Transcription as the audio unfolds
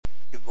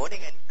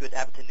morning and good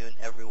afternoon,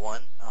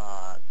 everyone.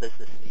 This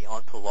is the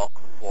Ontology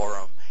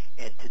Forum,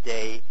 and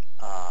today,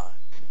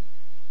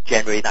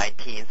 January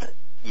 19th,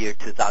 year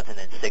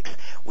 2006,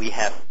 we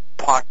have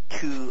part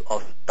 2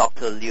 of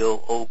Dr.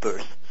 Leo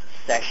Obrst's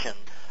session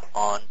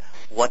on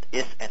what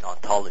is an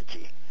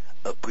ontology,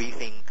 a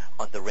briefing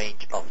on the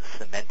range of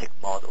semantic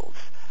models.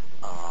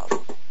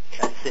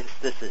 And since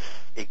this is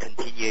a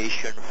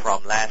continuation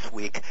from last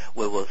week,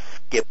 we will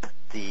skip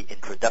the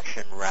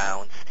introduction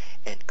rounds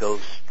and go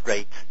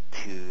straight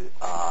to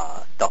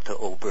Dr.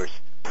 Obrst's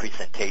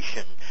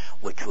presentation,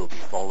 which will be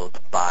followed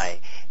by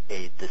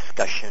a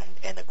discussion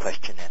and a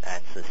question and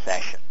answer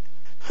session.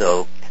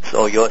 So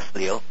yours,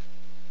 Leo.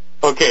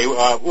 Okay,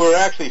 we're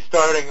actually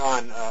starting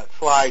on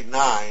slide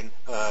 9,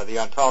 the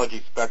ontology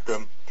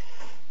spectrum.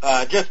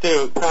 Just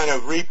to kind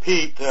of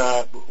repeat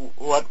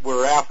what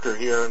we're after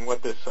here and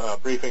what this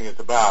briefing is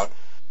about,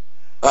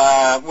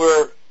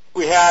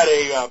 we had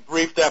a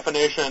brief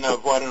definition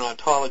of what an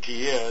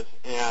ontology is,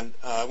 and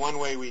one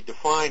way we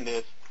define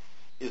this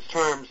is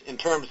in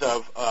terms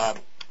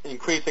of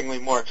increasingly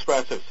more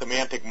expressive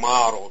semantic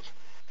models.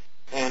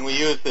 And we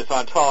use this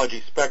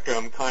ontology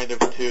spectrum kind of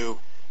to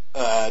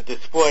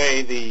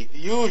display the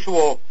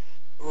usual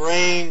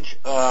range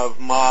of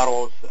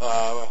models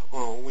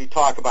when we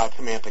talk about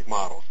semantic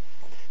models.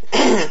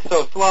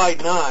 So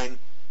slide 9,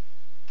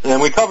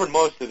 and we covered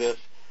most of this,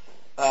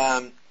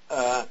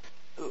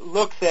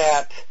 looks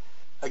at,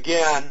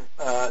 again,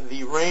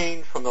 the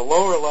range from the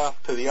lower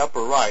left to the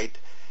upper right,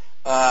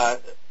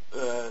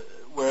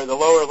 where the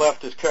lower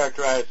left is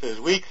characterized as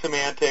weak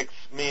semantics,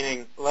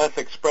 meaning less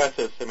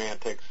expressive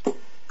semantics,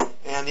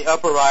 and the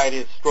upper right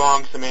is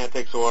strong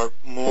semantics or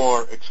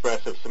more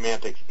expressive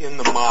semantics in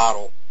the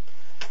model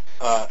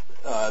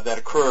that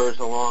occurs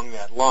along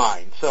that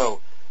line. So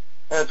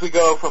as we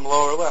go from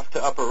lower left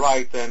to upper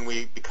right, then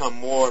we become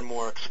more and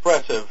more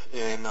expressive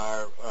in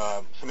our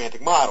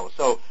semantic models.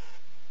 So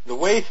the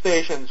way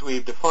stations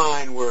we've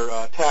defined were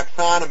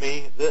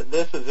taxonomy.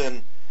 This is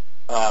in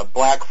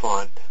black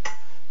font,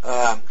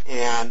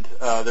 and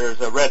there's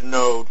a red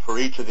node for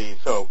each of these.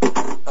 So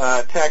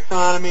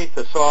taxonomy,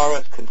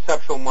 thesaurus,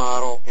 conceptual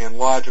model, and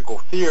logical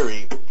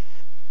theory.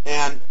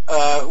 And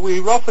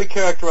we roughly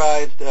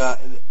characterized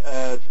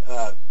as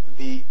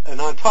an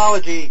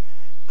ontology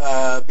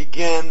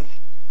begins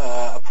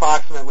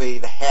approximately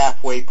the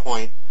halfway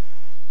point.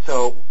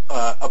 So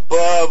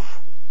above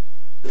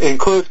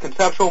includes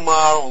conceptual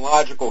model and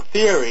logical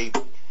theory,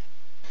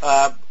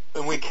 and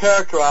we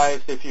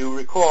characterized, if you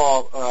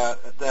recall,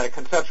 that a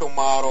conceptual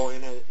model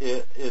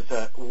is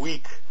a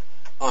weak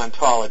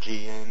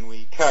ontology, and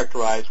we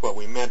characterized what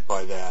we meant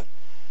by that.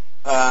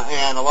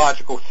 And a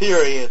logical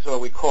theory is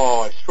what we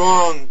call a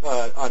strong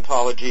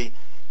ontology,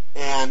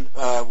 and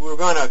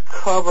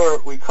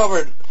we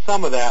covered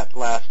some of that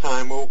last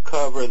time. We'll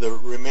cover the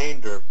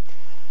remainder.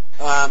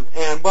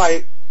 And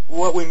by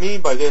what we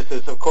mean by this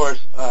is, of course,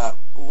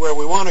 where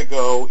we want to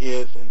go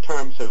is in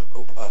terms of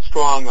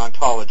strong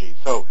ontology.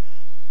 So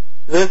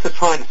this is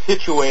trying to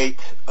situate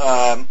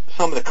some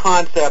of the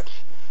concepts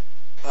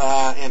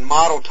and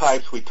model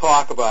types we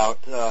talk about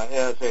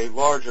as a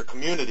larger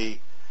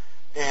community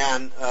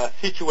and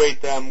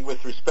situate them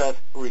with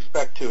respect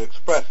to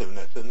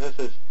expressiveness. And this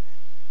is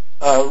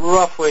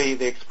roughly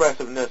the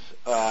expressiveness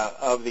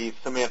of the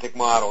semantic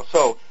model.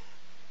 So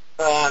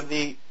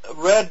the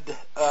red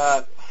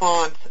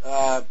font,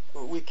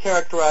 we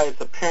characterize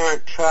the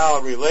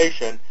parent-child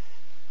relation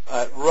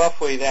at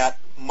roughly that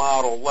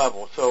model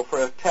level. So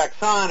for a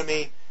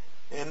taxonomy,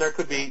 and there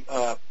could be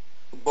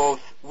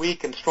both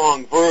weak and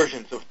strong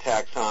versions of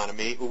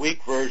taxonomy. A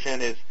weak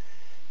version is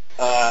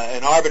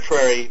an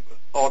arbitrary,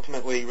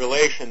 ultimately,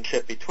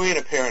 relationship between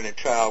a parent and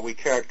child we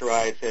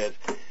characterize as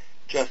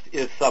just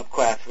is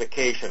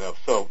subclassification of.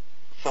 So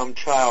some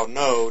child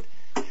node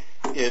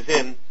is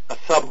in a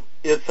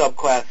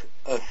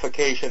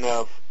subclassification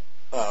of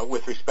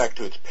with respect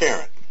to its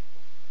parent.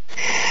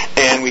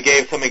 And we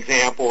gave some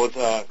examples.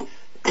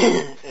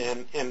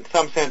 And in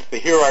some sense, the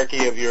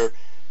hierarchy of your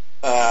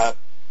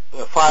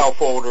file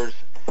folders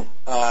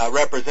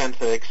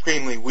represents an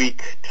extremely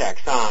weak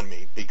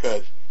taxonomy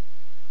because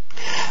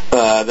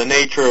the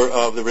nature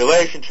of the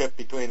relationship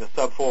between the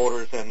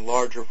subfolders and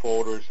larger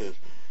folders is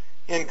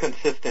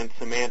inconsistent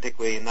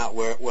semantically and not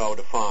well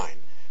defined.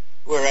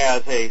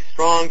 Whereas a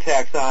strong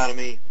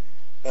taxonomy,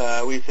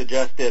 we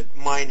suggested,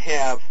 might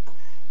have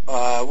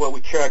what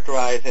we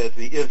characterize as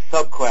the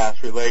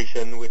is-subclass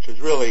relation, which is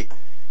really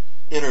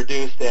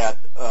introduced at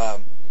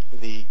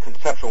the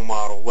conceptual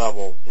model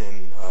level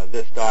in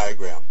this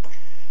diagram.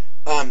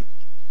 So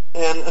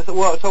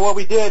what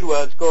we did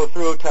was go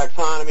through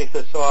taxonomy,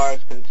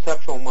 thesaurus,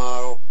 conceptual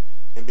model,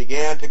 and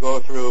began to go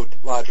through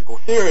logical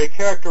theory,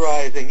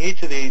 characterizing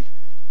each of these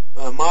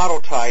model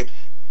types,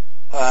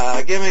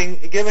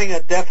 giving a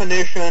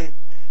definition,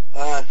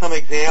 some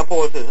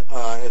examples,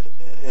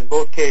 in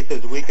both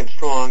cases weak and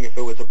strong if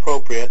it was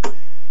appropriate.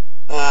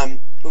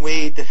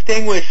 We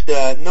distinguished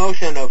the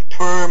notion of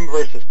term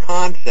versus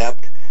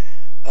concept,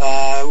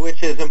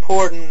 which is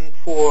important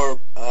for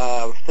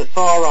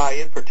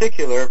thesauri in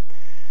particular,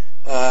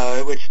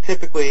 which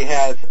typically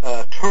has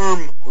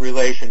term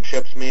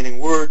relationships, meaning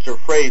words or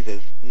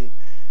phrases.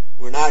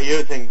 We're not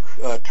using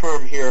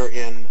term here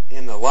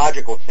in the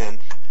logical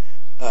sense,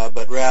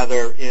 but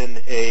rather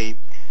in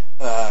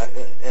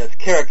as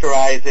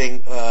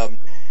characterizing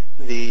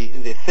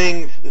the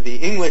things, the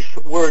English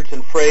words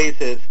and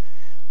phrases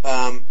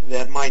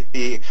that might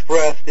be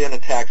expressed in a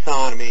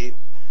taxonomy,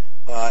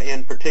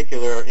 in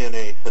particular in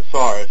a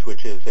thesaurus,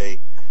 which is a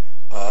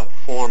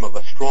form of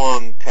a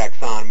strong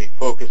taxonomy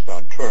focused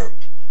on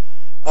terms,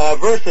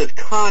 versus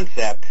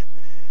concept,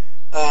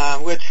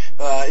 which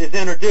is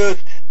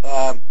introduced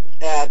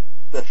at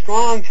the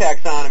strong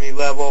taxonomy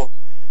level,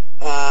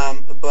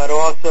 but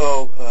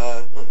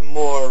also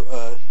more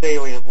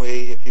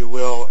saliently, if you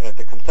will, at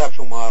the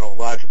conceptual model,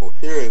 logical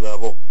theory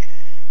level.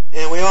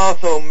 And we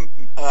also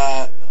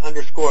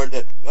underscored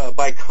that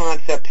by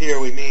concept here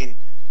we mean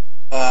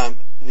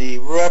the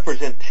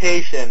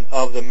representation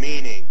of the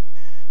meaning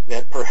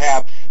that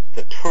perhaps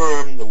the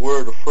term, the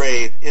word or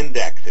phrase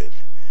indexes.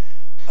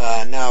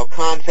 Now,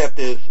 concept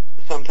is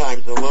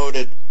sometimes a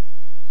loaded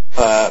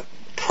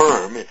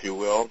term, if you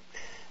will,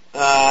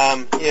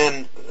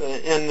 in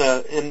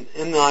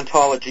the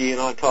ontology and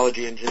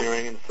ontology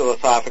engineering and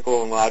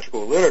philosophical and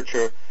logical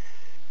literature.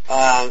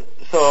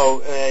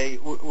 So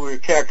we're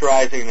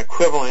characterizing an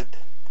equivalent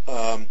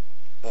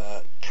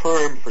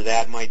term for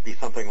that might be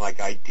something like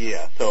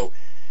idea. So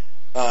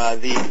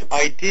the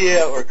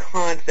idea or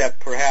concept,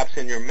 perhaps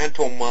in your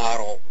mental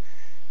model,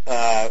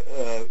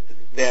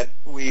 that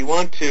we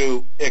want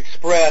to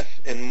express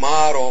and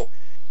model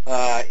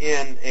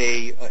in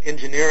a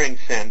engineering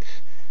sense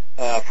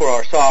for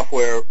our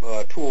software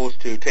tools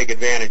to take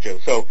advantage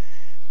of. So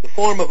the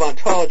form of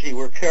ontology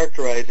we're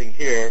characterizing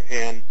here,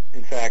 and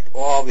in fact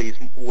all these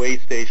way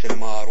station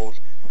models,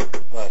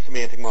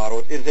 semantic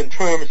models, is in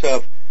terms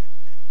of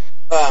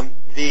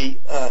the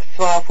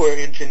software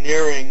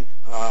engineering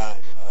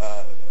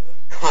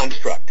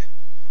construct.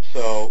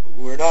 So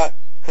we're not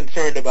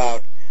concerned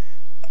about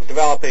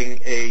developing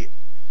a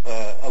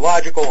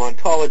logical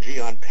ontology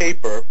on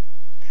paper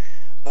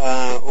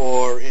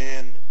or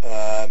in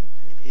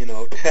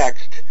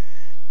text,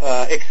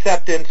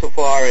 except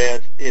insofar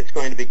as it's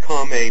going to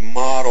become a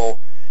model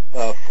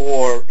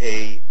for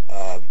a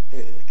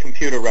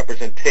computer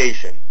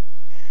representation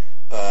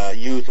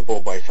usable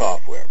by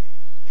software.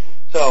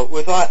 So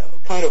with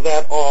kind of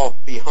that all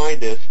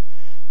behind us,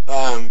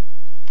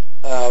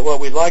 what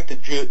we'd like to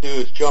do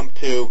is jump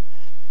to,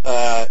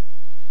 let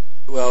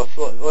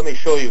me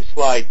show you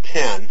slide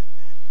 10,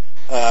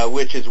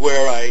 which is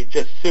where I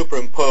just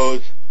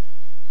superimpose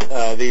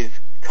these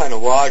kind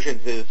of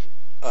lozenges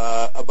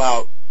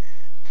about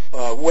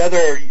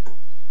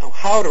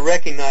how to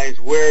recognize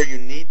where you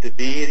need to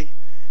be,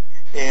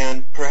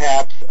 and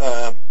perhaps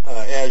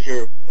as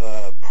your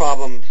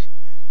problems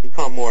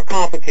become more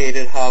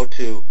complicated, how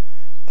to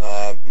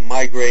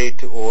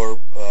migrate or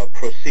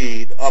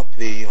proceed up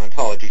the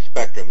ontology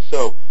spectrum.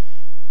 So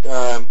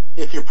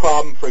if your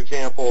problem, for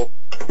example,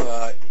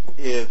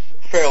 is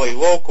fairly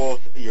local,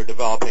 you're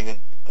developing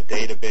a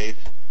database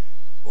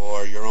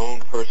or your own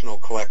personal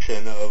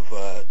collection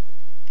of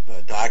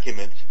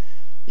documents,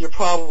 you're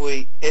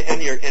probably,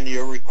 and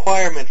your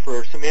requirement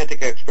for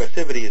semantic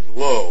expressivity is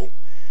low,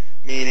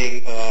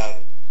 meaning,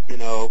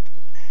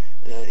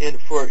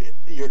 for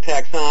your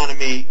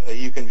taxonomy,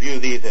 you can view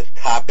these as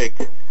topic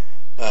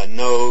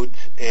nodes,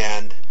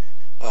 and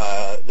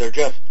they're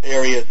just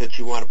areas that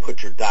you want to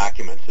put your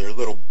documents. They're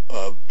little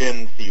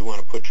bins that you want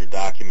to put your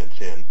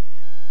documents in.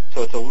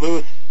 So it's a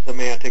loose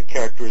semantic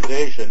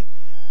characterization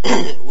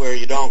where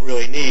you don't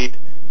really need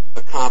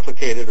a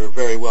complicated or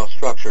very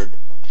well-structured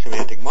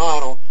semantic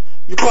model.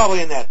 You're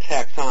probably in that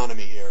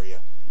taxonomy area.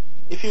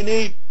 If you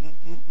need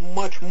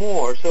much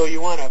more, so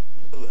you want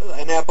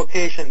an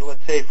application,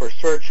 let's say for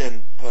search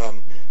and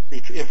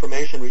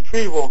information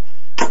retrieval,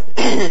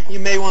 you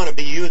may want to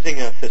be using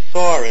a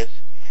thesaurus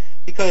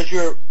because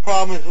your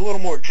problem is a little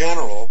more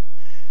general.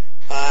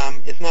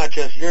 It's not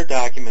just your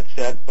document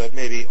set, but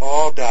maybe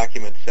all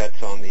document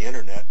sets on the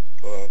internet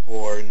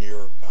or in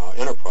your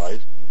enterprise.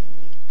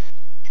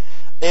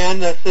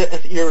 And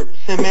your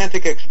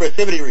semantic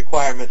expressivity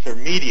requirements are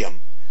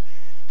medium,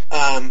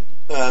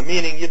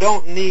 meaning you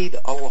don't need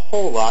a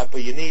whole lot,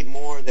 but you need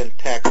more than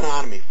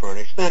taxonomy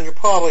furnished. Then you're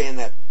probably in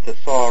that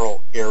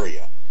thesaurus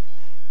area.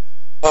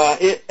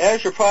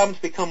 As your problems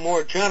become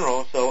more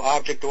general, so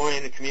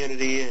object-oriented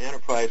community and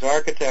enterprise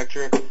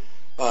architecture,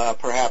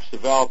 perhaps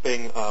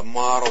developing a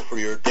model for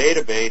your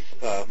database,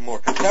 more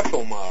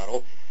conceptual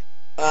model,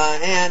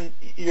 and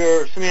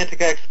your semantic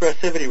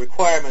expressivity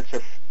requirements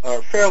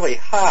are fairly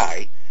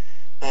high.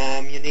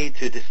 You need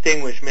to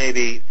distinguish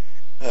maybe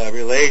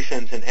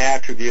relations and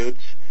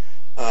attributes,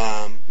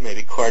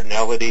 maybe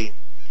cardinality,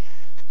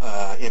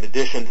 in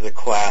addition to the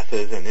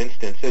classes and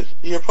instances.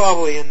 You're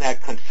probably in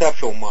that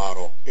conceptual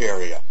model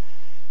area.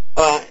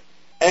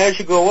 As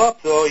you go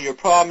up, though, your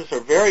problems are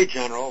very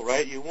general,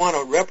 right? You want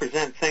to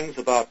represent things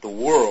about the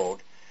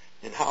world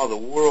and how the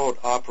world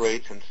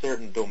operates in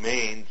certain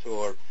domains,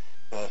 or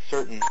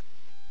certain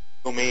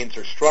domains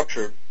are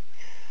structured.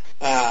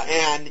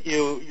 and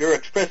your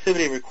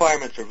expressivity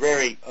requirements are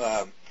very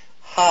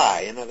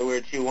high. In other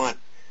words, you want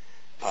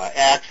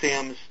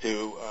axioms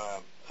to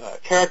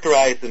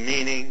characterize the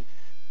meaning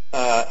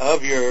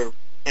of your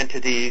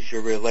entities,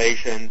 your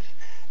relations.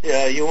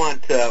 You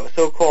want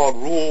so-called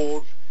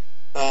rules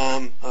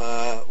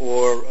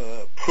or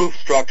proof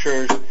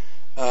structures,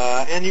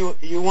 and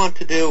you want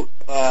to do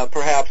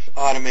perhaps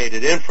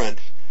automated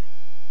inference.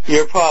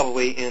 You're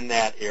probably in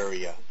that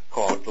area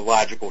called the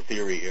logical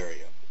theory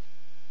area.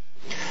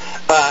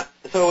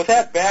 So with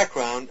that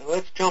background,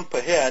 let's jump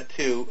ahead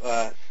to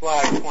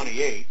slide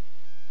 28.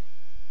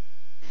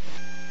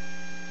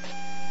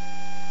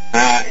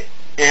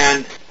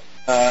 And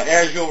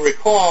as you'll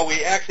recall,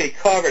 we actually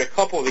covered a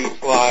couple of these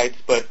slides,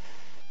 but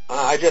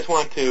I just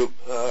want to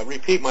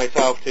repeat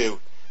myself to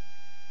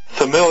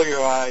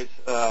familiarize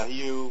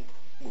you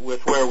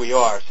with where we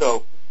are.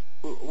 So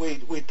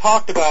we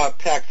talked about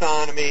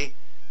taxonomy,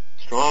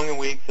 strong and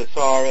weak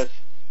thesaurus,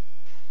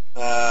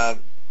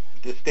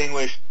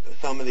 distinguished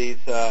some of these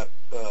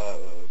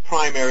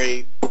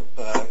primary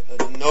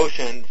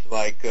notions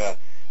like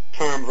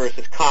term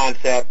versus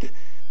concept,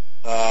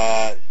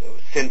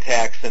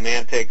 syntax,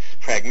 semantics,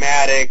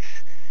 pragmatics,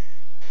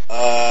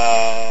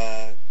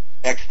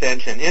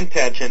 extension,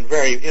 intension,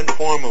 very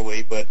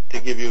informally, but to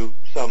give you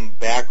some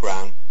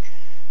background.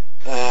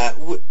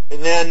 And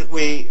then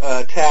we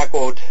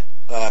tackled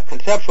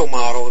conceptual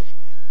models,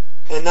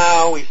 and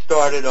now we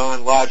started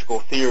on logical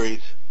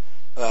theories,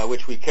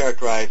 which we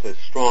characterize as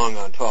strong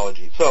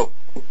ontologies. So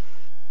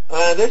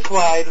this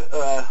slide,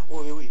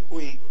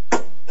 we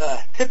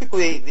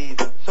typically these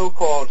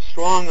so-called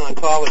strong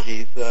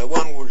ontologies,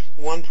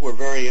 ones we're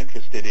very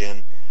interested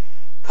in,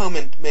 come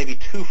in maybe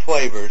two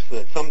flavors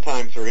that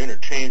sometimes are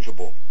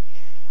interchangeable.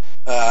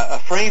 A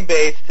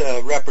frame-based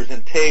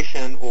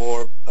representation,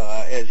 or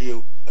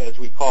as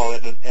we call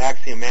it, an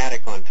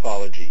axiomatic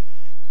ontology,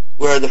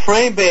 where the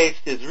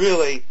frame-based is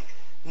really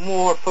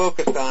more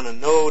focused on a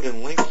node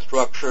and link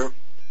structure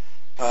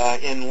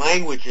in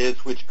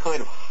languages which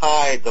kind of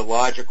hide the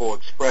logical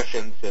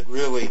expressions that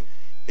really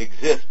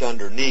exist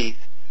underneath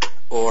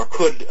or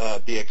could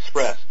be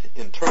expressed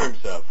in terms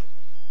of.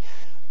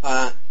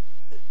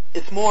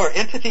 It's more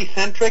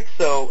entity-centric,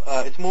 so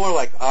it's more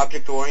like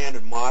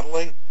object-oriented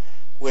modeling,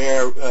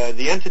 where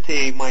the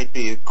entity might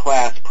be a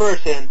class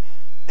person,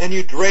 and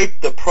you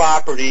drape the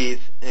properties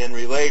and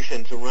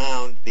relations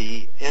around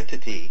the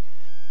entity,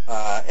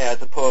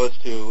 as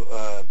opposed to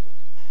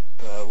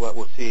what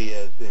we'll see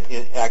as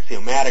an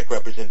axiomatic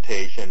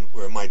representation,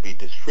 where it might be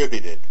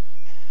distributed.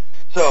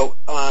 So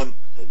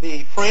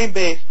the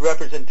frame-based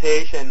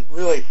representation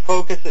really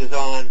focuses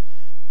on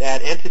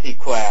that entity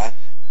class,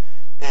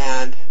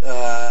 and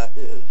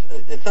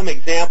in some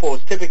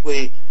examples,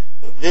 typically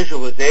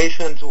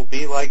visualizations will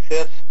be like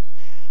this.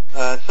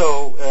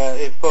 So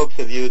if folks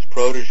have used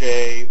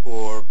Protégé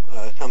or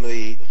some of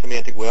the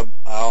semantic web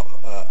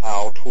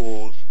OWL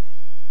tools,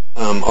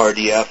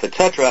 RDF,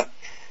 etc.,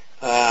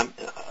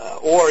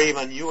 or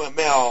even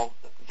UML,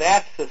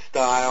 that's the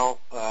style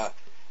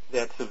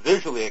that's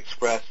visually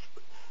expressed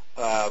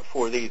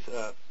for these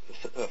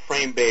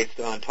frame-based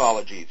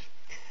ontologies.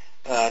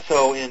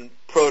 So in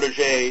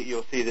Protégé,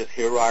 you'll see this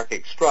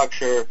hierarchic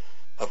structure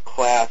of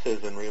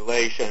classes and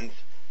relations.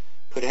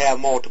 Could have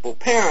multiple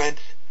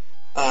parents,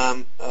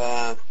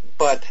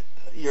 but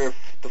the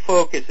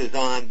focus is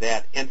on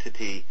that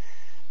entity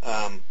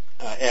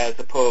as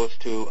opposed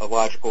to a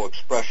logical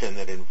expression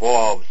that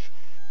involves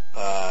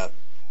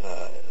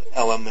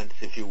elements,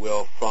 if you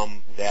will,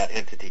 from that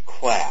entity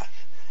class.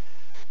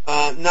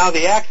 Now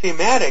the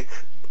axiomatic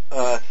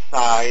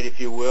side, if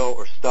you will,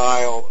 or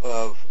style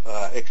of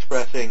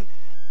expressing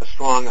a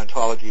strong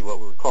ontology, what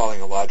we're calling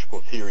a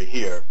logical theory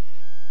here,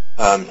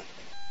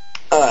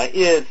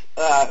 is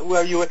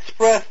where you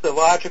express the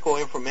logical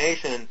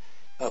information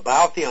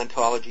about the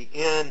ontology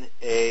in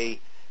a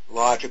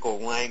logical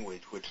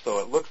language, so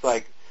it looks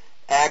like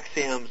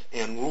axioms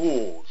and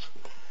rules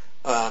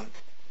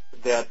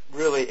that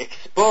really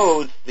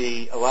expose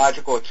the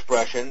logical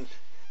expressions.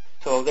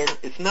 So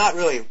it's not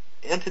really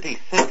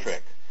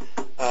entity-centric.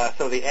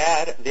 So the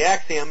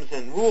axioms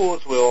and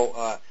rules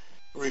will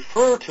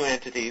refer to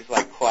entities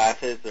like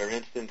classes, their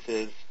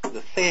instances,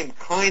 the same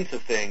kinds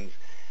of things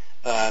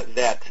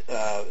that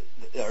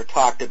are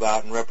talked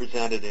about and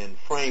represented in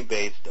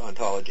frame-based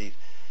ontologies,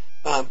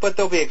 but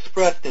they'll be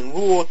expressed in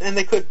rules, and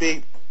they could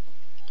be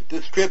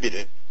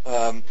distributed.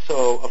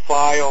 So a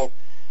file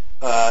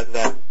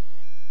that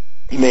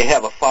you may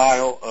have a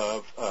file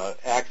of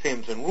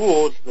axioms and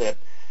rules that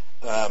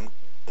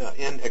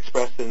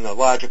expressed in the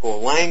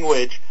logical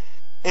language,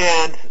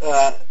 and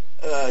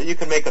you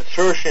can make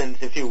assertions,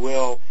 if you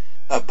will,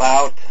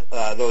 about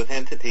those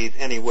entities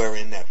anywhere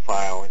in that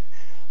file.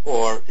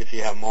 Or if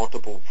you have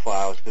multiple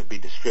files, it could be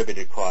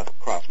distributed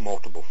across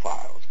multiple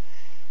files.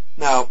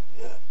 Now,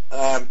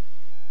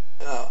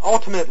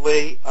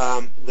 ultimately,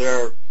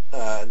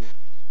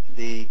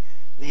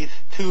 these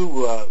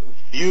two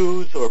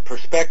views or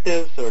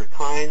perspectives or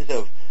kinds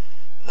of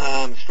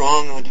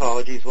strong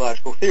ontologies,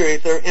 logical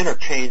theories, are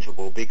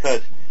interchangeable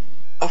because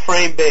a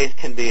frame base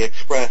can be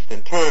expressed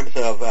in terms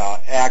of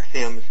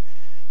axioms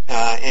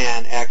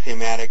and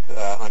axiomatic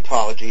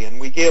ontology. And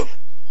we give,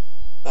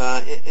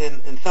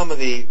 in some of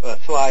the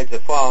slides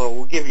that follow,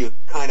 we'll give you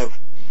kind of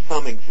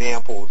some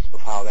examples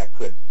of how that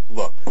could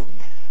look.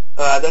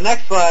 The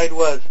next slide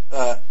was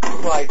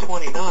slide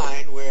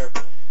 29, where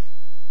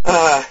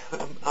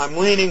I'm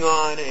leaning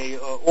on an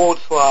old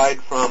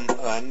slide from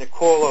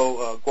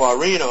Niccolò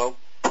Guarino,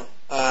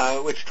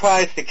 which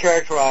tries to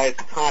characterize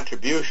the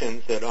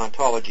contributions that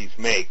ontologies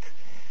make.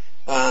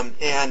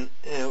 And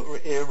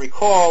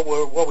recall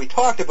what we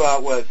talked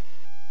about was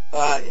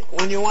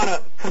when you want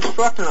to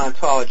construct an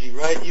ontology,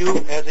 right? You,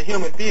 as a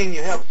human being,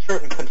 you have a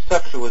certain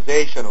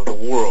conceptualization of the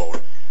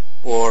world,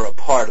 or a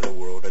part of the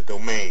world, a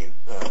domain.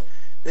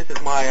 This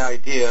is my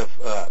idea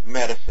of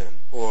medicine,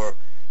 or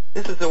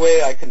this is the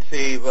way I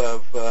conceive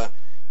of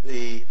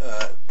the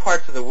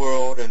parts of the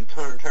world in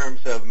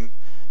terms of,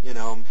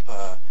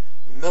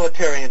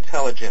 military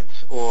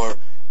intelligence or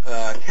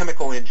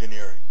chemical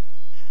engineering.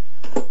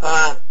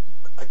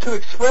 To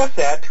express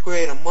that, to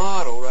create a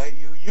model, right,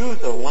 you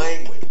use a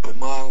language, the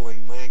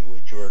modeling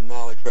language or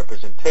knowledge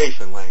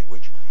representation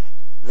language.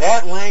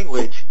 That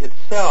language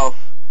itself,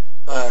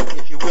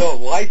 if you will,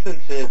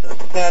 licenses a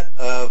set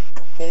of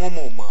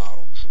formal models.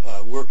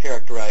 We're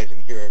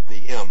characterizing here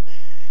the M.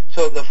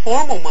 So the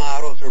formal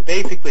models are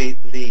basically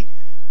the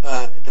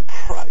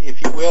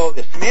if you will,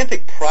 the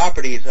semantic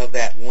properties of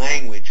that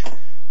language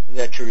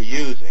that you're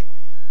using.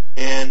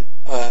 And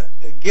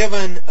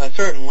given a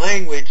certain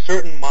language,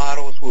 certain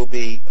models will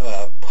be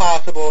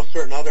possible,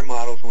 certain other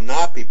models will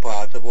not be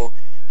possible.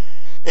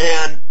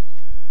 And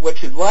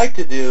what you'd like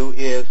to do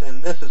is,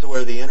 and this is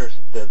where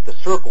the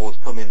circles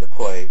come into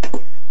play,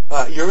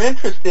 you're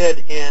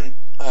interested in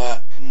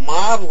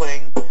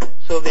modeling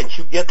so that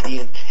you get the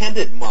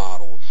intended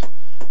models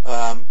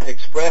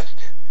expressed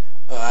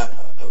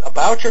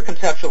about your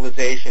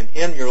conceptualization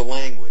in your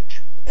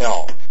language,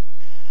 L.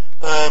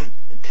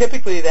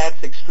 Typically,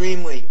 that's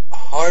extremely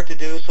hard to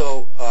do,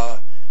 so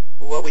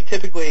what we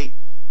typically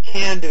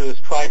can do is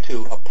try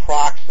to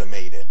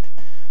approximate it,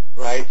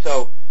 right?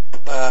 So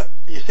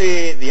you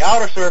see the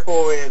outer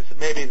circle is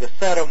maybe the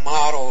set of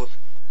models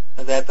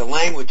that the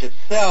language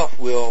itself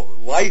will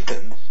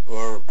license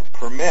or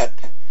permit.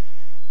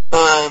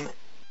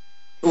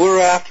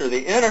 We're after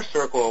the inner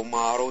circle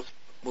models,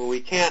 where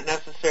we can't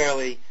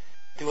necessarily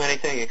do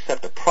anything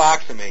except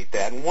approximate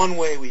that. And one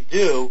way we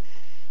do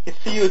is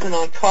to use an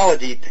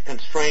ontology to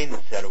constrain the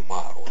set of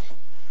models.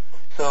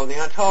 So the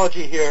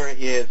ontology here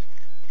is,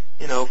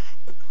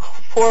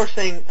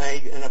 forcing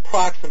an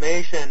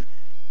approximation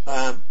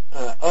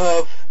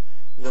of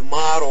the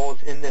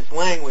models in this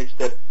language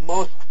that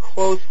most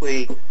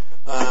closely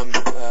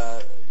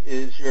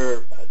is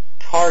your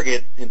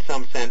target in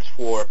some sense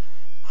for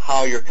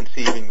how you're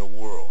conceiving the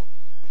world.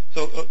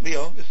 So,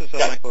 Leo, this is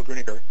Michael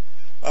Gruniger.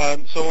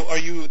 So are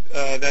you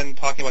then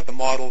talking about the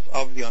models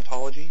of the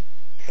ontology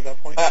at that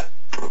point?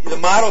 The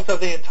models of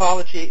the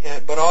ontology,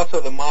 but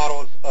also the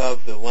models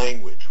of the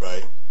language,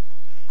 right?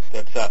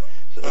 That's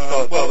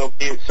so there'll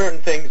be certain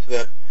things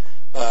that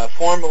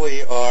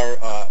formally are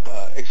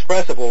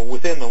expressible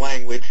within the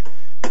language,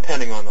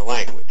 depending on the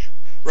language.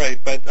 Right,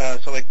 but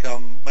so like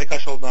Mike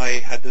Ushold and I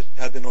had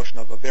the notion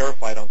of a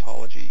verified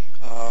ontology,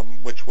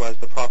 which was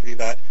the property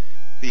that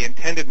the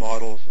intended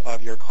models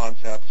of your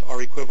concepts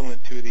are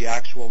equivalent to the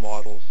actual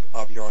models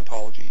of your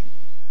ontology.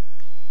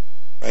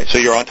 Right, so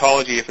your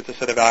ontology, if it's a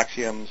set of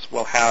axioms,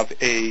 will have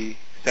a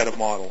set of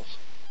models.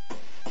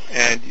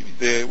 And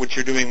what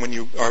you're doing when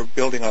you are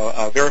building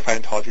a verified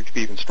ontology, which would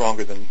be even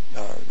stronger than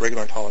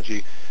regular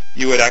ontology,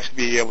 you would actually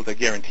be able to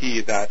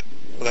guarantee that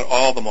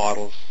all the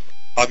models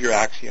of your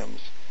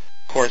axioms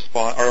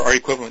correspond are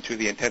equivalent to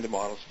the intended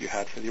models you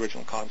had for the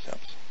original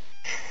concepts.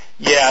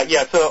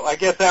 Yeah. So I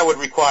guess that would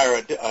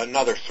require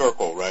another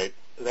circle, right?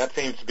 That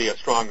seems to be a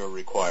stronger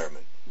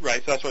requirement.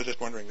 Right. So that's what I was just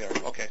wondering there.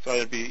 Okay. So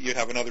you'd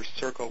have another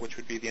circle, which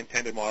would be the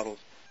intended models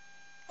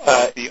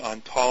of the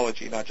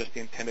ontology, not just the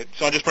intended.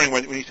 So I'm just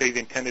wondering when you say the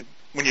intended,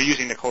 when you're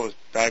using Niccolò's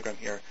diagram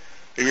here,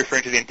 are you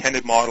referring to the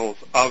intended models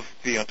of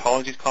the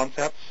ontology's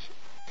concepts,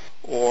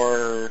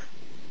 or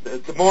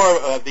the more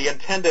of the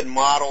intended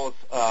models,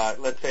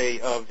 let's say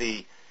of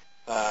the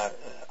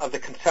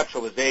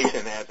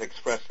conceptualization as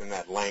expressed in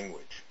that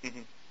language?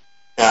 Mm-hmm.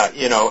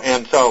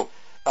 And so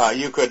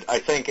you could, I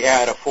think,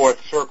 add a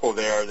fourth circle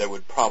there that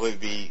would probably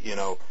be,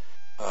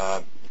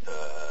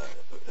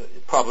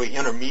 probably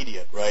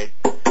intermediate, right,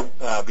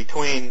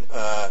 between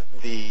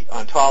the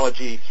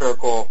ontology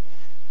circle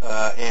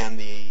and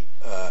the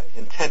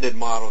intended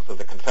models of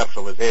the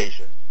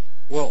conceptualization.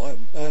 Well,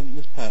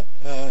 Ms. Pat,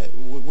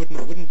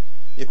 wouldn't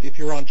if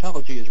your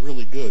ontology is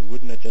really good,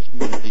 wouldn't it just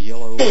mean the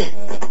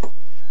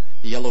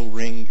yellow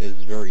ring is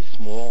very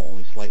small,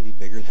 only slightly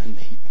bigger than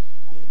the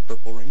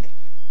purple ring?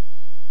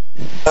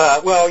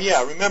 Well,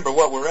 yeah. Remember,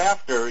 what we're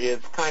after is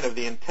kind of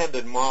the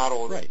intended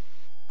model. Right.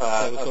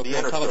 So if the the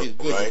ontology is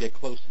good, right? you get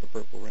close to the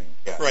purple ring.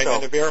 Yeah. right? So,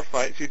 And a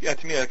verified,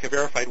 to me, like a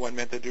verified one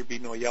meant that there'd be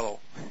no yellow.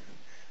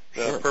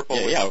 The purple.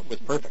 Yeah, it was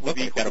perfect. would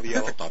be If I got a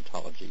yellow. perfect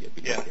ontology, it'd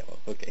be yellow.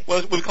 Okay.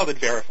 Well, we called it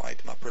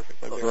verified, not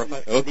perfect. But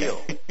Verified? Okay.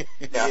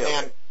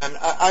 Yeah, and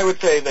I would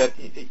say that,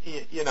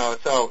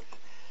 so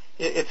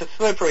it's a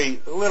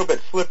little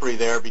bit slippery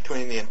there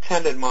between the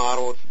intended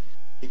models,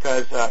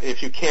 because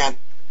if you can't,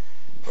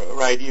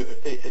 right,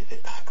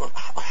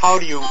 how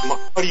do you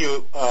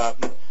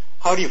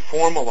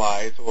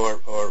formalize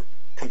or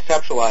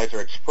conceptualize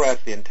or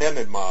express the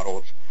intended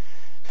models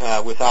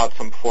without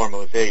some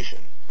formalization,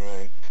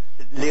 right?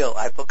 Leo,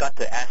 I forgot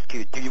to ask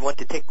you, do you want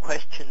to take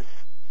questions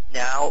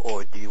now,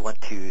 or do you want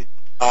to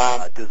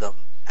do them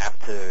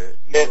after?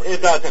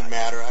 It doesn't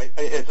matter.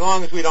 As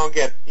long as we don't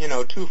get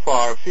too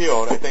far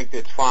afield, I think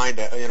it's fine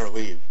to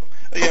interleave.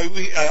 Yeah,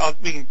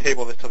 we can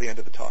table this till the end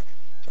of the talk.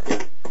 Sorry.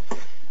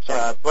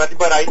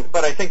 But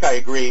I think I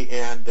agree,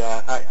 and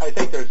I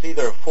think there's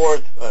either a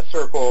fourth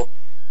circle,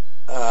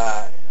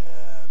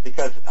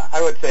 because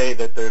I would say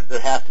that there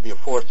has to be a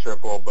fourth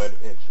circle, but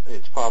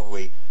it's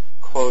probably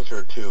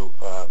closer to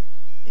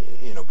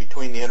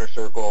between the inner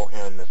circle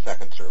and the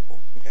second circle.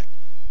 Okay.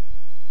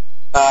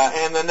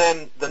 And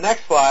then the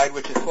next slide,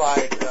 which is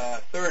slide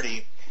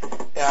 30,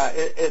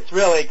 it's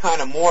really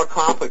kind of more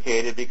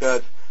complicated,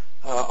 because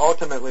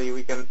ultimately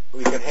we can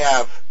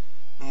have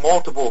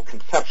multiple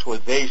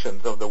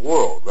conceptualizations of the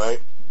world, right?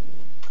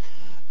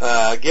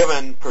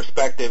 Given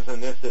perspectives,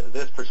 and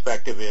this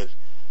perspective is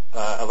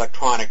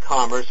electronic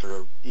commerce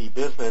or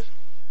e-business,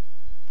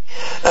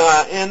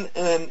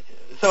 and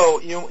so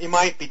you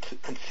might be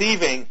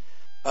conceiving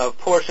of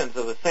portions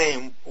of the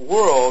same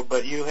world,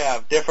 but you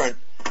have different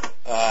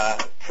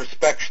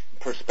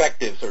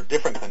perspectives or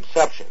different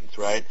conceptions,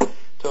 right?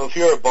 So if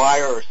you're a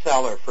buyer or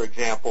seller, for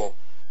example,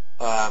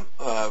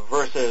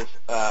 versus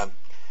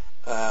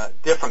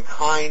different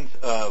kinds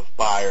of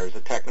buyers,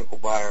 a technical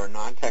buyer or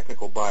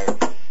non-technical buyer,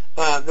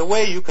 the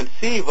way you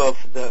conceive of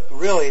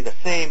the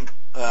same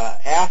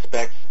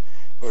aspects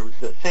or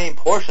the same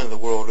portion of the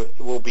world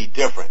will be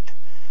different.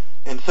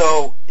 And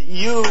so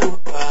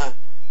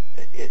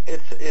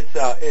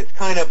it's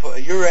kind of,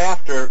 you're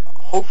after,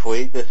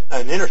 hopefully,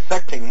 an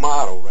intersecting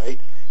model, right?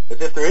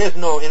 Because if there is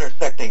no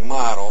intersecting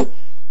model,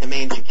 it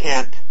means you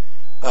can't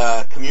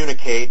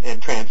communicate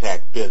and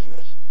transact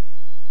business.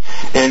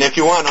 And if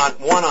you want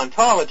one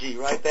ontology,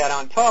 right, that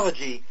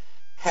ontology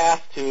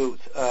has to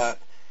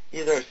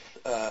either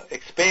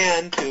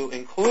expand to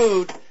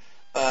include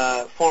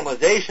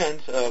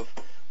formalizations of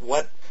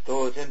what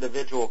those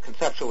individual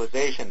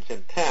conceptualizations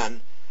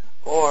intend,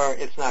 or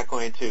it's not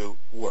going to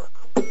work.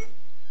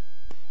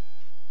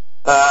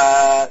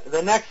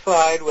 The next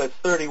slide was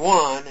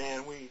 31,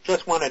 and we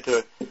just wanted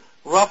to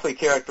roughly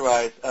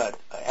characterize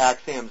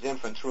axioms,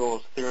 inference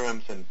rules,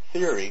 theorems, and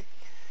theory.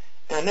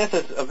 And this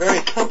is a very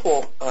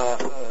simple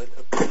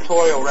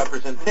pictorial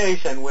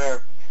representation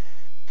where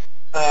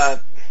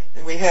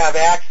we have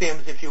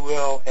axioms, if you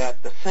will,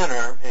 at the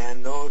center,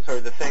 and those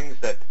are the things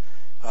that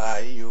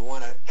you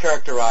want to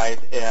characterize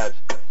as,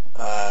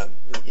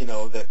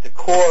 the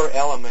core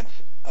elements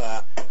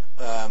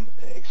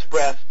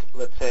expressed,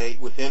 let's say,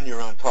 within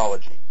your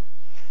ontology,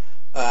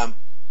 that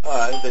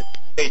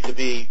say to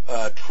be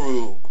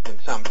true in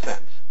some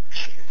sense.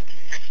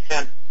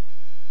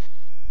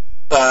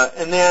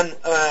 And then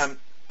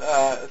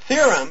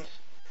theorems,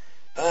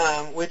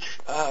 which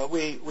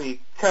we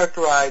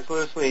characterize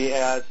loosely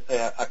as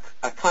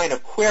a kind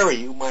of query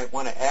you might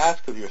want to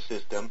ask of your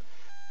system.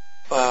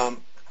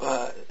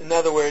 In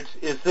other words,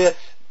 is this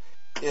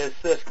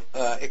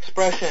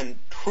expression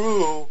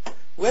true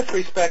with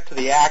respect to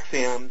the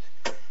axioms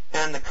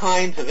and the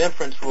kinds of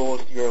inference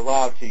rules you're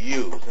allowed to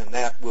use, and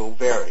that will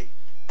vary.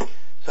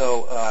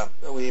 So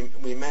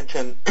we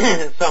mentioned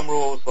some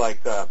rules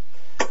like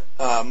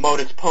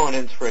modus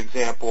ponens, for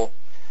example.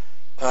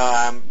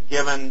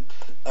 Given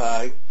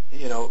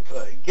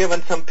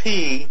some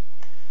P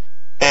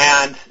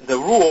and the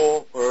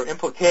rule or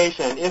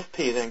implication, if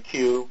P then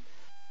Q,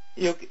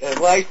 it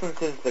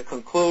licenses the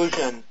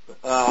conclusion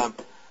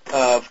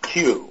of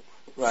Q,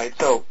 right?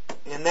 So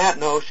in that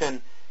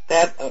notion,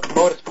 that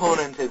modus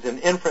ponens is an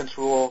inference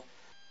rule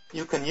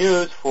you can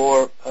use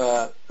for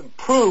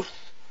proofs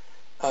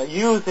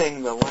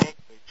using the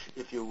language,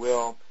 if you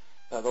will,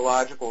 the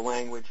logical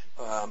language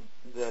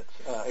that's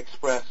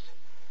expressed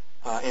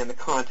and the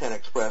content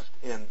expressed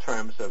in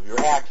terms of your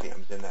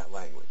axioms in that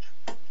language.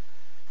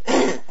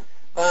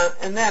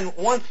 And then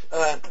once,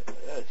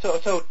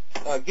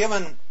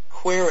 given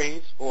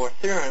queries or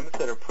theorems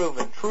that are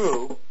proven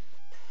true,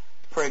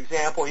 for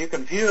example, you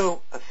can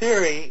view a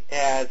theory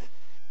as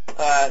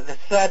the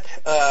set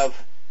of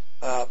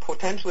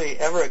potentially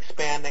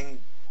ever-expanding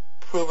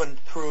proven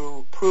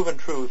true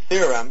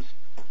theorems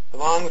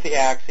along with the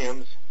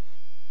axioms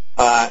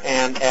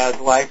and as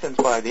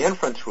licensed by the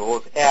inference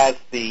rules as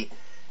the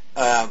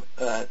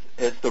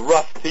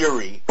rough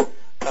theory,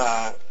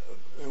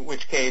 in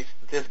which case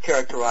this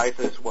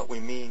characterizes what we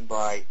mean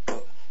by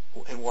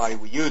and why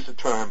we use the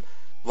term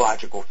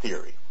logical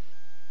theory.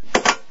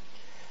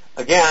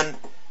 Again,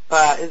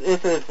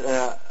 this is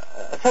a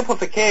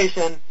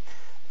simplification,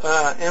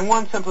 and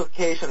one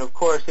simplification, of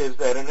course, is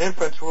that an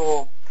inference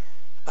rule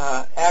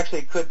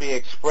actually could be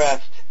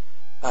expressed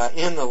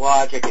in the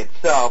logic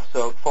itself,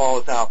 so it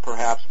falls out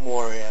perhaps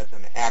more as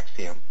an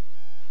axiom.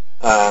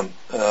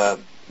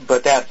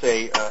 But that's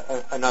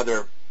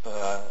another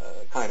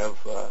kind of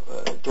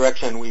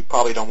direction we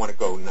probably don't want to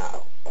go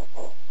now.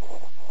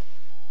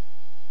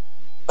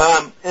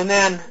 And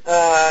then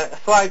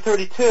slide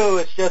 32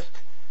 is just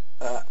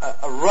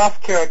a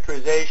rough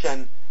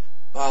characterization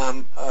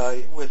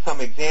with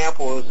some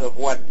examples of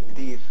what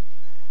these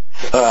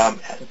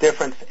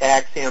different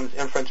axioms,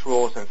 inference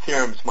rules, and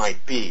theorems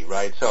might be,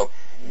 right? So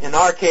in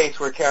our case,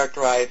 we're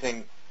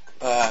characterizing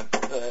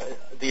the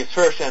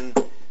assertion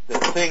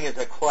that thing is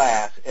a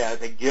class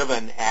as a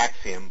given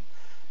axiom,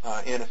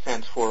 in a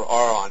sense, for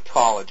our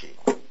ontology.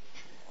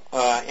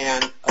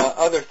 And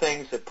other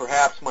things that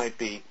perhaps might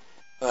be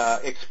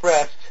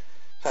expressed,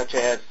 such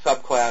as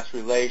subclass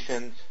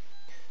relations,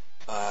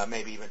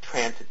 maybe even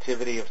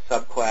transitivity of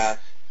subclass,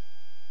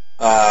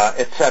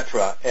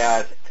 etc.,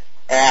 as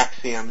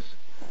axioms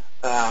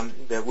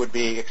that would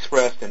be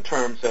expressed in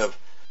terms of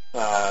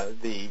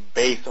the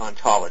base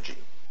ontology.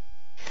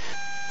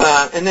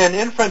 And then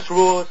inference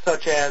rules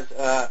such as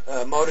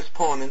modus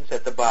ponens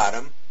at the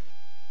bottom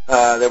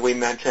that we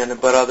mentioned,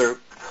 but other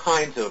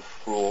kinds of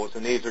rules,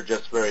 and these are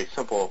just very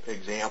simple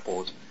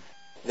examples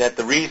that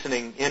the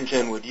reasoning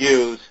engine would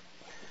use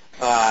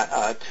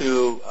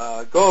to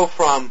go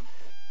from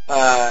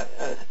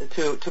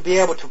to be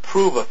able to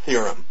prove a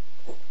theorem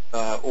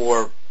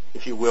or,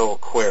 if you will, a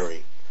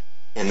query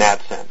in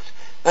that sense.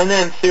 And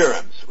then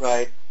theorems,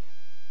 right?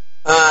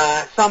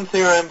 Some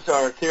theorems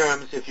are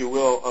theorems, if you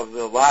will, of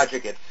the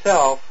logic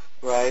itself,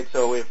 right?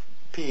 So if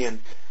P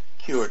and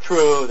Q are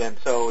true, then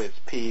so is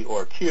P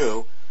or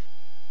Q.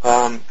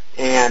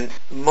 And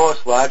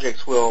most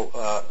logics will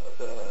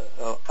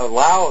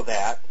allow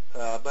that,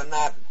 but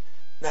not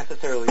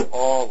necessarily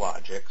all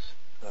logics,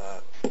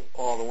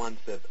 all the ones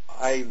that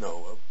I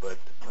know of, but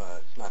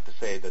it's not to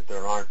say that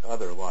there aren't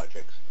other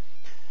logics.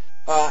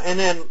 And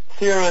then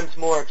theorems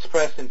more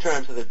expressed in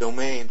terms of the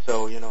domain.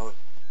 So, you know,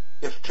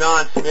 if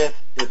John Smith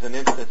is an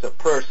instance of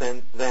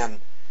person, then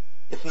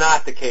it's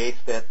not the case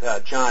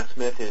that John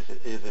Smith is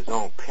his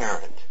own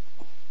parent.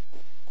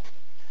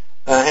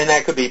 And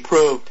that could be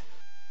proved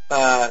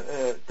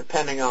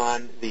depending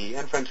on the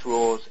inference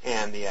rules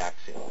and the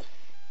axioms.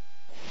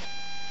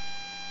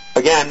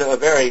 Again, a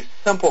very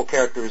simple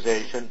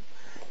characterization.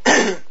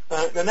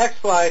 The next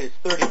slide is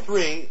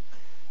 33,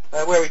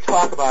 where we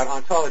talk about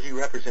ontology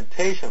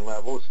representation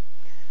levels.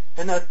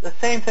 And the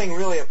same thing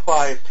really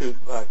applies to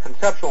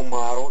conceptual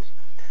models,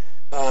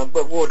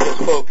 but we'll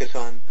just focus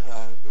on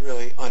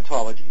really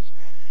ontologies,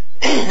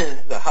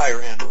 the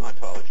higher-end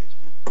ontologies.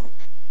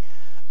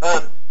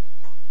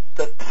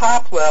 The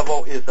top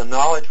level is the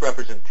knowledge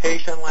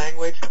representation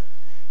language.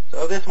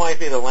 So this might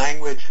be the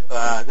language,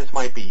 this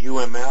might be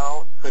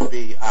UML, it could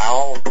be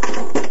OWL.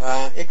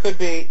 It could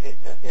be,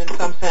 in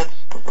some sense,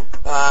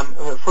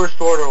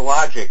 first-order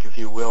logic, if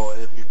you will,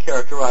 if you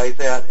characterize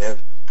that as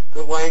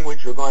the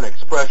language you're going to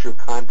express your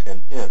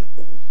content in.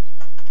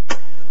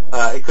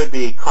 It could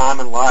be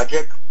common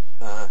logic.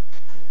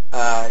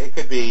 It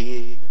could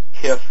be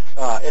KIF,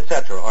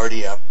 etc.,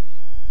 RDF.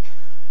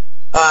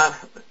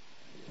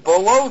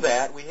 Below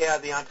that, we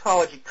have the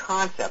ontology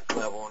concept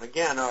level. And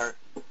again, our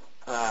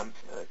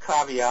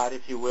caveat,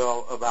 if you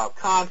will, about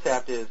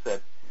concept is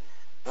that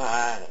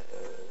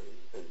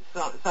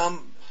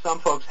some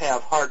folks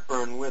have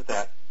heartburn with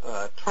that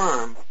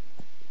term,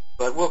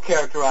 but we'll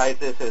characterize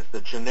this as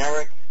the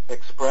generic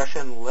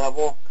expression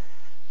level.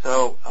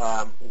 So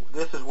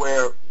this is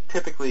where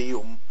typically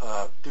you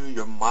do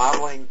your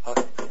modeling of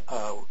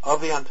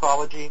the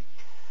ontology.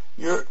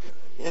 You're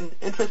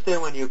interested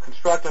when you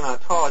construct an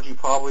ontology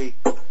probably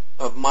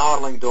of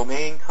modeling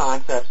domain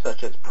concepts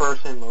such as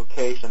person,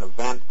 location,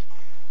 event,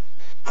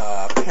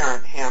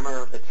 parent,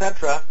 hammer,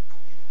 etc.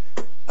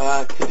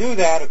 To do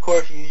that, of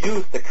course, you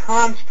use the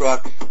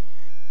constructs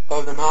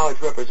of the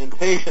knowledge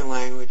representation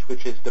language,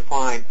 which is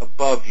defined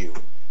above you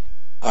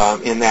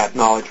in that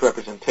knowledge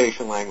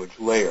representation language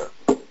layer.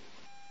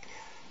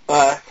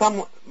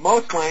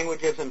 Most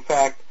languages, in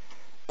fact,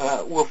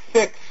 will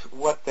fix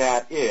what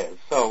that is.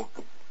 So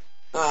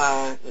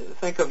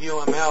think of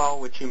UML,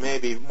 which you may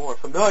be more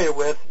familiar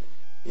with.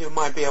 You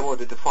might be able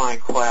to define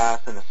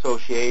class and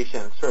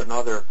association and certain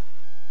other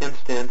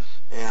instance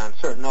and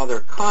certain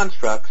other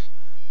constructs.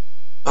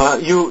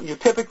 You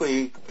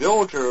typically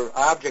build your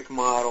object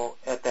model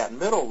at that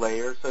middle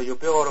layer, so you'll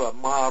build a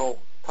model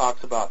that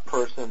talks about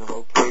person and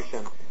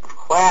location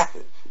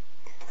classes.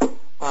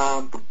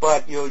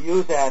 But you'll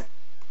use that,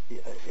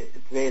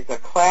 the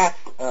class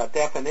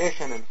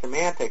definition and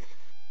semantics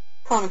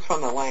comes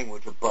from the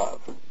language above.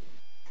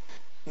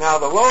 Now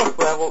the lowest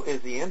level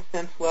is the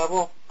instance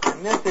level,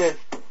 and this is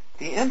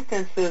the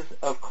instances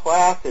of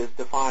classes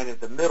defined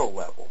at the middle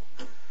level.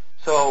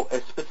 So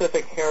a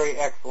specific Harry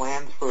X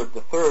Lansford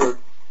III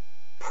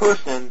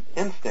person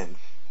instance,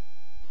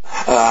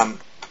 an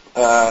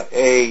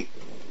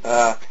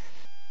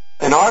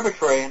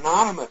arbitrary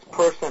anonymous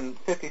person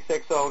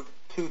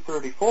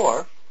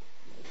 560234,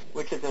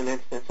 which is an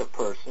instance of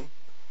person,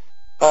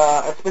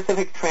 a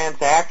specific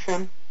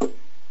transaction,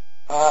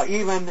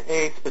 even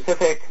a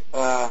specific,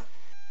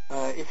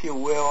 if you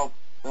will,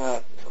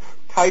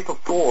 type of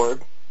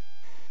Ford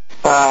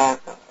of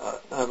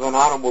an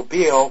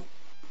automobile,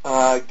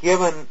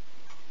 given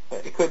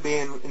it could be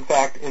in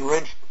fact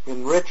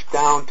enriched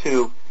down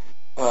to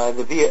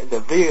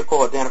the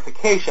vehicle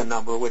identification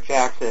number, which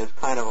acts as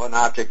kind of an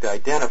object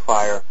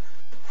identifier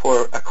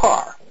for a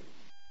car.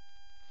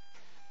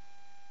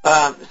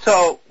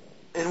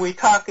 And we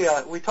talk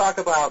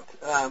about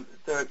in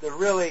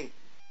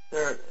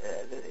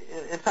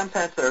some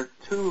sense there are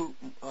two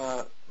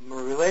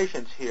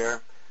relations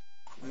here,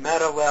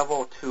 meta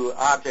level to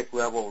object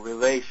level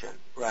relation,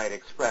 right?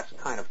 Expressed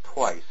kind of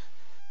twice.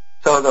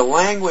 So the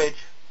language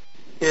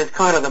is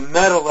kind of the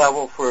meta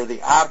level for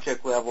the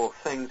object level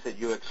things that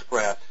you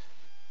express.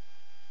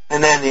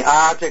 And then the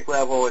object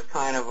level is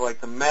kind of like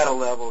the meta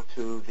level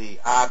to the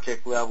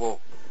object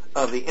level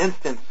of the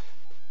instance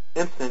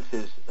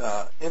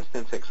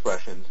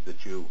expressions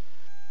that you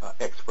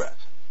express.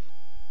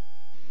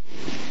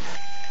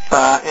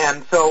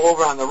 And so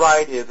over on the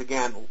right is,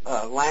 again,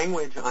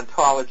 language,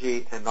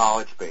 ontology, and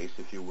knowledge base,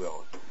 if you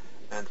will.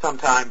 And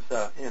sometimes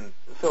in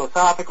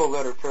philosophical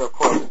literature, of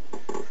course,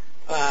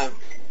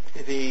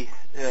 the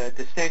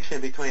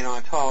distinction between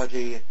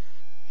ontology,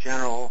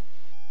 general,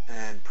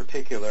 and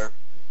particular,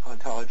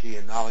 ontology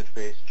and knowledge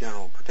base,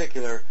 general and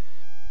particular,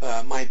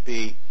 might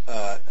be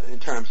in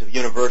terms of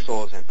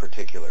universals and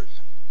particulars.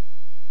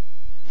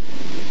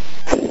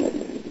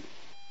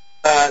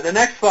 The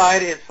next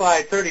slide is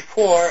slide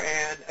 34,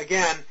 and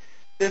again,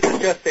 this is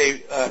just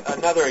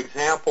another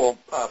example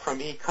from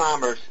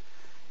e-commerce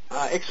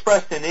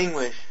expressed in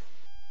English,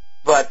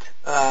 but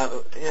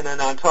in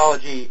an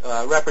ontology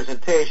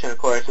representation, of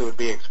course, it would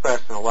be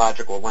expressed in a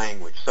logical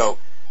language. So,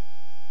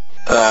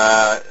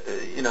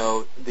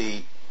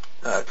 the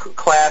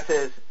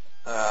classes,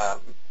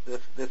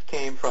 this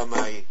came from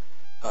a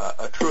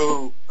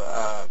true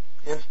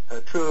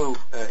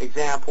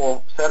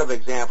set of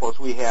examples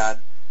we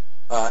had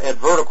at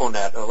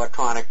VerticalNet,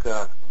 electronic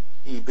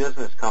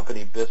e-business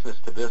company, business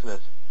to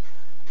business,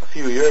 a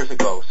few years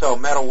ago. So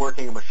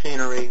metalworking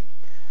machinery,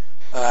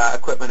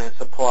 equipment and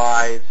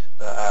supplies,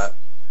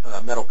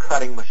 metal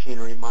cutting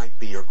machinery might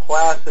be your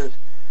classes.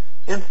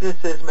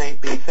 Instances may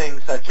be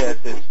things such as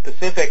the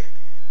specific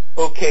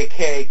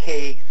OKK,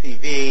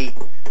 KCV,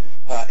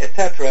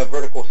 etc.,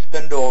 vertical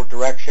spindle,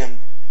 direction,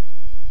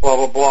 blah,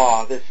 blah,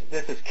 blah. This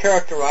is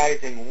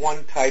characterizing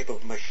one type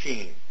of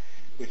machine,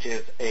 which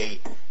is a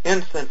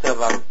instance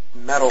of a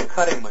metal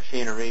cutting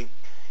machinery,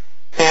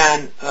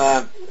 and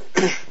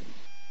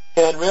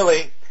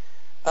really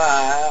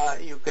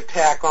you could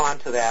tack on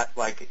to that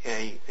like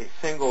a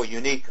single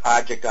unique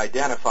object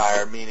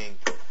identifier, meaning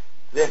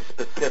this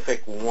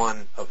specific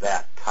one of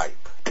that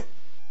type.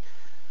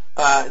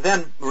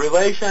 Then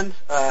relations,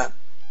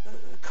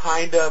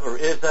 kind of, or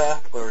is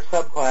a, or a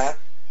subclass,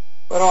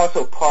 but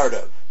also part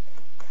of.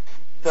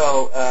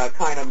 So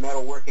kind of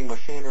metalworking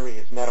machinery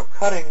is metal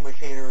cutting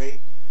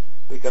machinery.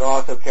 We could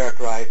also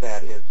characterize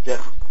that as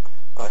just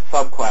a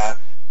subclass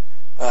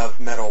of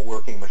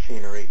metalworking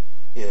machinery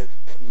is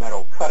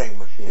metal cutting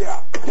machinery.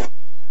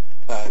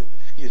 Yeah.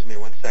 Excuse me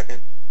one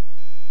second.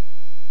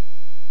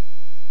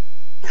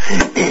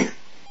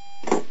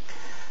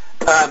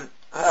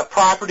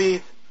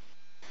 Properties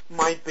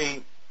might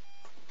be,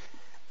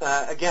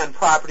 again,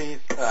 properties,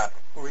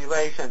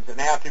 relations,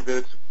 and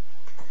attributes.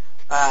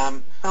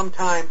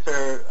 Sometimes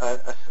they're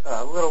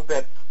a little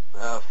bit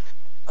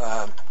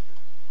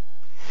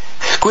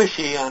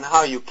squishy on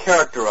how you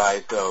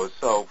characterize those.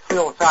 So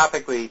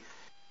philosophically,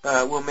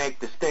 we'll make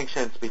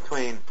distinctions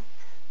between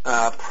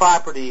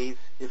properties,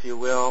 if you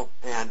will,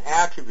 and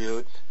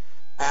attributes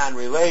and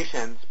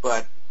relations,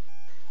 but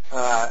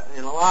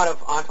in a lot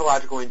of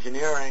ontological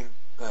engineering,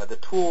 the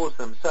tools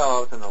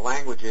themselves and the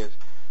languages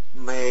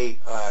may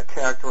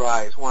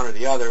characterize one or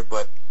the other,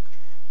 but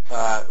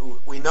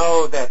we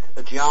know that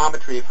a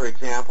geometry, for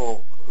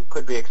example,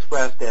 could be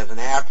expressed as an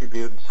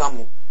attribute in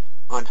some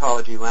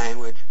ontology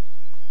language,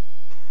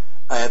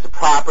 as a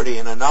property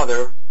in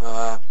another,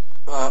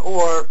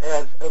 or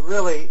as a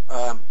really,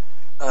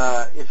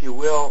 if you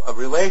will, a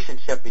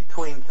relationship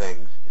between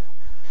things.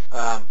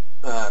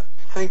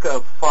 Think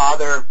of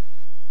father,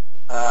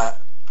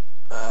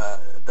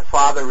 the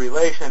father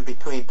relation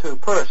between two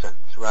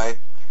persons, right?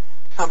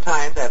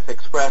 Sometimes that's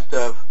expressed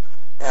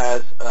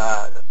as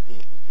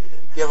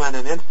given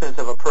an instance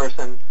of a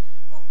person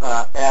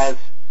as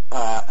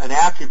an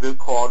attribute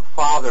called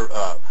father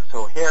of.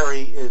 So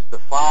Harry is the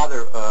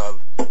father of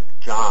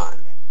John.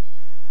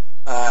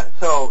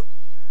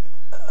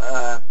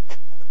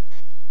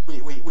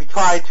 We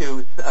try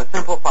to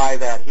simplify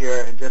that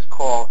here and just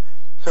call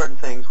certain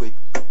things we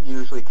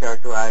usually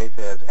characterize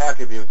as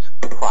attributes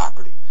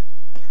properties.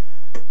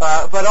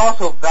 But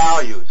also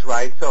values,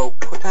 right? So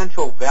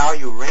potential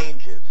value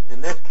ranges.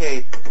 In this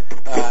case,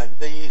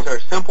 these are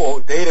simple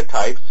data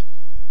types,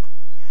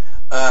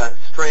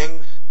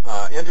 strings,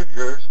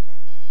 integers,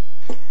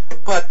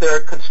 but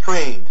they're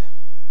constrained.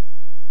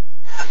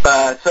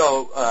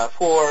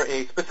 For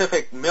a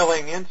specific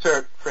milling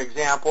insert, for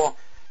example,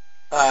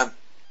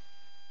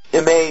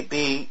 it may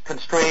be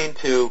constrained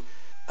to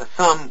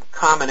some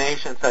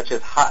combination such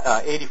as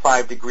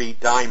 85-degree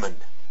diamond,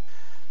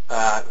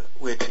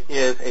 which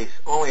is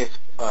only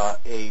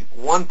a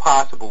one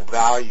possible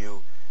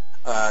value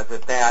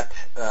that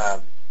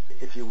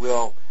if you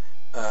will,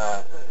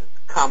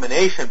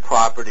 combination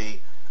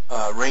property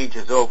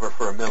ranges over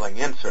for a milling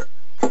insert.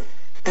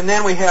 And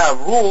then we have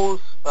rules,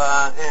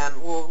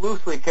 and we'll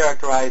loosely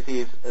characterize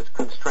these as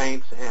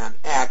constraints and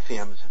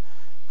axioms.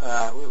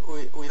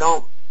 We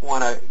don't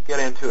want to get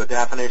into a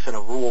definition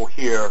of rule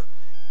here.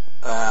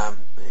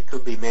 It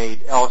could be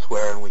made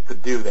elsewhere, and we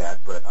could do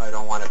that, but I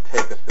don't want to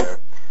take us there.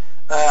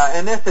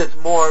 And this is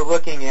more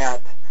looking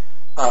at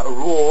a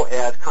rule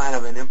as kind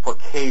of an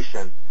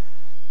implication.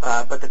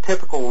 But the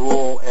typical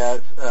rule,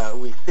 as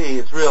we see,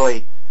 is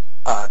really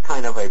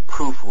kind of a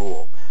proof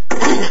rule,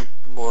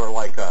 more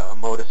like a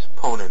modus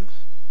ponens.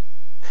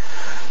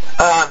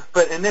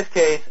 But in this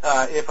case,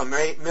 if a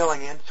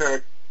milling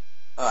insert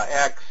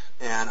X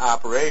and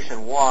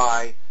operation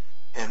Y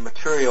and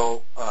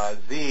material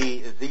Z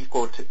is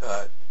equal to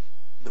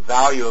the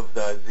value of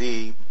the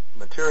Z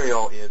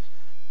material is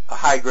a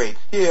high-grade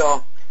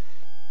steel,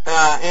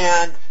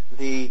 and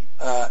the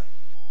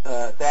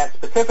that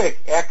specific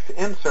X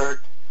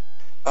insert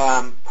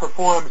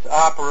performs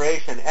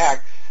operation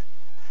X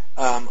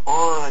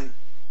on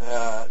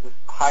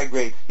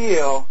high-grade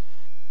steel,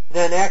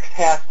 then X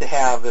has to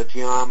have the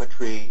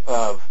geometry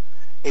of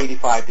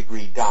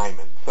 85-degree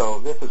diamond. So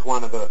this is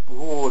one of the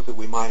rules that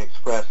we might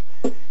express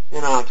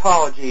in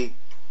ontology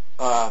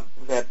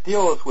that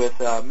deals with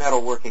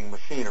metalworking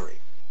machinery.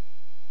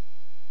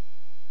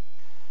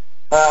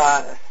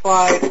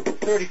 Slide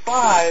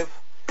 35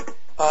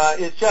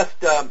 is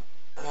just a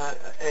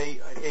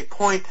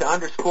point to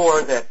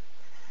underscore that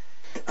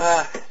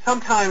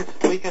sometimes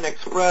we can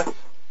express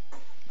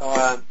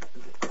our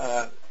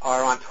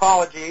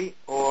ontology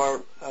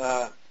or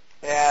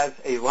as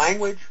a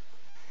language,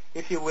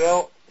 if you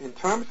will, in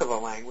terms of a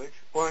language,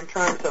 or in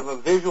terms of a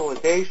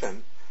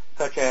visualization,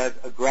 such as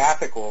a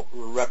graphical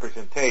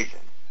representation.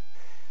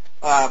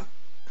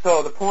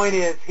 So the point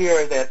is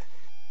here that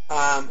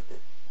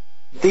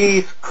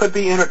these could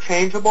be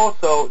interchangeable.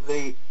 So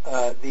we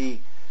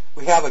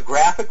have a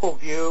graphical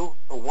view,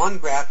 one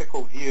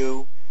graphical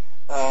view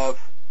of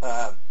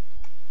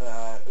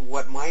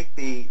what might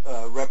be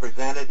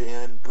represented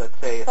in, let's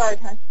say,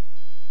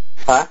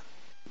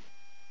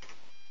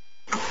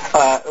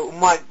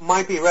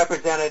 might be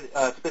represented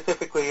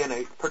specifically in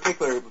a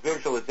particular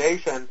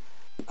visualization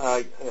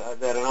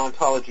that an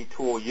ontology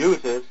tool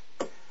uses.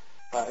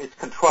 It's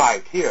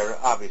contrived here,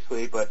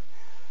 obviously, but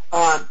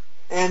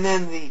and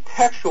then the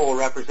textual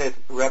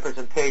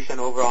representation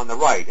over on the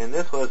right. And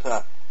this was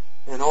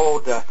an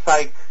old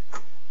psych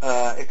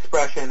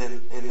expression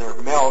in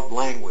their MELD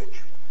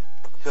language.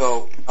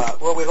 So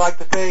what we'd like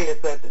to say is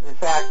that, in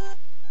fact,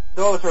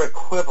 those are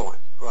equivalent,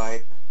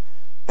 right?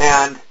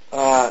 And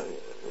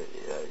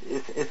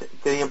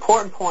the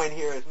important point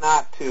here is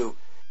not to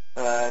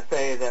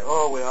say that,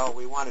 oh, well,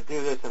 we want to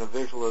do this in a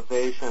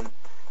visualization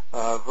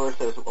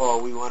versus,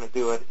 oh, we want to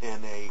do it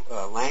in a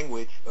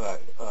language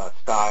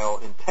style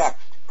in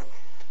text.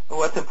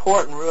 What's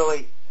important,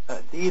 really,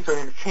 these are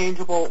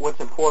interchangeable. What's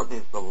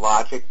important is the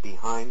logic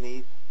behind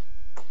these.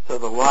 So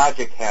the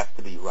logic has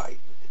to be right.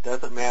 It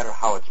doesn't matter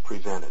how it's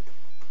presented.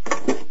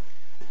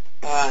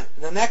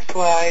 The next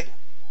slide,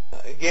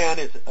 again,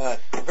 is a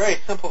very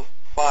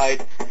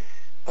simplified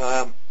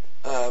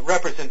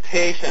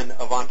representation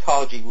of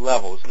ontology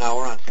levels. Now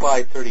we're on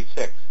slide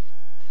 36.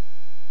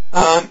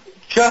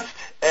 Just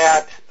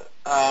at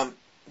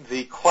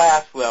the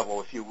class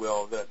level, if you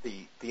will,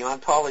 the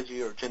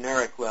ontology or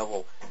generic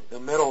level, the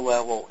middle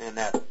level in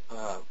that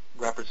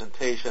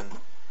representation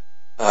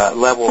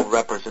level of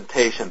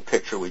representation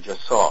picture we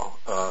just saw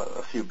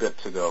a few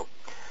bits ago.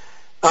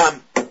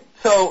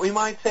 So we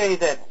might say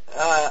that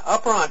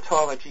upper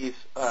ontologies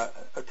are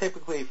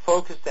typically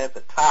focused at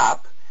the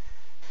top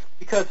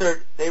because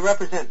they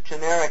represent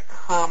generic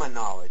common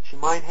knowledge. You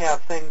might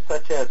have things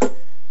such as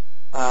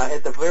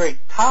at the very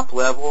top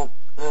level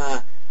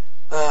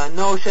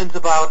notions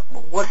about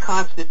what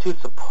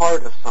constitutes a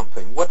part of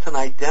something, what's an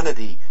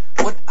identity,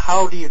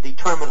 how do you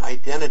determine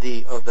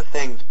identity of the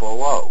things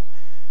below,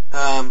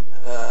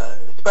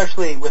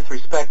 especially with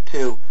respect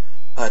to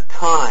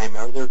time.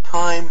 Are there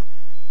time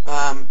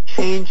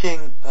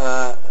changing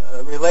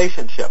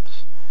relationships?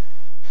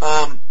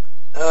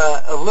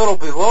 A little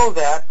below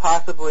that,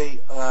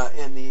 possibly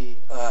in the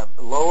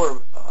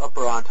lower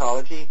upper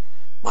ontology,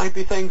 might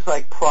be things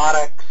like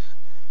products,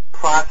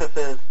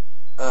 processes,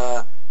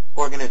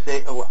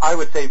 I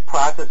would say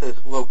processes,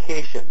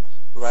 locations,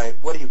 right?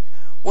 What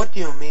do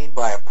you mean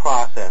by a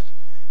process,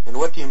 and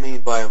what do you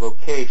mean by a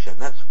location?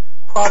 That's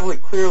probably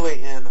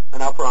clearly in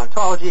an upper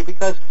ontology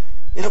because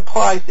it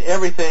applies to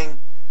everything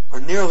or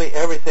nearly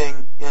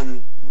everything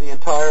in the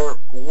entire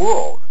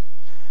world.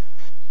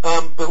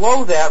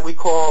 Below that, we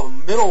call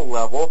middle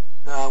level,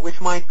 which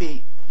might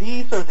be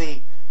these are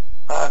the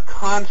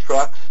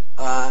constructs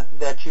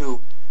that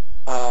you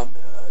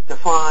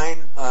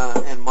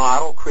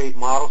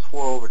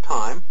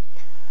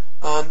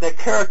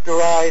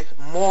characterize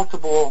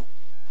multiple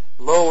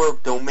lower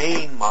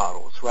domain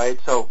models, right?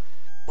 So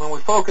when we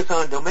focus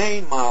on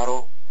domain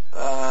model,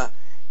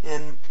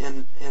 in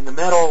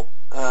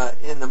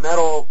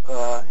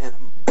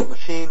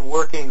machine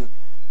working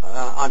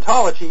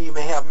ontology, you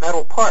may have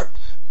metal parts.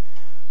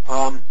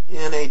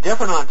 In a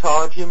different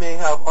ontology, you may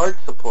have art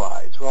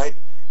supplies, right?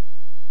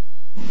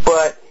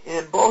 But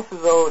in both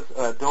of those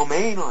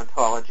domain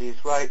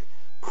ontologies, right,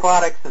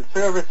 products and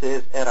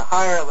services at a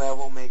higher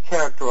level may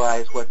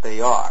characterize what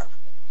they are.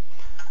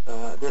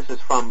 This is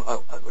from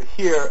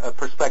here a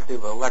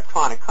perspective of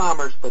electronic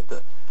commerce, but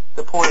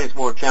the point is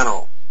more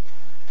general.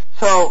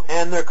 So,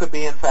 and there could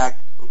be, in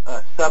fact,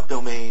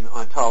 subdomain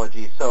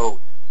ontology. So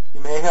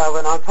you may have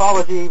an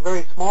ontology,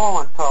 very small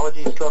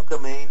ontology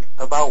subdomain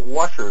about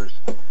washers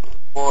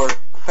or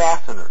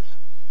fasteners.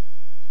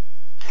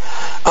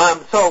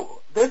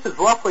 So this is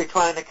roughly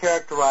trying to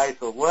characterize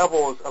the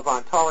levels of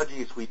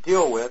ontologies we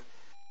deal with.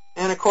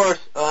 And, of course,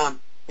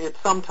 it's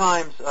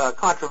sometimes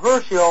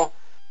controversial.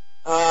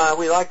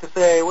 We like to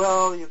say,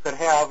 well, you could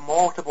have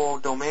multiple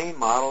domain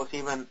models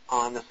even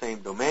on the same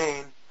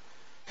domain.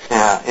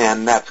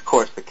 And that's, of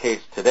course, the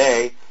case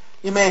today.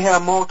 You may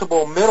have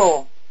multiple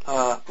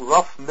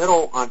rough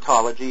middle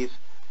ontologies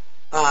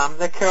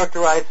that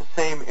characterize the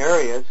same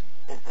areas.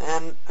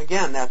 And,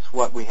 again, that's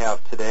what we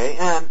have today.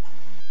 And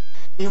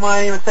you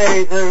might even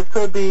say there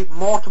could be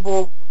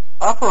multiple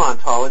upper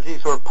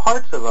ontologies or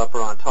parts of upper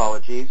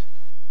ontologies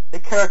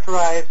that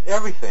characterize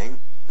everything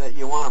that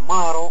you want to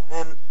model.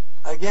 And,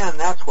 again,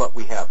 that's what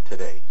we have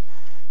today.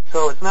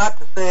 So it's not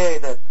to say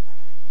that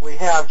we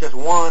have just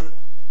one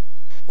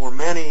or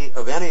many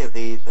of any of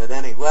these at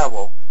any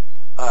level.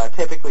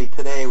 Typically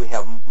today we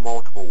have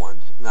multiple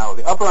ones. Now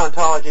the upper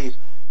ontologies,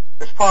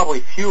 there's probably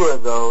fewer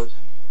of those,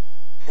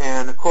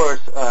 and of course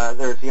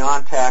there's the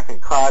ONTAC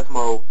and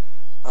Cosmo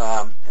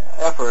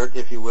effort,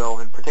 if you will,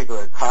 in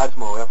particular the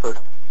Cosmo effort,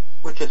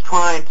 which is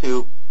trying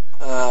to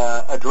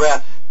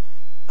address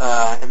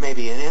and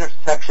maybe an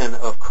intersection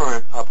of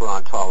current upper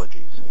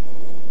ontologies.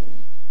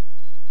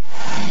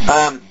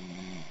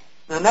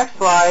 The next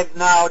slide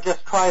now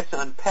just tries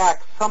to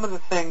unpack some of the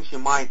things you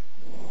might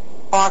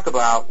talk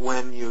about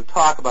when you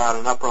talk about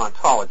an upper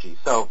ontology.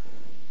 So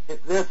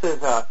this is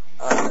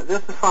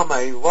from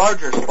a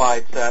larger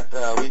slide set.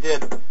 We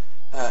did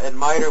in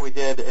MITRE. We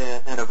did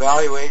an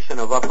evaluation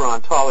of upper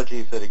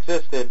ontologies that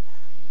existed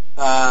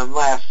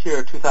last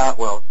year,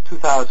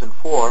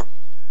 2004,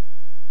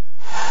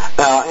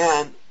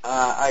 and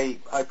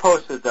I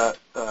posted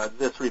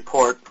this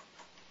report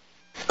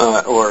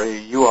or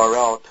a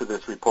URL to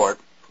this report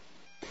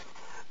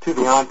to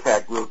the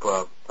ONTAC group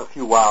a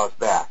few whiles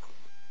back.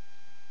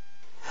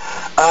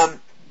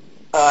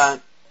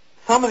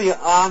 Some of the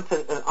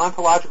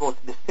ontological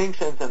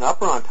distinctions an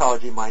upper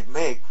ontology might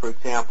make, for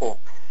example,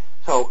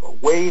 so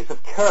ways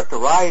of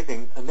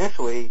characterizing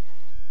initially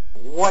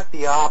what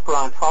the upper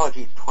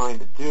ontology is trying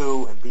to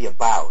do and be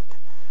about.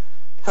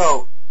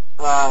 So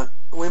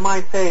we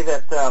might say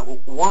that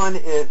one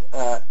is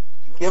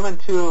given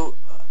to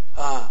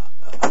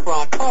upper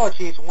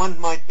ontologies, one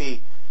might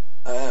be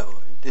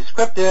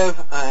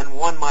descriptive and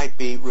one might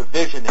be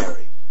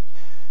revisionary.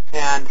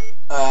 And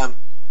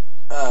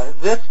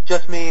this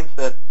just means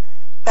that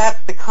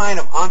that's the kind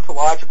of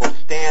ontological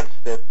stance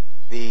that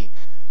the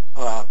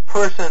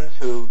persons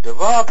who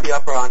developed the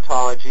upper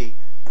ontology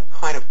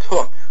kind of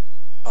took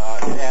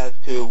as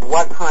to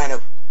what kind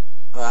of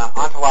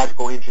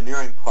ontological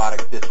engineering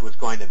product this was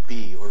going to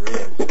be or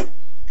is.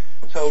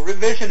 So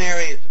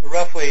revisionary is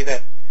roughly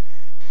that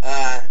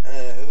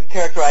we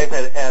characterize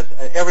it as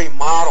every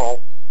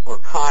model or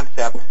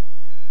concept,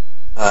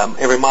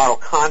 every model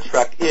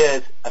construct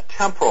is a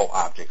temporal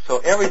object. So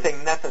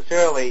everything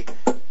necessarily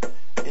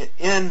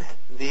in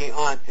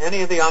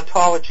any of the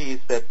ontologies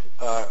that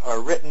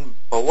are written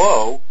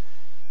below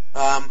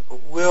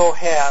will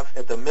have,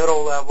 at the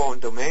middle level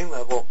and domain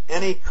level,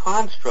 any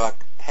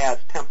construct has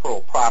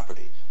temporal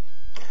properties.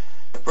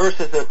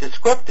 Versus a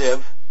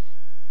descriptive,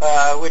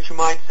 which you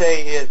might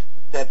say is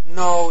that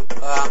no,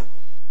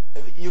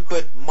 you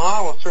could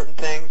model certain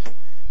things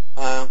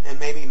and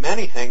maybe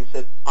many things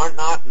that are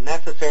not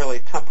necessarily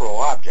temporal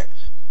objects.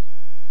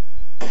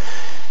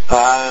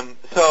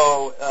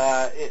 So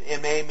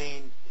it may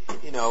mean,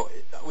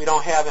 we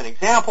don't have an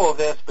example of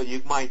this, but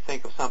you might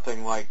think of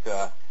something like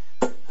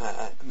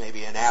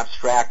maybe an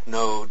abstract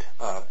node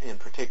in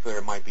particular.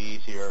 It might be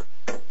easier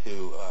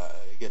to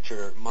get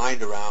your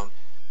mind around.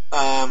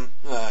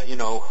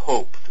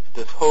 Hope.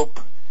 Does hope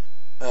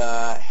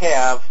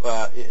have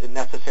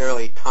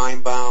necessarily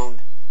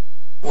time-bound?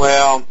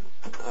 Well,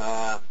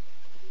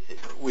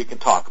 we can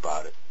talk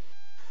about it.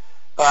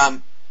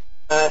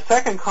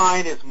 Second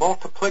kind is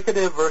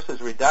multiplicative versus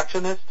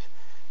reductionist.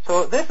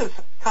 So this is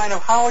kind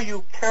of how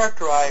you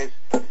characterize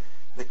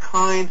the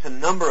kinds and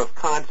number of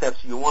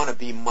concepts you want to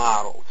be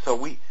modeled. So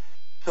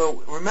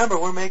remember,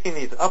 we're making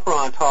these upper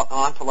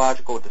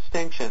ontological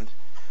distinctions.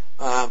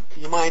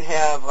 You might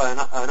have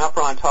an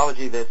upper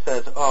ontology that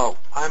says,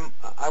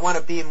 I want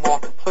to be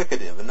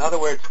multiplicative. In other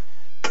words,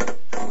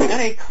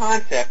 any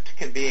concept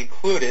can be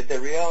included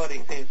that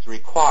reality seems to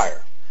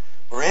require,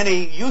 or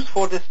any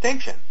useful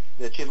distinction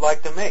that you'd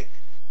like to make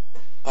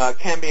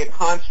can be a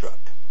construct,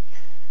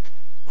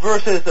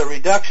 versus a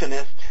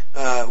reductionist,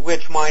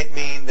 which might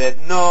mean that,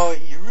 no,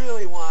 you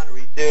really want to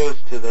reduce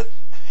to the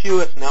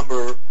fewest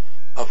number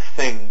of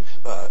things,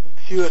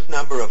 fewest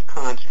number of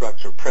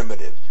constructs or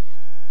primitives,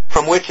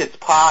 from which it's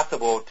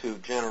possible to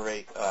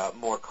generate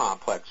more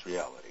complex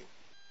reality.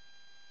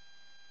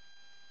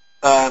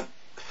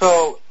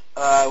 So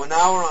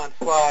now we're on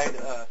slide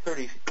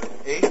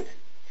 38.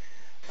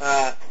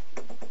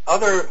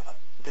 Other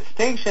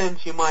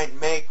distinctions you might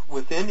make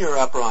within your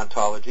upper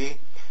ontology,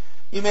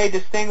 you may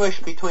distinguish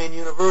between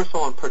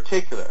universal and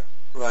particular,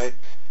 right?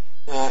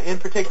 In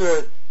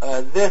particular,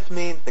 this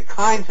means the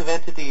kinds of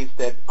entities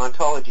that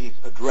ontologies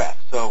address.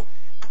 So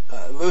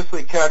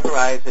loosely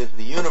characterized as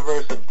the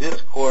universe of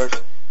discourse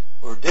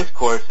or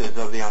discourses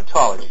of the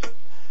ontology.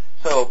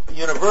 So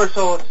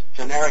universals,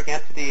 generic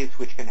entities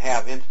which can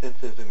have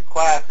instances and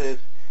classes,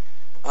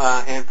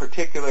 and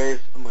particulars,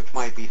 which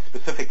might be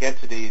specific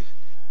entities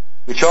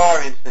which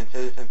are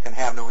instances and can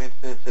have no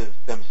instances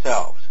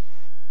themselves.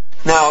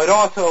 Now, it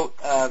also,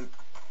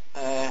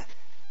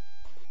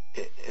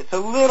 it's a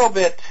little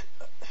bit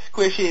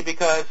squishy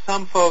because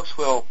some folks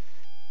will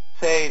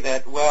say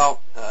that, well,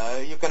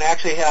 you can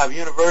actually have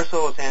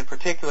universals and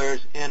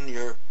particulars in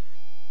your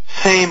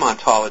same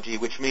ontology,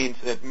 which means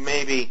that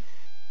maybe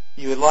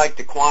you would like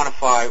to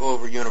quantify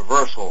over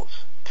universals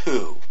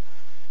too.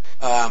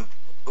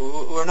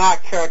 We're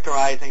not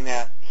characterizing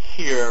that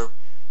here.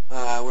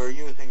 We're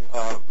using,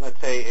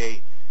 let's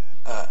say,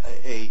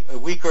 a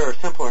weaker or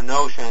simpler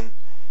notion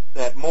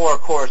that more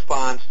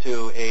corresponds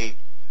to a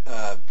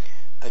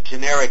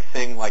generic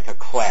thing like a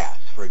class,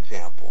 for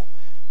example,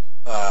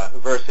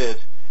 versus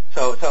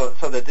so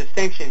the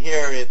distinction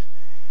here is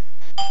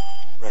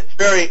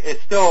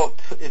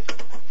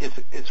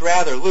it's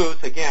rather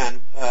loose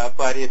again,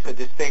 but it's a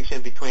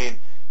distinction between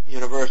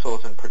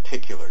universals and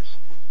particulars,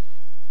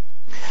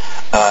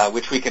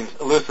 which we can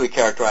loosely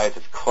characterize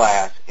as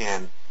class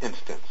and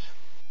instance.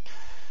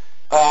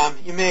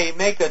 You may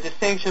make a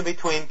distinction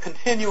between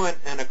continuant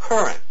and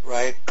occurrent,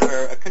 right?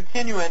 Where a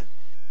continuant,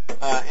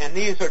 and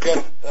these are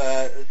just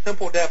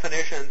simple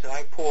definitions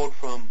I pulled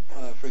from,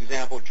 for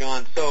example,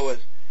 John Soa's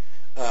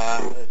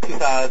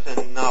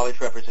 2000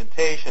 Knowledge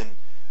Representation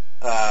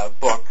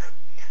book,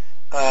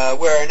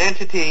 where an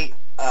entity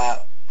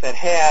that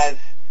has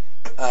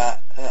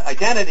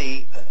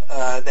identity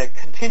that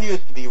continues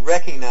to be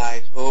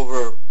recognized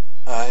over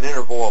an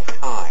interval of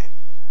time.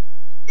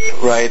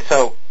 Right.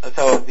 So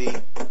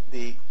the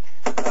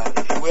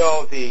if you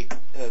will, the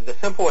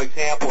simple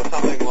example is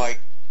something like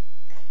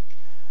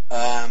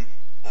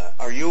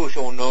our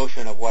usual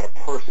notion of what a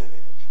person is.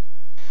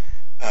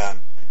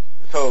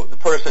 So the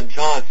person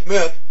John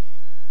Smith,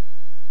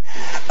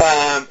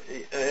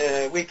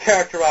 we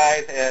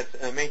characterize as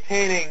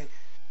maintaining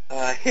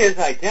his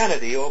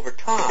identity over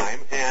time,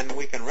 and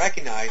we can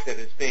recognize it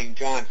as being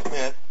John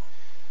Smith.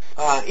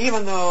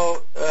 Even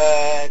though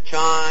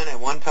John at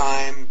one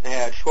time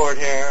had short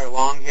hair,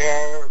 long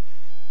hair,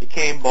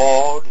 became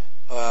bald,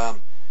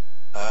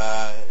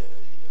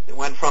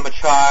 went from a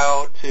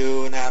child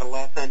to an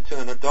adolescent to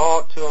an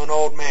adult to an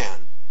old man.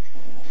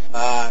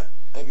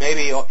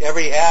 Maybe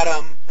every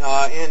atom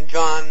in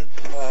John's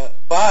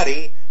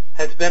body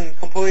has been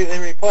completely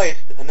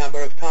replaced a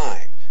number of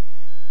times.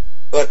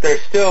 But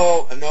there's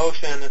still a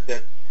notion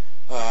that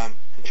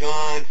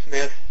John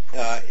Smith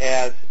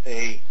as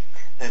an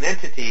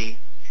entity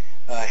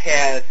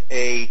has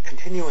a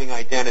continuing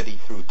identity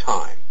through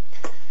time.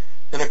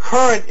 An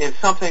occurrent is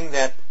something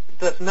that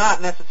does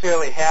not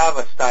necessarily have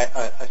a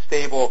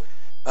stable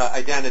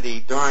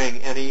identity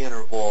during any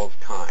interval of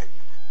time.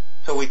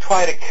 So we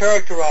try to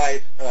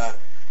characterize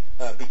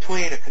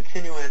between a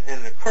continuant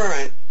and an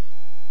occurrent.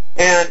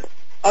 And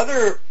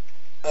other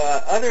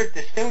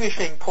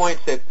distinguishing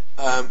points that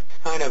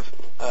kind of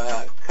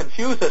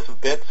confuse us a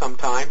bit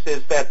sometimes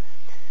is that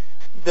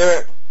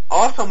there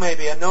also may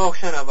be a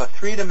notion of a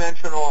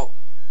three-dimensional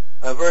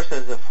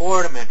versus a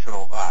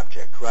four-dimensional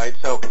object, right?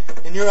 So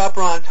in your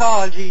upper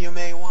ontology, you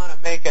may want to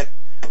make it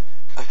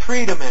a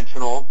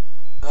three-dimensional,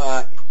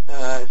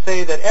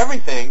 say that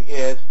everything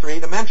is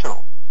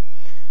three-dimensional,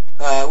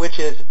 which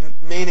is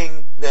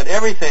meaning that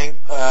everything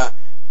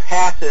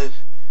has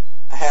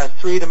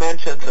three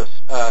dimensions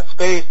of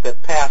space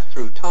that pass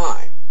through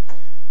time.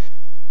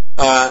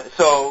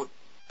 So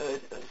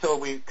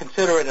we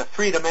consider it a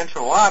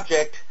three-dimensional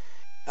object,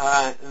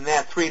 and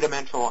that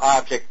three-dimensional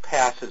object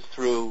passes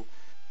through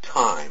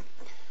time.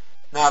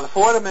 Now, the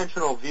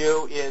four-dimensional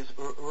view is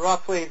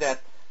roughly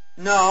that,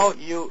 no,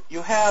 you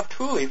have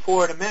truly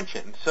four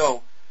dimensions.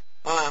 So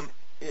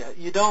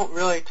you don't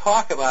really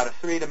talk about a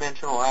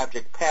three-dimensional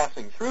object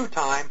passing through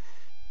time,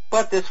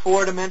 but this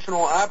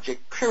four-dimensional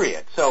object,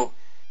 period. So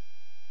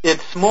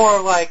it's more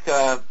like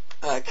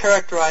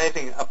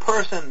characterizing a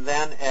person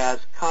then as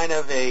kind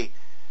of a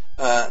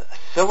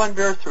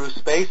cylinder through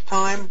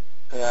space-time,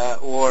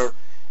 or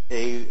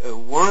a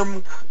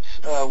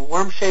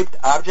worm-shaped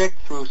object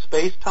through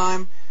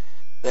space-time,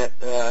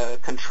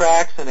 that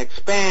contracts and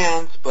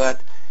expands,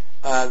 but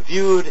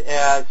viewed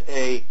as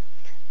a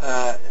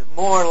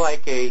more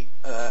like a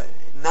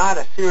not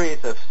a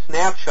series of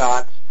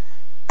snapshots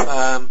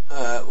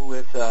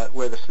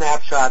where the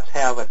snapshots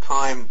have a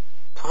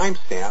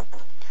timestamp,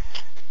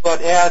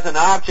 but as an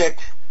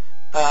object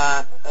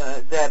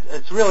that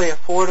it's really a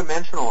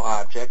four-dimensional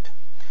object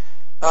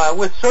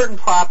with certain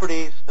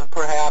properties.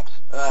 Perhaps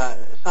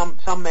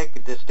some make a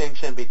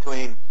distinction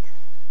between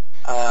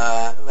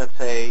let's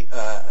say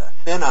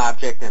thin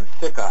object and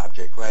thick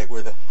object, right?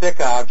 Where the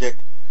thick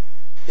object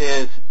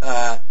is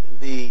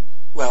the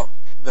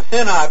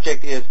thin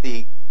object is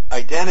the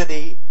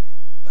identity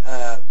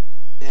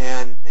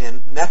and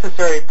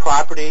necessary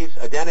properties,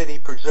 identity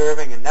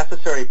preserving and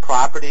necessary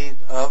properties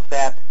of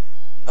that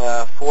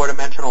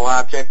four-dimensional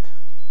object,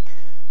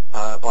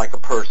 like a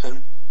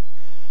person.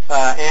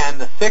 And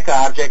the thick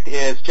object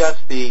is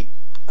just the,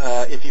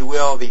 if you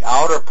will, the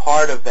outer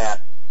part of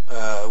that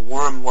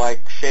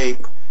worm-like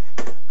shape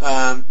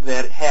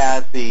that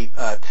has the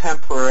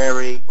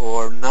temporary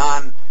or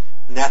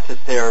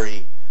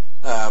non-necessary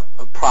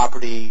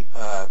properties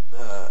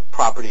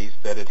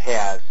that it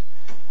has,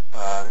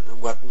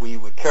 what we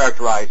would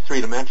characterize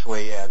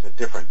three-dimensionally as at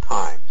different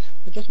times.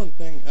 Just one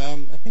thing.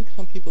 I think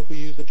some people who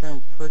use the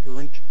term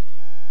perturant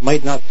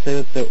might not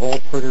say that all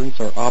perturants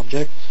are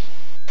objects.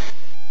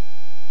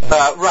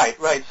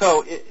 Right.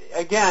 So,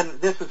 again,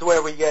 this is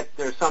where we get,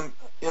 there's some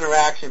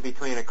interaction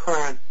between a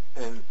current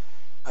and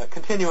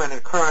continuant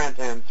and current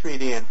and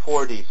 3D and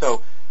 4D.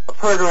 So, a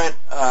perturant,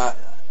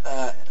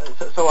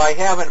 so I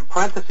have in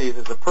parentheses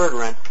as a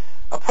perturant.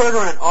 A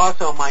perturant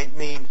also might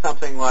mean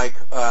something like,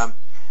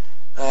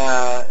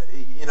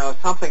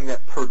 something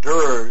that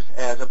perdures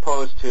as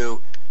opposed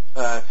to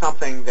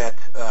something that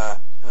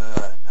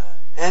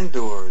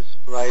endures,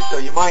 right? So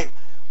you might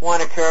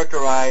want to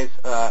characterize,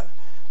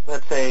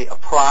 let's say, a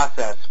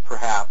process,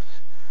 perhaps,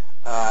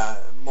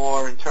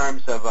 more in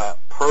terms of a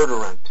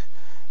perturant,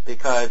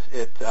 because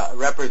it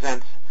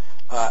represents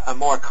a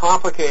more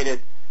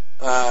complicated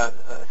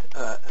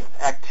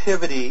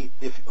activity,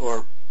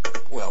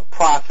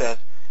 process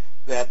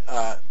that,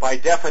 by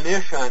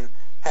definition,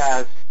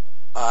 has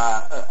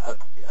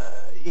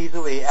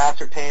easily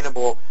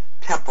ascertainable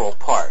temporal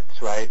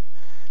parts, right?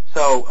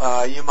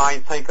 So you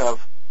might think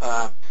of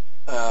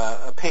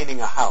painting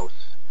a house,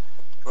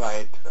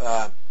 right,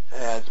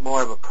 as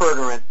more of a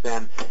perturant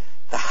than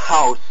the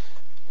house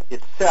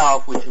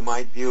itself, which you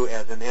might view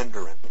as an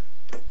endurant.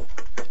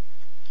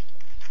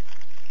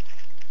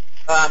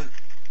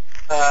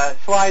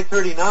 Slide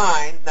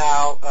 39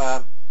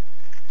 now,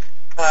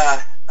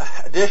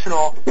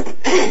 additional,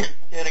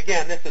 and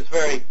again, this is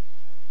very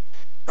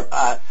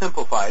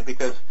simplified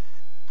because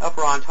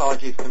upper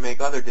ontologies can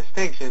make other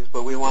distinctions,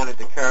 but we wanted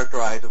to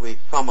characterize at least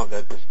some of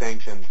the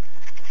distinctions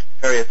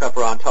various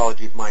upper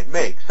ontologies might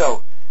make.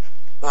 So,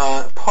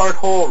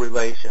 part-whole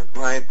relation,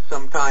 right?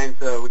 Sometimes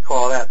we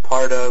call that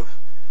part of.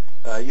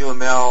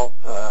 UML,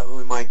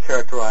 we might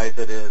characterize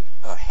it as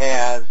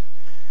has,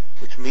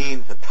 which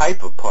means a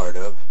type of part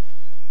of.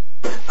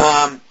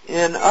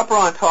 In upper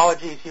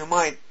ontologies, you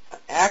might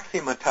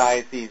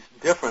axiomatize these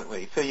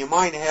differently. So you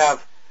might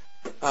have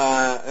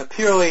a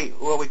purely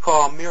what we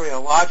call a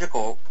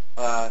mereological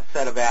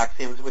set of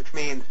axioms, which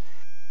means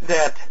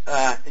that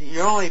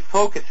you're only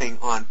focusing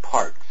on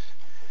parts,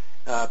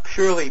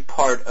 purely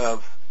part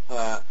of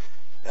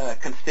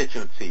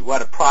constituency,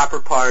 what a proper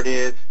part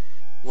is,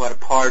 what a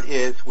part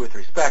is with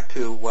respect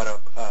to what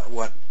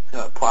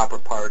a proper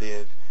part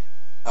is.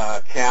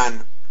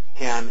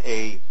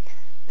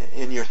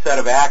 In your set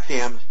of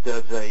axioms,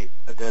 does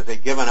a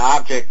given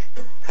object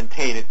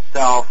contain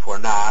itself or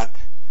not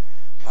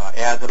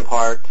as a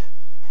part?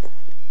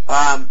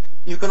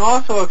 You can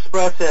also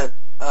express it,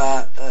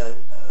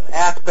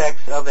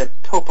 aspects of it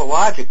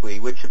topologically,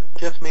 which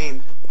just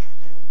means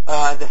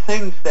the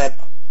things that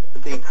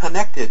the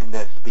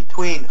connectedness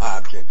between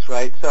objects,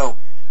 right? So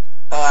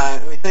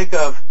we think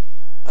of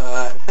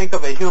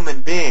a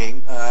human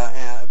being,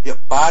 the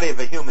body of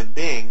a human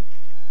being.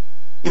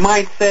 You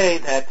might say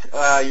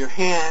that your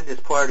hand is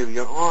part of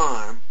your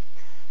arm,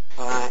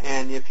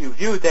 and if you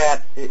view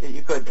that,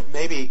 you could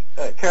maybe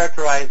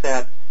characterize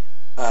that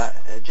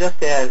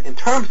just as in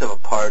terms of a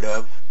part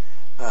of,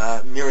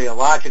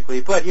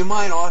 mereologically. But you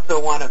might also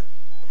want to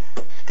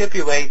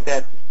stipulate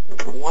that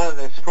one of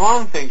the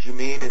strong things you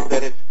mean is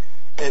that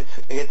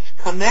it's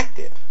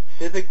connected,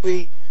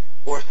 physically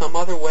or some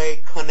other way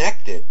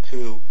connected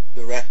to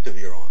the rest of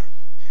your arm.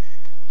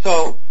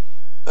 So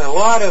a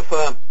lot of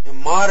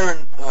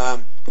modern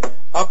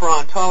upper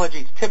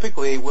ontologies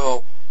typically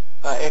will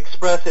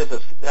express this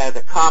as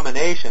a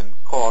combination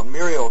called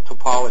mereal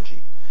topology,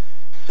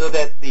 so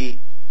that the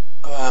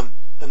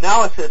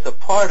analysis of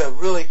part of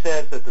really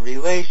says that the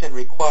relation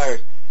requires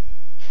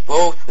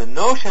both the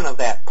notion of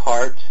that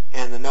part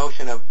and the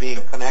notion of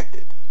being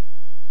connected.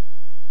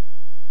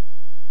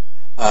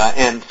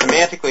 And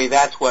semantically,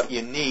 that's what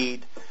you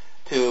need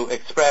to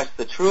express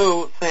the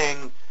true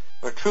thing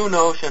or true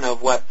notion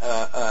of what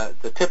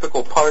the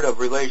typical part of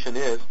relation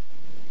is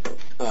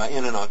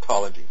in an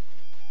ontology.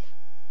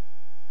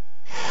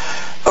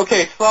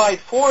 Okay, slide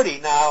 40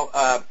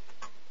 now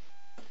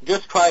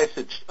just tries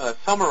to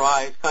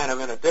summarize kind of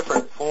in a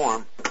different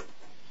form,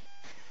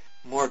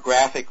 more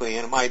graphically,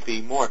 and it might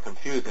be more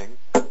confusing,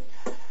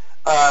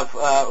 of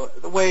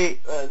the way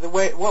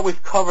what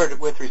we've covered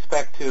with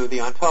respect to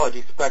the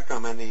ontology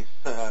spectrum and these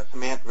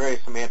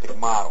various semantic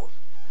models.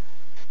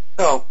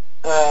 So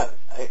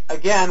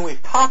again,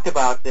 we've talked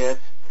about this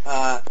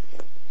when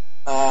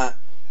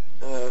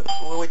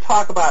we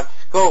talk about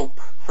scope,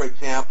 for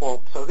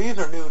example. So these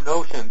are new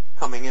notions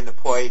coming into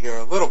play here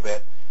a little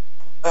bit.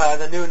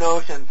 The new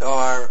notions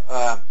are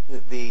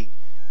the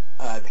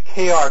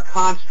KR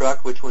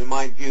construct, which we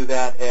might view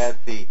that as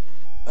the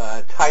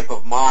type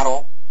of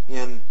model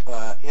in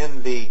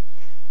the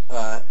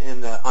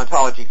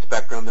ontology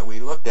spectrum that we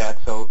looked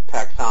at. So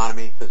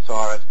taxonomy,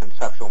 thesaurus,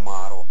 conceptual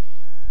model,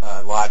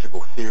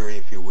 logical theory,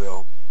 if you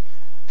will,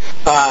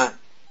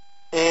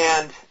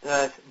 and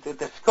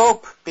the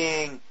scope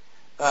being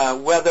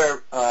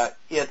whether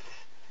it's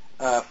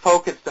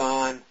focused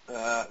on,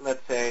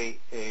 let's say,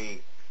 a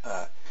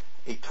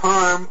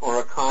term or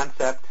a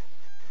concept,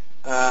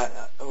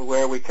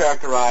 where we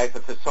characterize a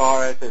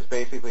thesaurus as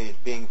basically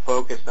being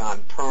focused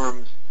on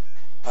terms,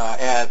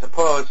 as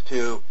opposed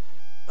to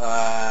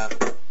a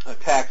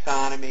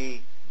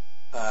taxonomy,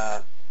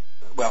 as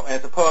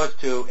opposed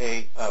to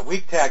a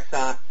weak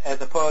taxon, as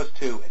opposed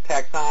to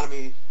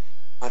taxonomies,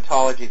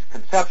 ontologies,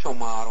 conceptual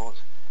models,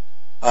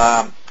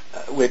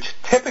 which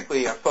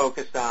typically are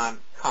focused on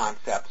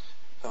concepts.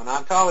 So an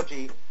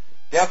ontology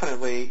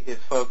definitely is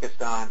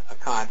focused on a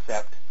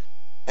concept,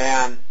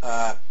 and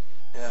a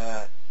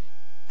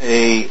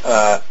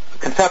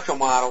conceptual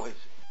model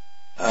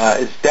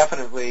is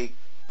definitely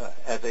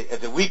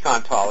as a weak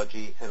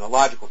ontology, and a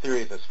logical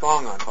theory is a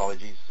strong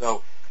ontology.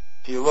 So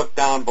if you look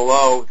down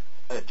below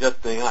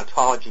just the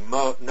ontology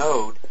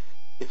node,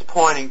 it's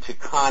pointing to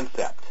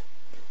concept.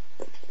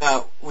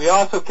 Now, we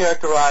also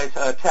characterize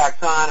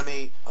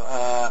taxonomy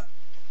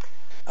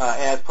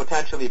as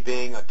potentially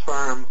being a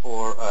term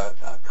or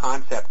a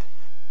concept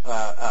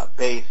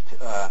based,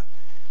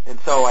 and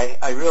so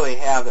I really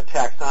have the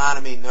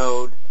taxonomy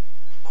node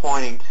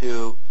pointing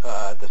to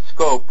the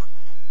scope,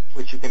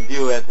 which you can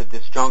view as a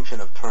disjunction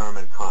of term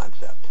and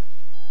concept.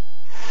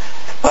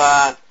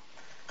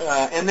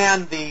 And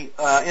then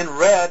in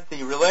red,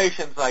 the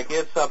relations like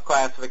is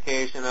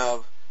subclassification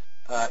of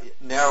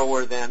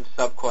narrower than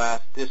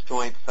subclass,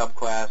 disjoint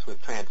subclass with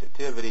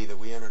transitivity that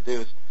we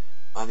introduced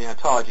on the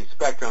ontology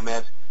spectrum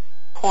as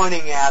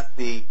pointing at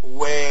the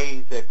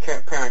way the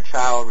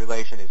parent-child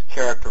relation is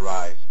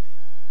characterized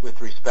with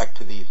respect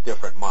to these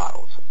different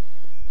models.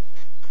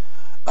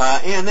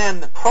 And then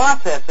the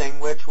processing,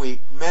 which we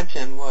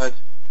mentioned, was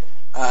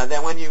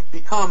that when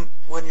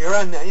you're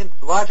in the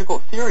logical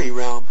theory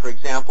realm, for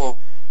example,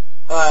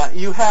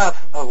 you have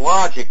a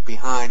logic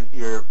behind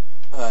your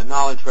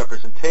knowledge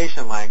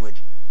representation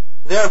language.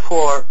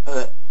 Therefore,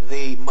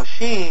 the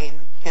machine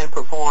can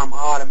perform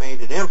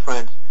automated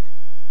inference,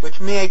 which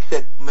makes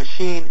it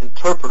machine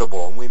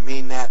interpretable. And we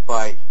mean that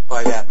by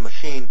that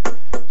machine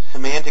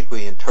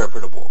semantically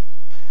interpretable.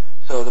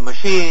 So the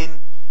machine,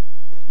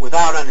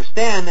 without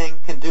understanding,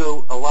 can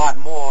do a lot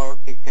more.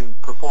 It can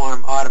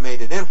perform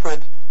automated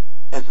inference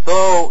as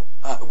though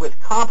with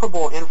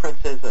comparable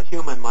inferences a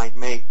human might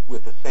make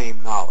with the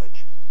same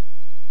knowledge.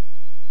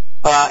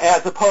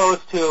 As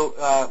opposed to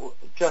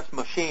just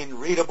machine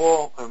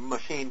readable or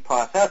machine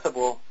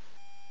processable,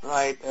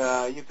 right?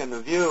 You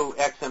can view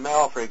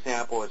XML, for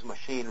example, as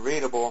machine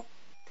readable.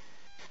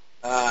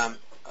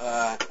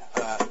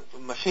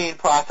 Machine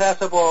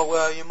processable,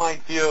 well, you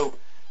might view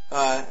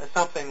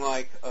something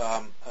like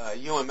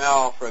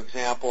UML, for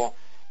example,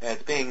 as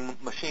being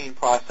machine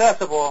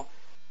processable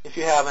if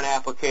you have an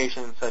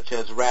application such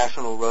as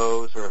Rational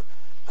Rows or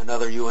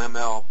another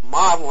UML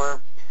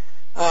modeler.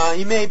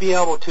 You may be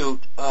able to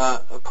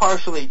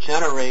partially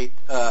generate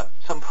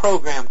some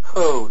program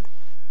code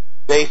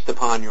based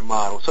upon your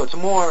model. So it's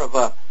more of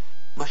a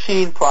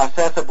machine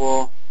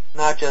processable,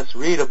 not just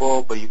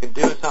readable, but you can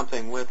do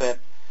something with it,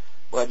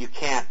 but you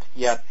can't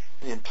yet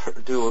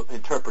do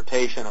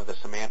interpretation of the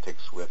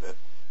semantics with it.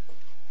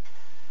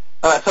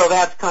 So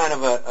that's kind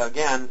of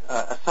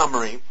a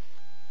summary.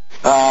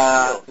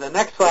 The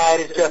next slide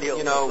is just,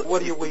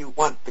 what do we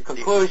want the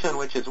conclusion,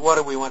 which is what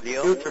do we want the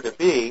future to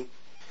be?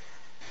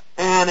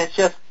 And it's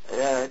just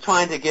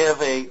trying to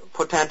give a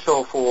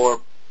potential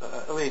for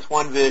at least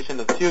one vision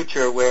of the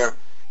future where,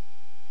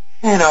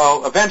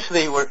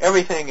 eventually where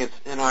everything is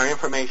in our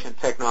information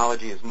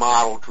technology is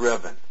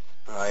model-driven,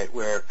 right?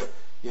 Where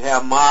you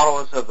have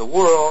models of the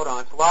world,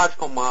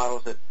 ontological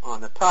models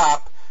on the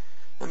top,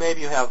 and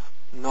maybe you have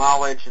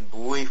knowledge and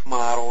belief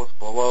models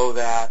below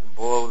that, and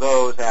below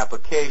those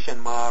application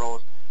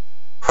models,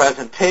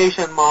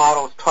 presentation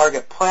models,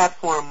 target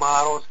platform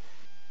models,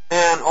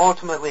 and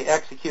ultimately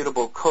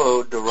executable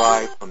code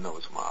derived from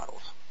those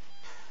models,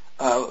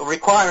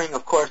 requiring,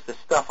 of course, the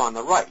stuff on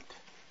the right,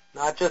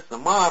 not just the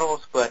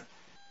models, but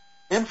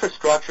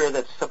infrastructure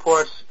that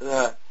supports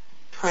the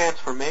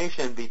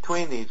transformation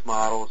between these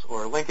models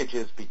or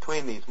linkages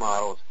between these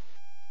models,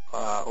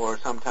 or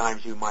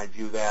sometimes you might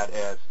view that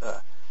as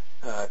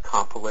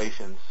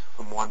compilations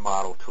from one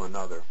model to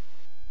another.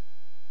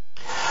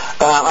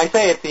 I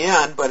say at the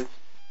end, but it's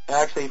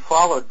actually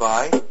followed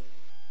by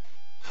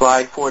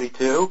slide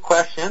 42,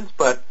 questions,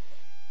 but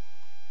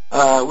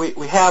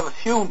we have a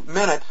few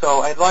minutes,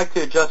 so I'd like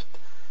to just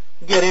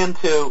get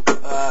into,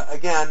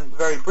 again,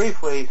 very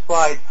briefly,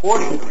 slide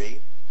 43,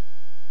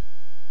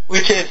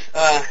 which is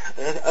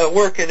a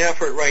work in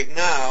effort right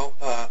now,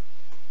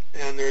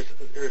 and there's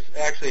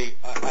actually,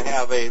 I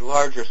have a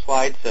larger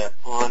slide set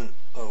on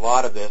a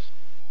lot of this,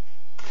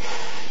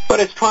 but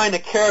it's trying to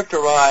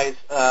characterize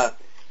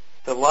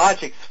the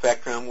logic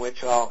spectrum,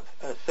 which I'll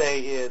say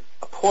is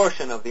a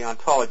portion of the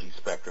ontology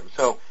spectrum.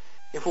 So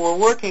if we're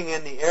working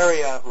in the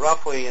area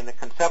roughly in the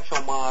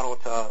conceptual model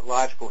to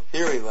logical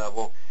theory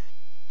level,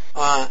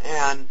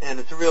 and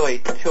it's really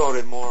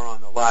tilted more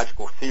on the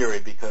logical theory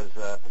because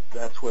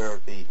that's where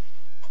the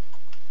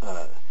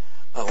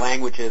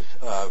languages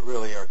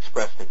really are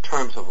expressed in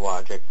terms of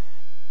logic.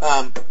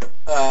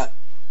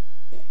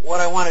 What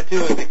I want to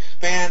do is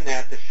expand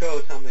that to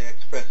show some of the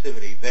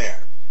expressivity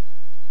there.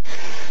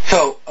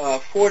 So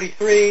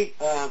 43,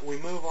 we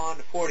move on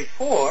to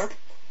 44,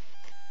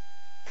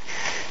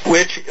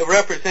 which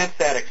represents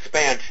that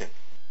expansion,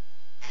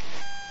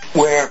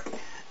 where,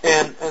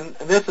 and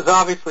this is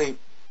obviously,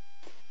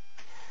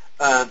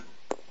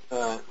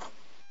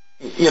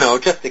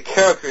 just the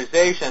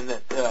characterization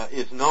that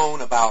is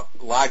known about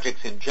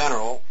logics in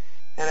general,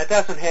 and it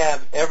doesn't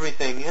have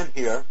everything in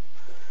here.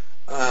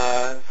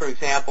 For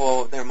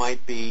example, there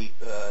might be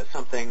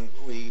something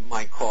we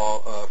might call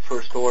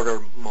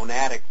first-order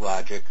monadic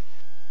logic,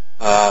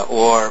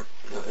 or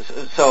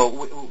so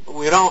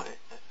we don't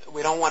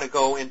want to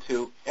go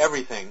into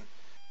everything.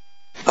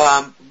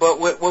 But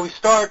what we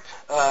start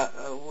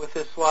with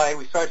this slide,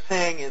 we start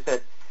saying is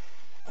that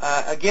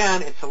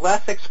again, it's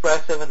less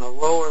expressive in the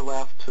lower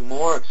left to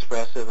more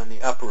expressive in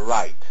the upper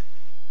right.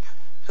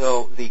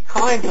 So the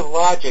kinds of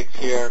logics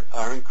here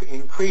are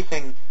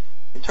increasing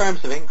in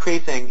terms of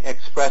increasing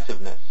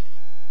expressiveness.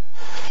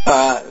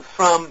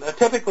 From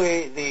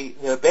typically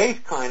the base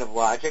kind of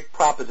logic,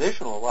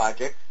 propositional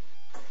logic,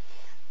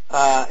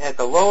 at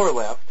the lower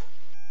left,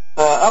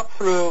 up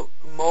through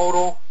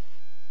modal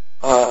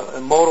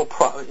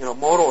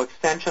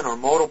extension or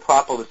modal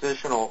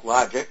propositional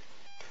logic,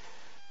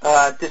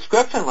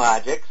 description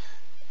logics,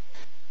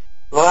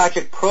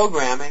 logic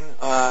programming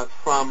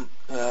from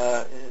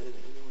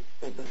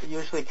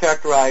usually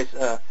characterized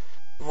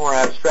more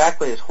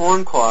abstractly as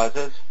horn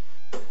clauses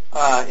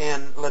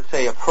in, let's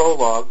say, a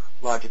Prolog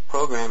logic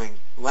programming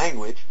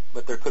language,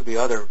 but there could be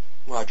other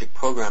logic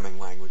programming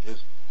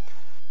languages,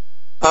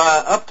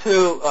 up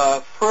to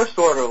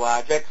first-order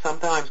logic,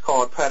 sometimes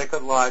called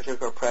predicate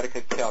logic or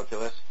predicate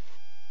calculus,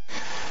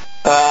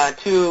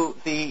 to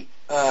the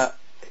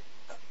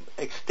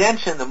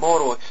extension, the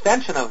modal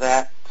extension of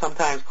that,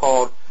 sometimes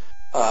called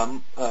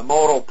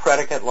modal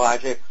predicate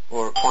logic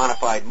or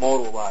quantified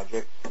modal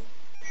logic,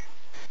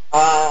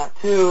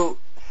 to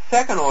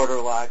second-order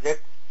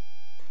logic,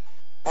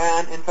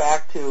 and in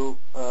fact to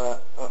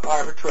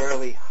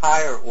arbitrarily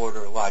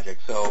higher-order logic.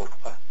 So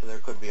there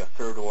could be a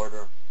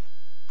third-order,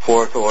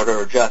 fourth-order,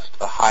 or just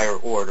a higher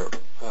order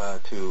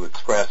to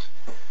express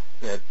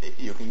that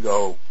you can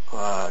go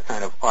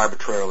kind of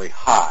arbitrarily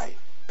high.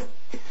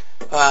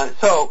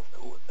 So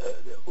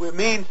it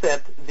means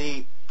that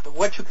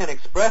what you can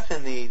express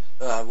in these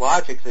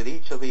logics at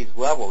each of these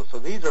levels, so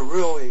these are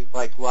really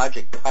like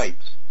logic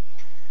types,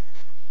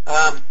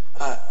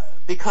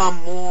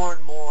 become more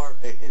and more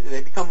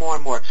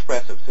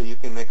expressive, so you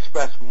can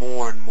express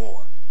more and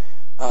more.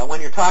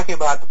 When you're talking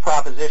about the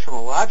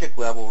propositional logic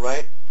level,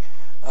 right,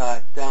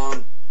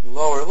 down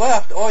lower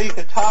left, all you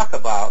can talk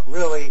about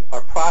really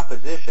are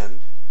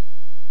propositions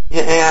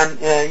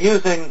and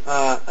using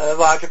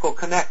logical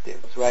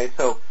connectives, right?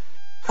 So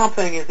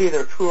something is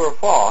either true or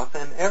false,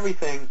 and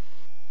everything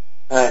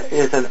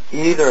is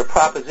either a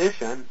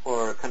proposition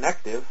or a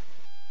connective.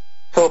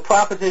 So a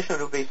proposition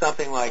would be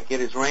something like,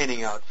 it is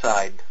raining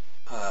outside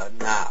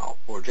now,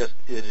 or just,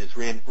 it is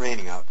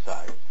raining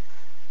outside.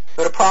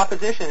 But a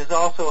proposition is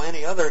also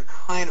any other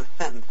kind of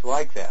sentence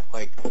like that,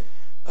 like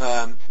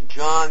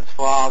John's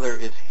father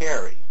is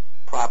Harry,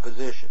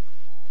 proposition.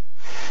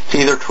 It's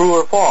either true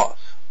or false,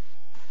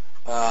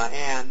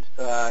 and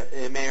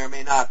it may or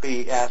may not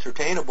be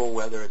ascertainable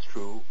whether it's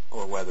true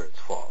or whether it's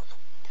false.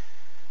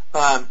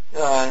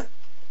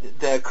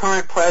 The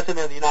current president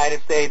of the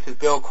United States is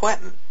Bill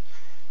Clinton.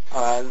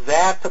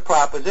 That's a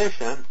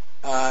proposition,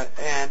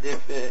 and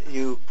if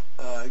you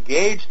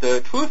gauge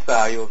the truth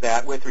value of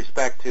that with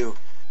respect to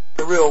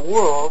the real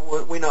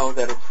world, we know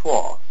that it's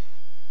false.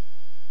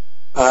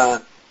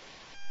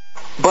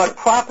 But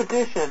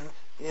propositions,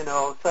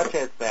 such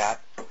as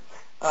that,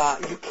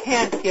 you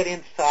can't get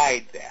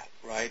inside that,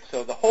 right?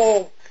 So the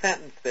whole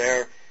sentence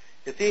there,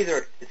 it's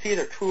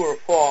either true or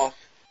false,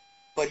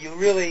 but you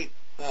really,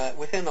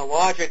 within the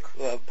logic,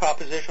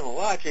 propositional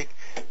logic,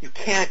 you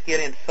can't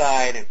get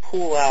inside and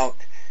pull out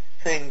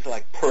things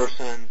like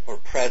person or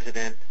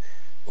president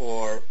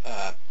or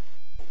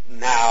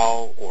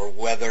now or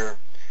whether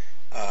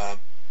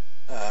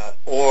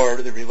or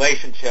the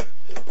relationship,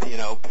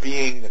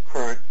 being the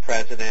current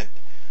president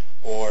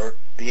or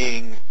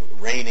being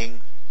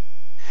reigning,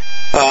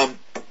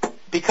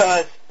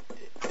 because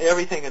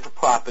everything is a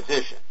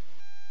proposition.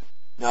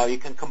 Now, you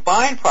can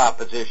combine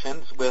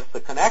propositions with the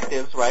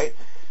connectives, right?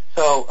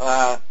 So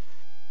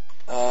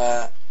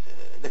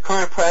the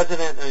current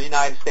president of the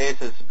United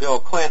States is Bill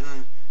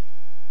Clinton,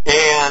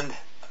 and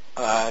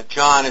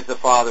John is the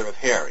father of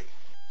Harry.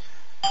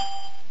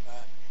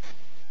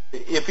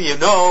 If you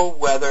know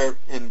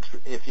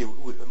if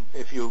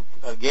you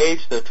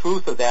gauge the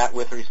truth of that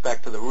with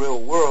respect to the real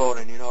world,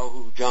 and you know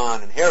who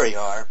John and Harry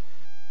are,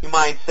 you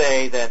might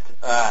say that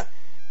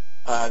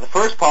the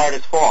first part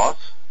is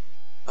false.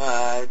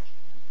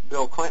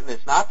 Bill Clinton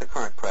is not the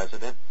current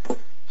president.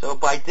 So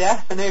by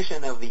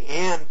definition of the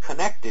and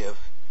connective,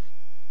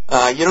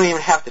 you don't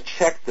even have to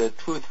check the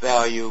truth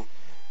value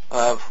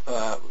of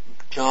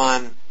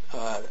John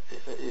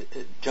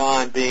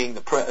being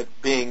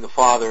the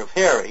father of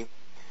Harry,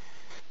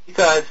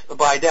 because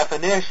by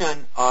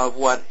definition of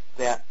what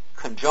that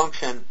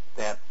conjunction,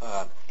 that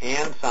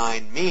and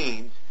sign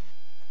means,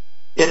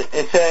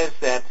 it says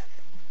that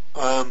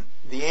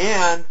the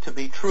and to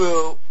be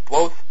true,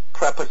 both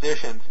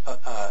prepositions,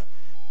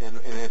 and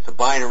it's a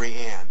binary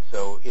and,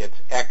 so it's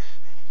X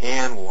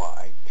and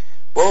Y,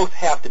 both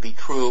have to be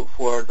true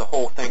for the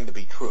whole thing to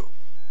be true.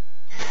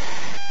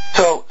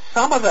 So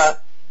some of the,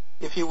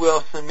 if you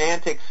will,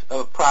 semantics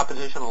of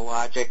propositional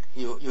logic,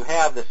 you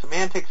have the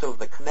semantics of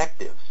the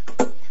connectives,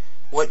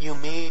 what you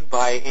mean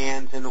by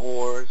ands and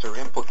ors or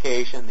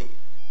implication,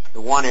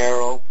 the one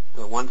arrow,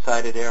 the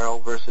one-sided arrow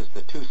versus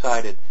the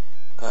two-sided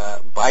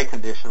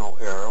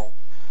biconditional arrow,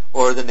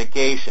 or the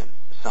negation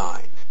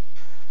sign.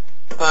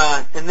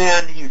 And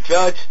then you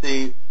judge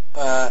the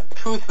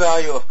truth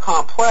value of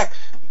complex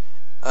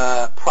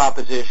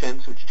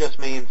propositions, which just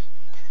means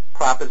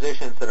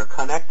propositions that are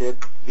connected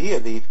via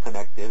these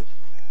connectives,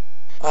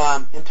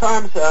 in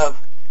terms of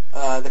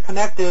the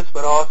connectives,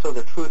 but also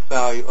the truth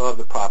value of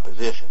the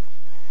propositions.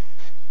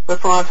 But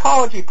for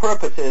ontology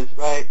purposes,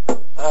 right,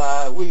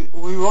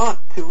 we want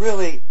to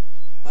really,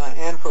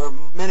 and for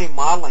many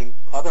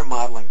other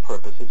modeling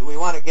purposes, we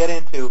want to get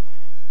into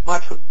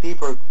much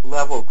deeper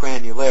level of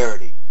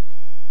granularity.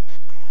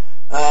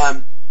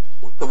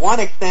 The one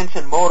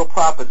extension modal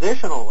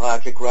propositional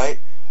logic, right,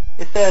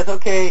 it says,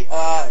 okay,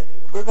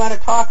 we're going to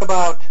talk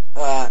about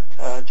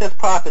just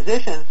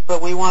propositions,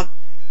 but we want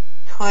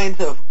kinds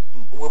of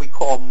what we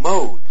call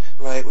modes,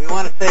 right? We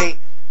want to say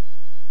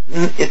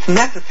it's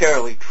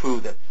necessarily true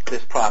that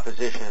this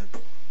proposition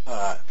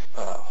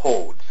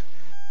holds,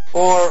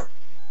 or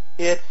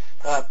it's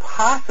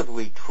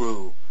possibly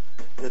true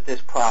that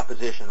this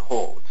proposition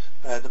holds,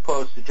 as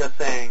opposed to just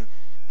saying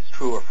it's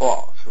true or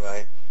false,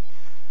 right?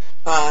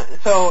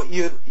 So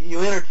you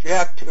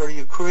interject or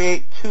you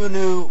create two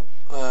new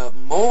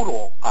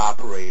modal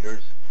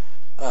operators,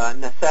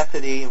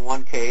 necessity in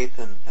one case,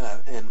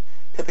 and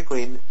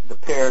typically the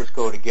pairs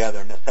go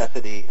together,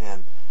 necessity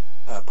and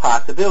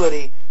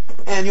possibility,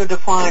 and you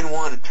define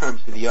one in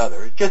terms of the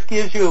other. It just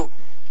gives you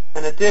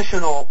an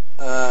additional,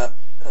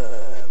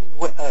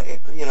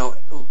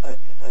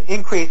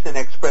 increase in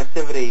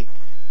expressivity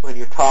when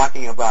you're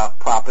talking about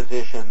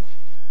propositions.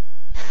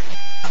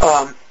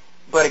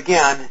 But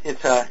again,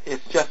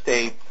 it's just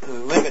a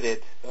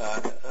limited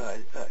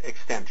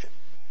extension.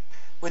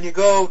 When you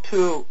go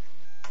to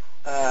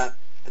what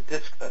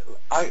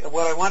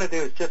I want to do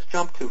is just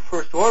jump to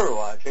first order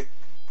logic.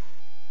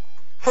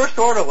 First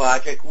order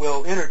logic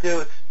will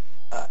introduce.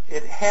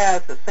 It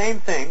has the same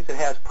things. It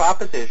has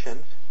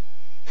propositions.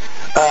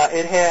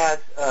 It has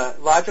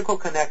logical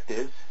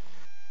connectives.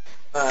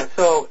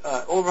 So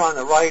over on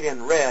the right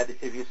in red,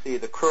 if you see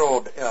the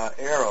curled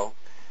arrow,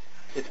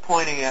 it's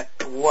pointing at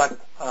what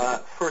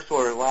first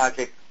order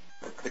logic,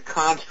 the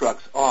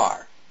constructs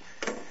are.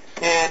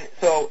 And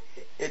so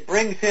it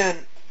brings in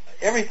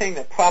everything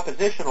that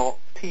propositional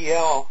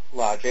PL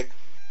logic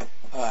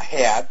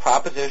had,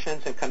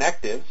 propositions and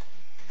connectives,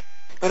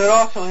 but it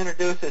also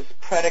introduces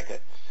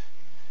predicates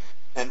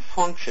and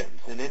functions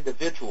and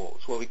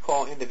individuals, what we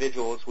call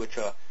individuals, which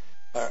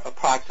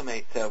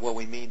approximate what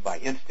we mean by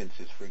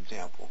instances, for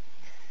example.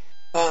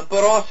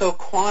 But also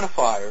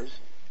quantifiers,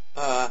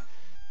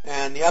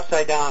 and the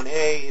upside down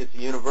A is the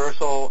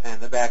universal,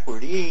 and the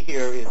backward E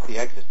here is the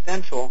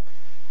existential,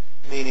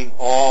 meaning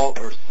all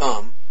or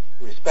some,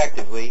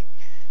 respectively.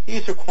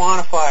 These are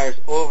quantifiers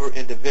over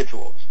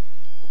individuals,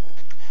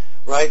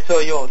 right? So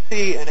you'll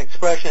see an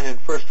expression in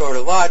first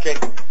order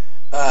logic,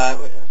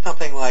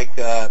 something like,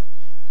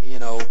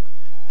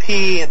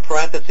 P in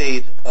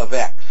parentheses of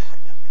X,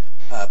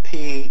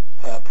 P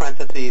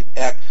parentheses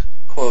X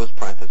close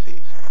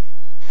parentheses.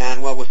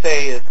 And what we'll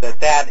say is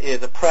that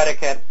is a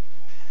predicate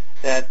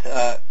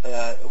that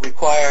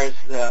requires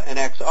an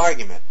X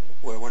argument,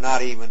 where we're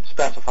not even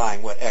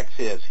specifying what X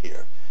is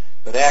here.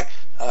 But X,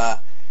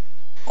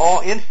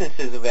 all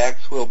instances of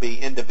X will be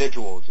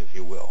individuals, if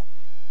you will,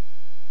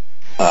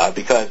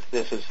 because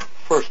this is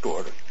first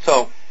order.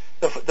 So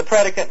the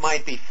predicate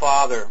might be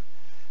father,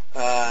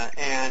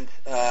 and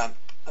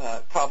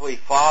probably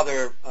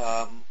father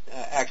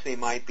actually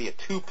actually might be a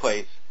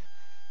two-place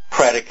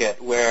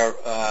predicate where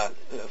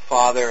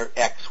father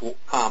X,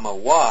 comma,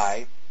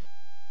 Y,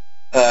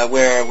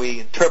 where we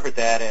interpret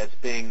that as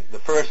being the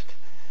first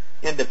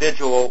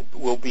individual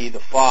will be the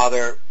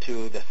father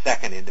to the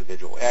second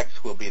individual.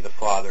 X will be the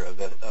father of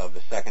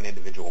the second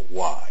individual,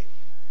 Y.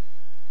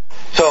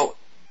 So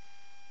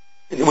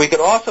we could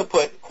also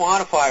put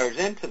quantifiers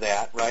into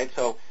that, right?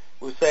 So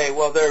we say,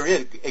 well, there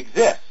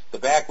exists the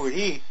backward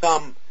E,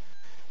 some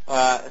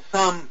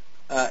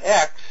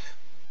X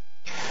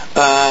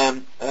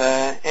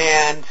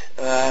and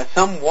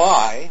some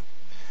Y,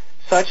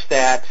 such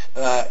that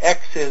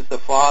X is the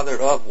father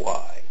of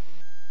Y,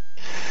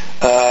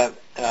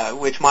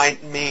 which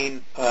might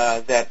mean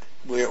that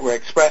we're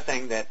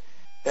expressing that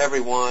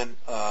everyone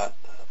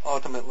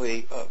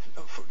ultimately,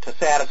 to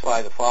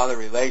satisfy the father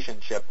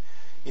relationship,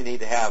 you need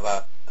to have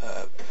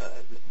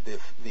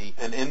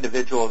an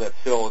individual that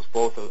fills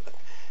both of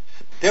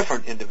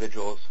different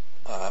individuals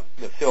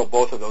that fill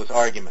both of those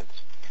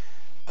arguments.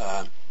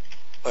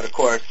 But of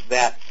course,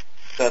 that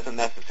doesn't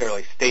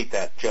necessarily state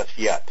that just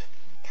yet.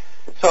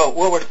 So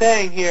what we're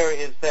saying here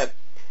is that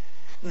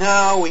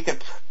now we can,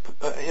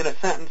 in a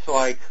sentence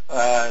like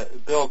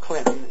Bill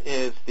Clinton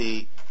is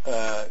the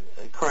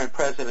current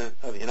president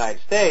of the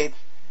United States,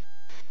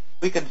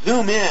 we can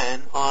zoom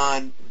in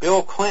on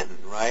Bill Clinton,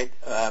 right?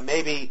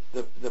 Maybe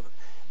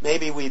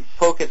we'd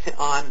focus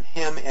on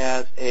him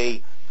as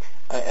a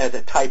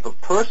type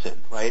of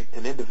person, right?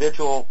 An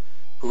individual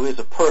who is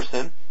a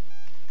person,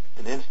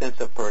 an instance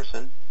of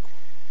person,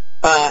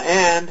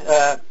 and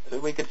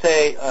we could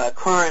say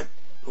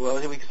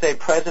we could say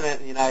president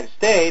of the United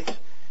States,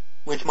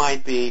 which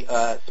might be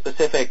a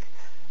specific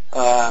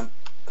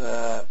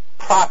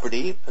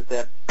property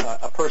that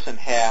a person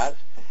has,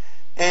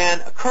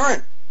 and a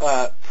current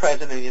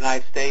president of the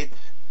United States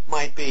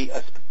might be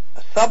a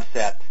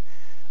subset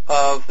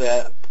of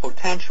the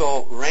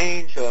potential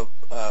range of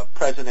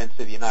presidents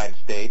of the United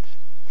States,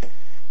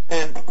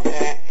 and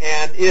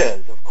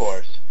is, of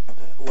course,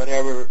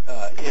 whatever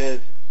is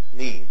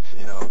means.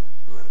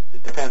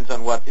 It depends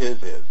on what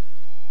is.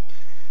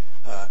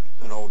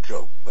 An old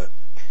joke, but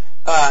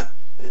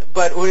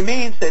it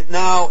means that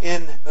now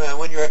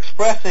when you're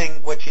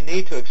expressing what you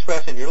need to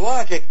express in your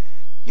logic,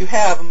 you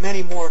have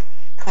many more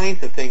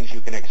kinds of things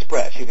you can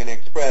express. You can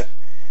express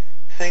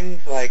things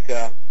like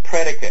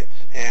predicates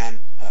and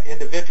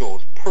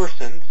individuals,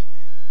 persons,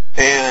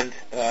 and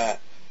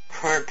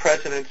current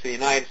presidents of the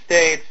United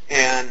States,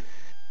 and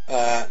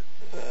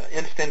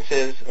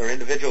instances or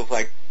individuals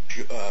like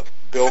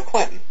Bill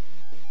Clinton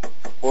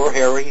or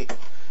Harry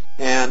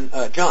and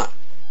John.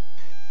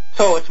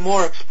 So it's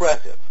more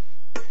expressive.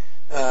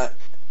 You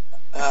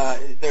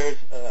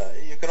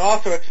can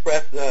also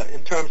express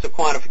in terms of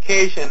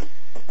quantification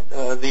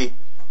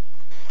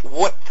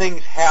what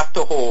things have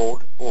to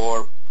hold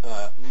or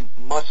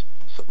must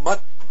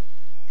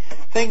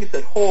things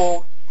that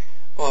hold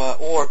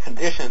or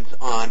conditions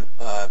on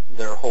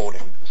their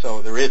holding.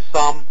 So there is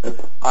some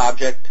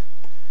object,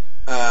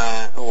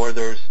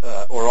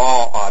 or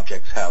all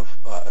objects have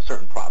a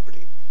certain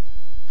property,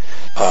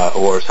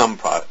 or some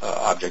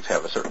objects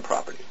have a certain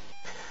property.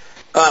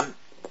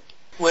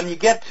 When you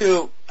get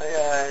to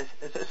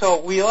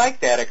so we like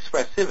that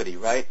expressivity,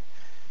 right?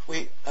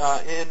 We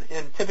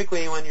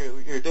typically when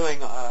you're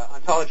doing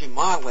ontology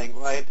modeling,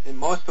 right? In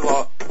most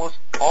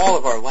all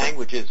of our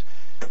languages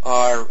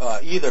are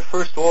either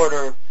first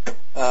order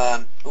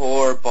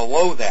or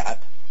below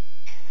that,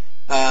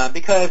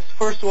 because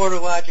first order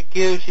logic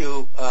gives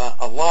you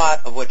a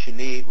lot of what you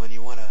need when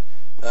you want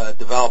to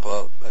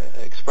develop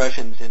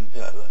expressions in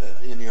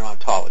your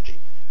ontology.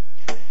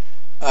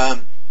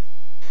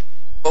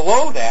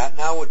 Below that,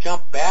 now we'll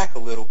jump back a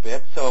little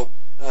bit. So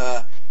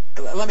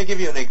let me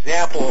give you an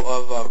example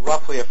of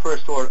roughly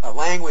a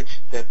language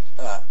that's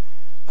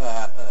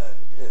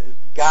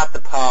got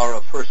the power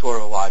of first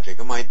order logic.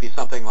 It might be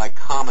something like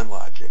common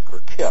logic or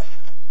KIF.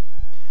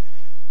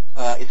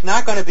 It's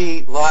not going to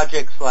be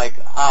logics like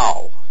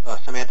OWL,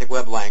 semantic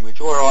web language,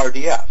 or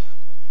RDF.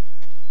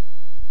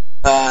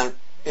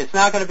 It's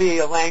not going to be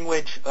a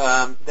language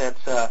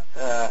that's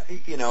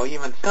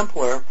even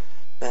simpler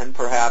than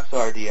perhaps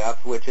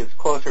RDF, which is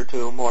closer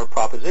to a more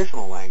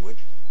propositional language.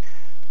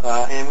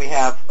 And we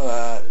have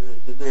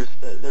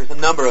there's a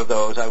number of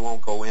those. I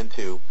won't go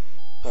into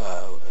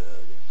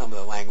some of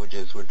the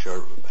languages which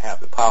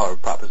have the power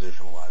of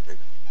propositional logic.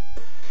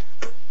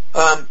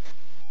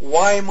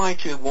 Why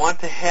might you want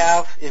to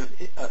have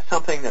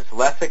something that's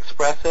less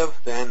expressive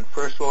than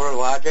first order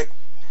logic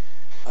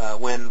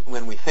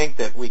when we think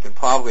that we can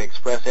probably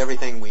express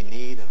everything we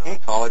need in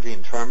ontology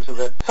in terms of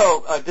it?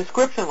 So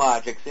description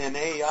logics in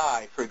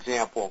AI, for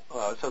example,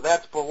 so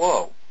that's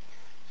below.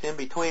 It's in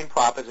between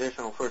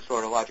propositional first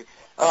order logic.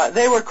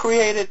 They were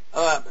created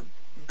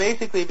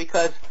basically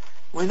because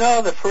we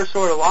know that first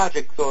order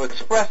logic, though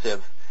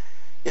expressive,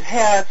 it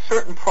has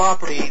certain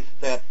properties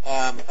that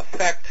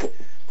affect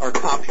our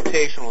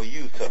computational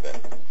use of it.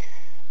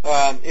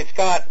 It's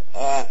got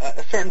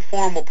a certain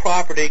formal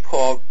property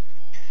called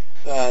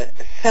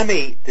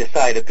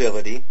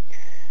semi-decidability,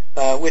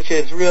 which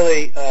is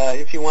really,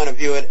 if you want to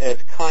view it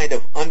as kind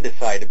of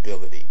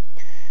undecidability.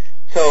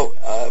 So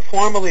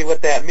formally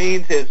what that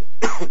means is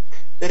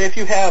that if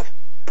you have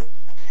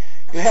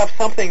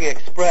something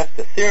expressed,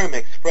 a theorem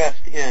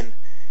expressed in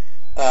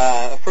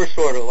first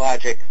order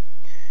logic,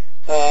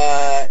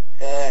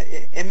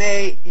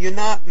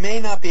 may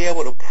not be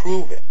able to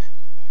prove it.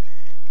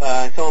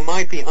 So it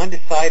might be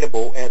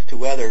undecidable as to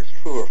whether it's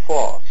true or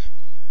false.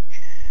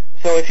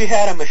 So if you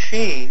had a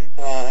machine,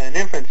 an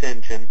inference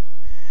engine,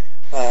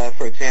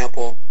 for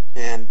example,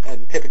 and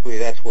typically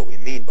that's what we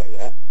mean by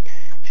that.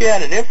 If you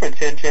had an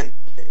inference engine,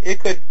 it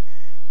could,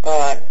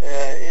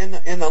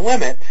 in the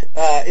limit,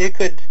 it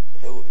could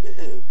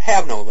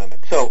have no limit.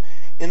 So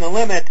in the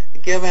limit,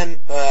 given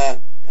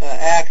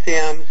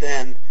axioms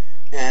and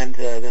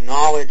the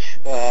knowledge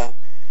that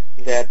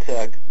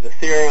the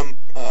theorem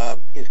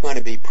is going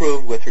to be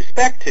proved with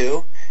respect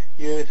to,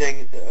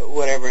 using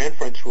whatever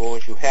inference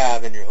rules you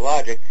have in your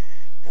logic,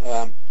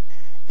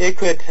 it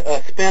could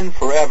spin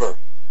forever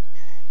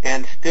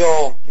and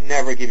still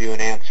never give you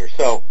an answer.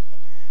 So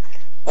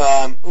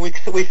we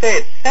say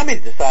it's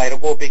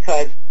semi-decidable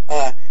because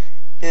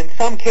in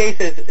some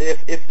cases,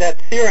 if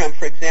that theorem,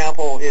 for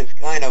example, is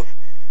kind of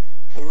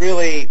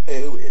really,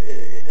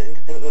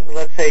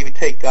 let's say we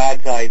take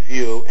God's eye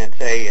view and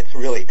say it's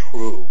really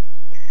true.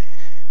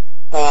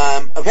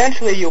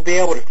 Eventually you'll be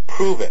able to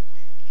prove it.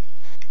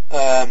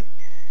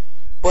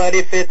 But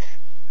if it's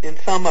in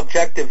some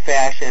objective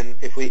fashion,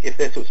 if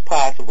this was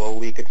possible,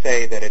 we could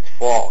say that it's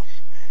false.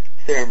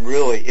 The theorem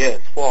really is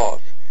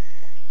false.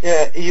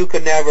 You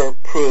could never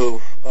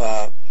prove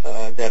that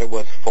it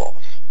was false.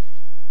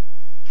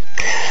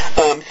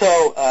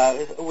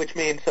 Which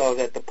means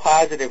that the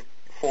positive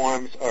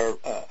forms are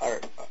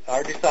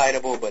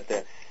decidable, but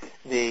the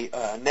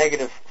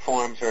negative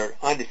forms are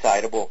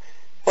undecidable.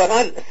 But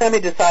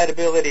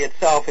semi-decidability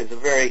itself is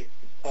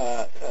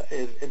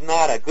is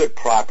not a good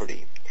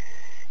property.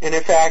 And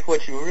in fact,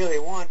 what you really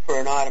want for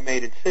an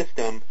automated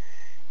system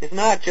is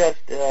not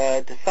just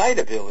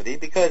decidability,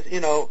 because you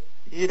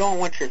don't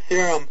want your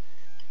theorem,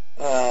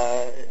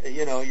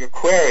 your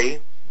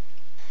query.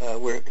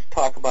 We're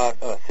talk about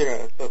a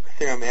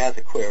theorem as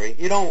a query.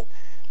 You don't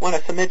want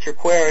to submit your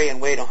query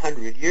and wait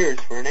 100 years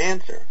for an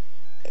answer.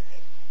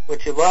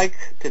 What you'd like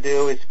to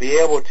do is be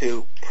able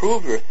to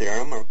prove your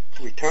theorem or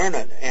return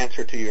an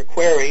answer to your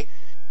query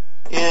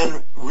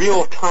in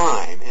real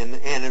time, and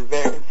in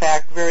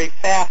fact very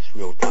fast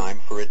real time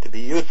for it to be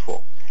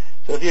useful.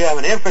 So if you have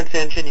an inference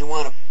engine, you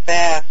want a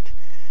fast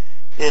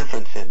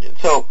inference engine.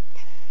 So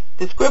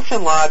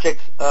description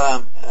logics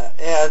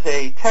as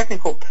a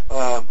technical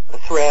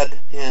thread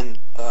in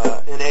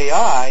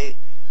AI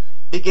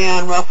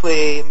began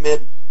roughly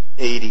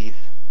mid-'80s,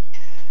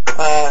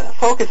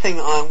 focusing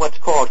on what's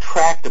called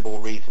tractable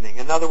reasoning.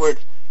 In other words,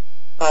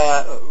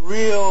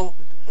 real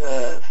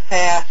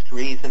fast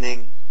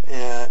reasoning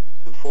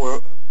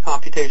for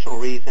computational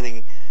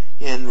reasoning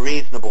in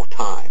reasonable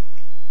time.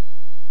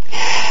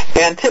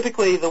 And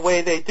typically the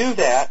way they do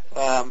that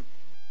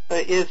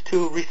is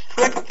to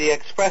restrict the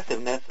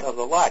expressiveness of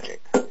the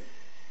logic.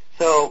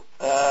 So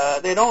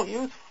they don't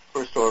use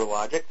first-order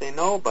logic. They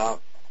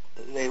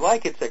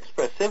like its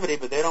expressivity,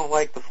 but they don't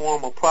like the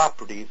formal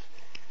properties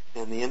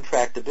and the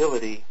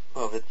intractability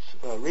of its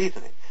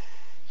reasoning.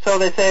 So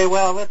they say,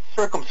 well,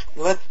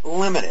 let's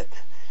limit it.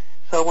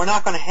 So we're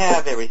not going to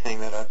have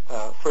everything that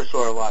a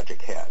first-order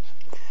logic has.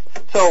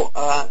 So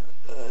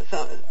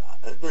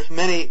there's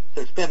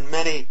been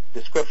many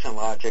description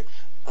logics,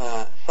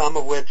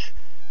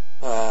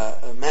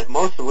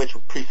 most of which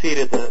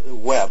preceded the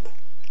web,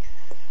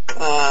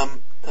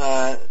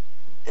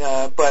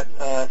 but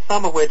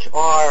some of which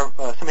are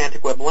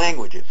semantic web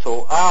languages.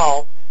 So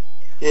OWL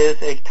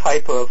is a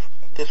type of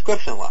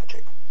description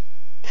logic.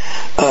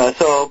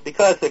 So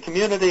because the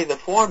community that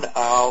formed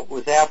OWL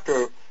was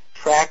after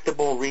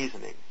tractable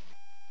reasoning.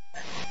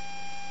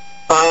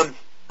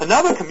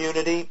 Another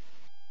community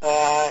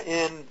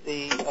in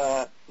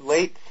the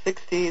late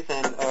 60s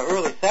and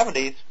early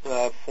 70s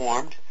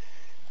formed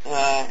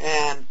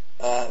and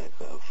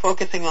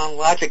focusing on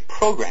logic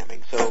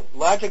programming. So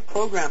logic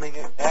programming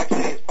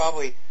actually is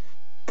probably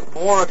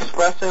more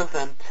expressive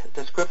than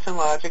description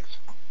logics.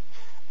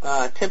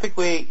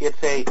 Typically,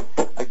 it's a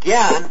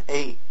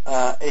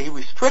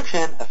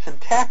restriction, a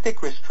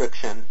syntactic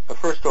restriction of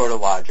first-order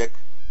logic.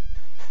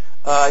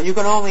 You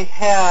can only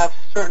have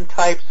certain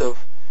types of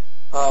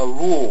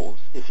rules,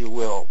 if you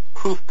will,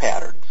 proof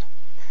patterns.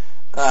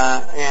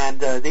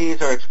 And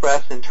these are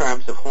expressed in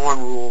terms of horn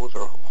rules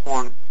or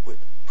horn with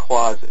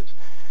clauses,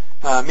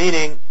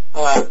 meaning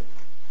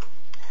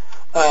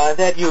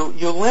that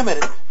you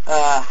limit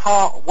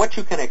what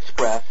you can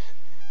express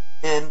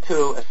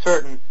into a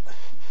certain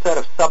set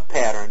of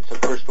subpatterns of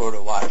first-order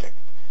logic.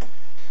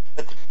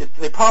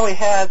 It probably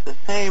has the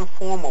same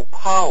formal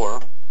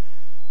power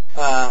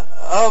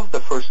of the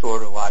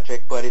first-order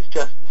logic, but it's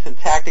just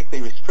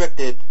syntactically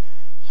restricted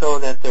so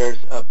that there's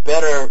a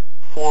better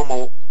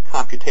formal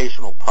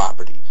computational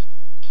properties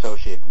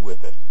associated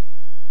with it.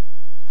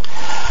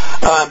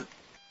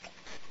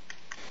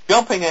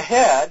 Jumping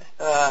ahead,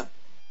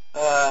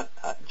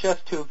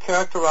 just to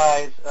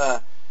characterize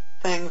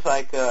things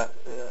like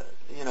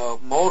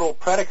modal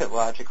predicate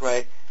logic,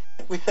 right?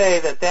 We say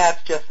that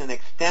that's just an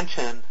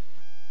extension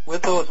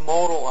with those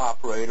modal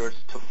operators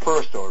to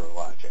first-order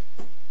logic.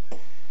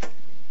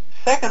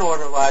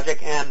 Second-order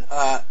logic, and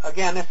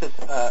again, this is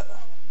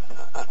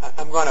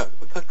I'm going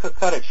to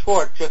cut it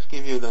short. Just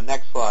give you the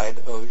next slide.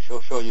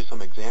 She'll show you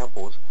some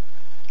examples.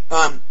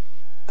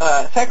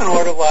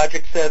 Second-order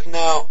logic says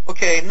now,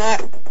 okay,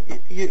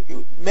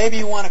 maybe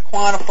you want to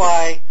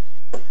quantify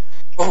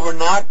over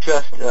not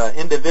just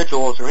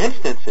individuals or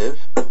instances,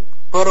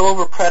 but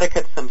over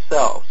predicates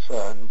themselves.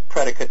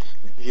 Predicates,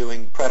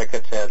 viewing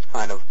predicates as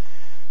kind of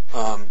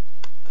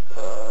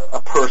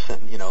a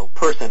person.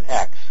 Person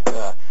X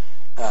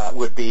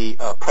would be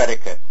a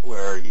predicate,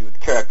 where you would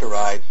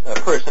characterize a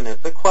person as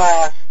the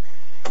class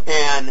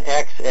and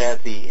X as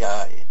the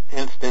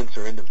instance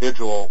or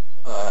individual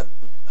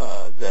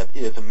that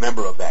is a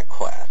member of that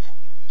class.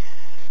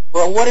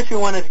 Well, what if you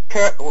wanted to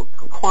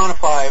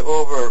quantify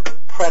over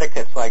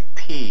predicates like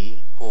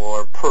P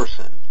or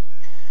person?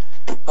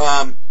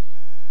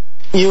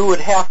 You would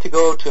have to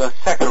go to a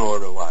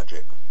second-order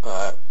logic.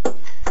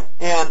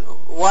 And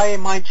why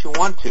might you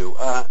want to?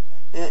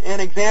 An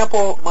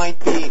example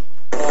might be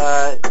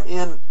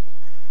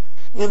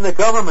in the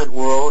government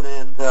world,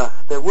 and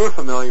that we're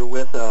familiar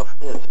with,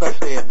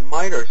 especially in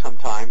MITRE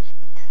sometimes.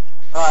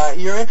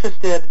 You're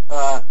interested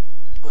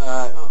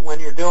when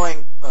you're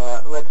doing,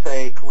 let's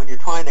say, when you're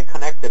trying to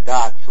connect the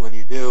dots, when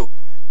you do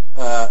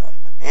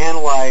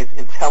analyze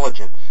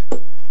intelligence.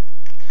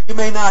 You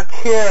may not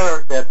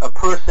care that a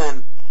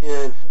person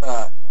is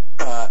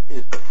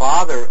the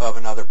father of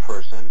another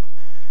person,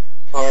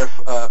 or if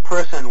a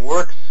person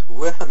works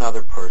with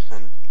another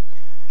person,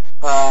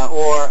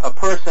 or a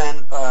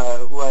person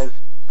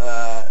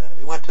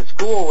went to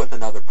school with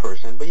another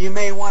person, but you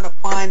may want to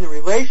find the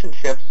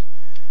relationships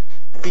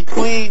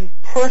between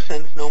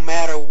persons no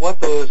matter what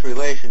those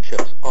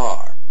relationships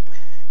are.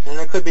 And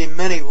there could be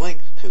many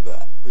links to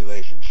that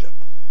relationship.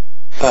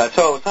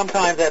 So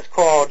sometimes that's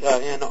called,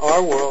 in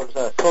our world,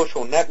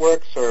 social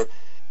networks or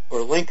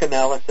link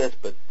analysis,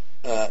 but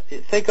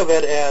think of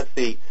it as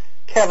the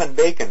Kevin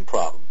Bacon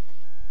problem,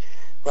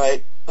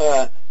 right?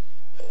 I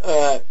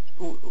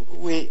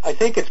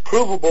think it's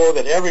provable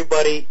that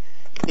everybody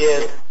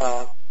is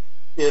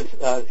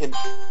in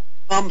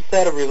some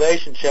set of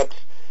relationships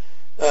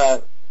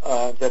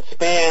that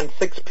span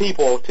 6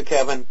 people to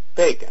Kevin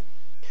Bacon.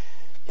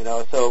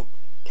 So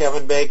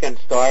Kevin Bacon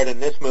starred in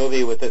this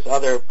movie with this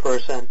other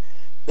person.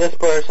 This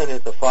person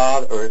is the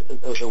father or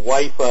the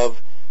wife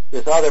of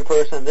this other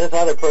person. This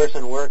other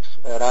person works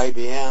at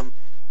IBM.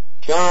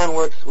 John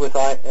works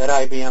at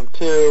IBM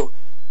too,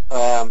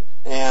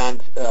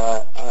 and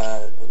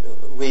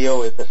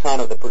Leo is the son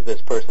of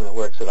this person that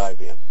works at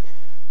IBM.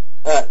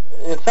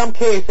 In some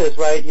cases,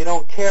 right, you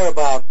don't care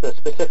about the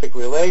specific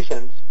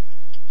relations.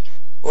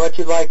 What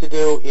you'd like to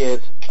do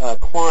is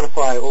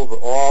quantify over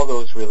all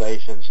those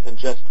relations and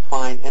just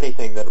find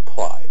anything that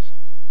applies.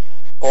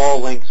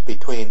 All links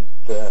between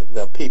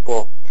the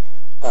people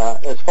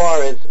as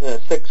far as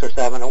 6 or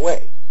 7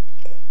 away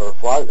or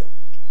farther.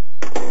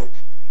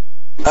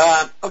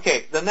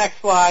 Okay, the next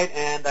slide,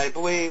 and I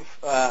believe,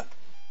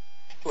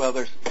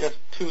 there's just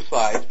 2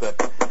 slides, but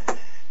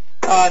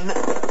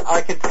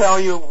I can tell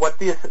you what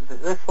this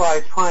slide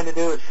is trying to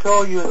do is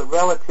show you the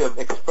relative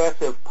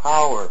expressive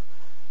power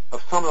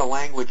of some of the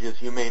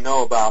languages you may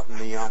know about in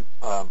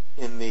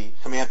the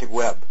semantic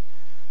web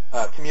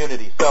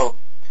community. So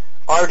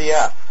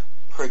RDF,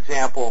 for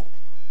example,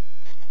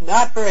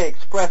 not very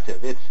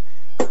expressive.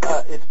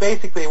 It's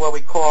basically what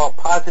we call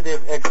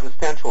positive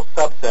existential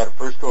subset of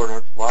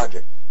first-order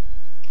logic.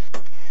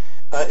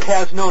 It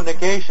has no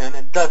negation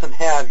and doesn't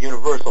have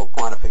universal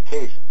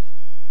quantification.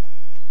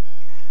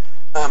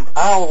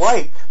 All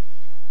light,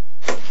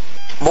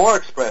 more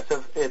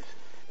expressive.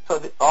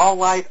 So all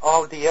light,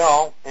 all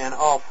DL, and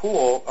all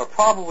fool are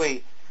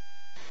probably,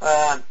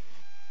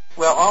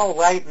 all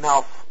light and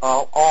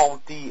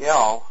all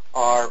DL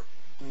are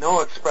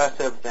no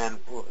expressive than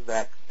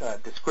that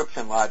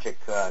description logic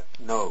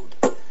node.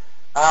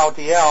 All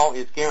DL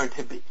is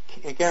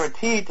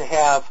guaranteed to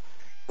have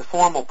the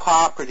formal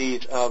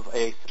properties of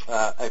a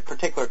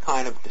particular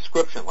kind of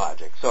description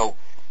logic. So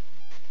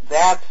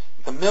that's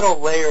the middle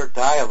layer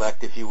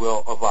dialect, if you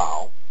will, of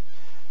OWL.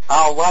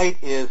 OWL light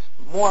is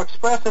more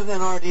expressive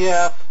than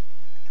RDF,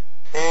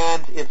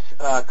 and it's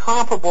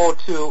comparable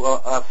to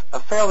a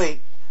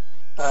fairly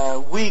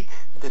weak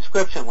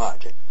description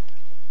logic.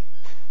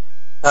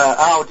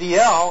 OWL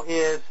DL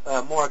is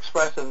more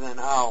expressive than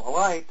OWL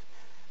light,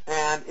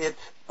 and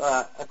it's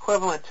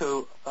equivalent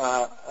to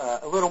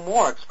a little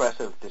more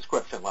expressive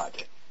description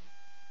logic.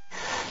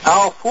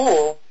 OWL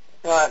fool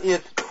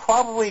is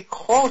probably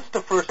close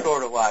to first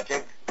order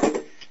logic,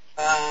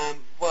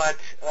 but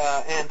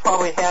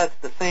probably has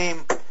the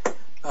same,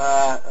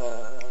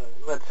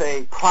 let's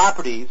say,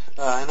 properties.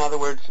 In other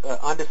words,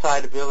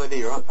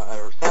 undecidability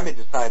or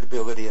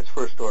semi-decidability as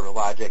first order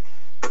logic.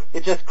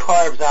 It just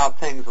carves out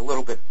things a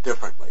little bit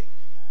differently.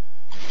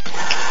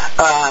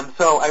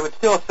 So I would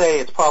still say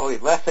it's probably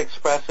less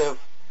expressive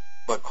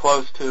but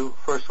close to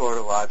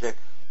first-order logic.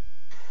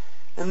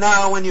 And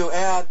now when you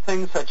add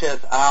things such as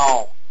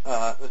owl,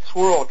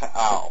 swirl to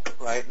owl,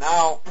 right?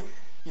 Now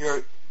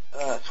your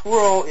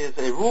swirl is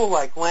a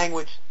rule-like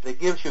language that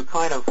gives you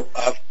kind of,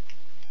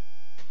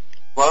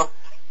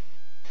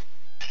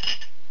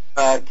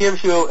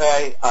 gives you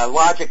a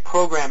logic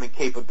programming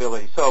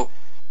capability. So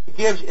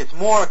it's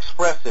more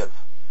expressive,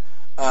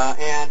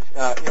 and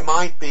it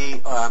might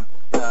be,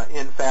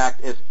 in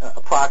fact,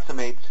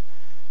 approximates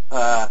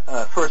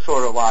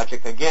first-order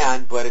logic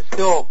again, but it's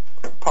still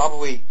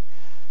probably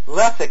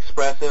less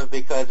expressive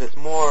because it's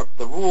more,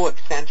 the rule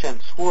extension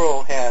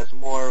swirl has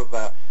more of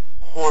a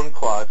horn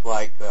clause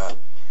like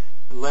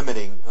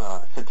limiting,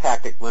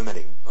 syntactic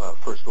limiting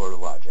first-order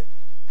logic.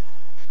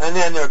 And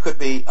then there could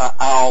be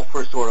OWL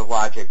first-order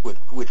logic,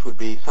 which would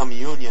be some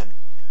union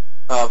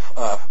of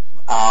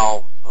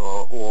OWL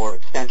or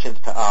extensions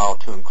to OWL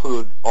to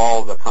include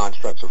all the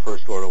constructs of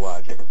first-order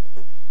logic.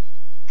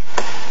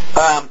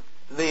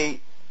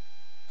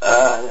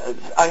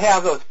 I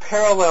have those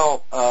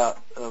parallel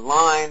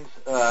lines,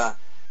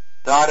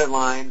 dotted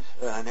lines,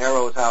 and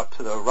arrows out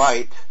to the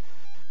right,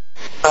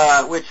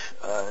 which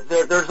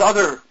there's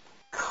other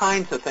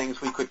kinds of things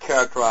we could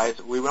characterize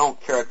that we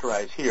won't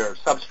characterize here.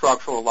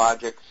 Substructural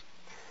logics,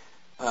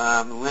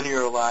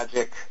 linear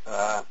logic.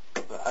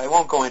 I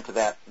won't go into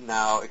that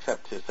now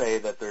except to say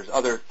that there's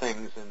other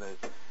things in the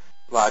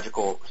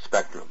logical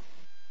spectrum.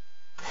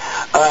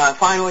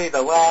 Finally,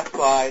 the last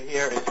slide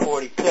here is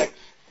 46,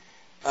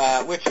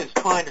 which is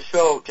trying to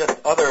show just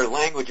other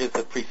languages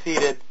that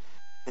preceded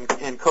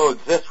and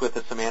coexist with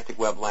the semantic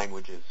web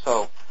languages.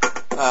 So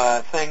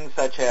things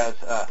such as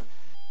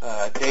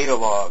data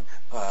log,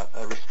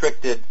 a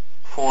restricted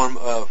form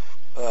of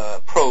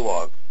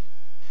Prolog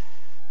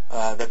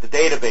that the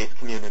database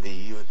community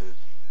uses.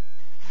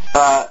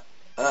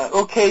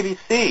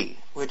 OKBC,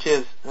 which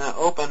is an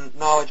open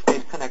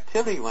knowledge-based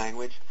connectivity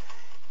language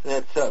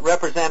that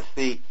represents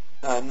the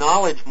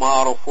knowledge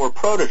model for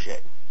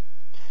Protégé.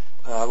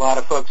 A lot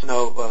of folks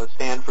know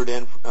Stanford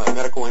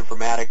Medical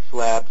Informatics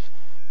Labs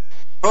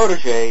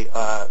Protégé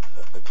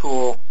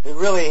tool. It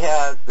really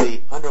has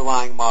the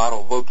underlying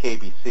model of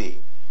OKBC,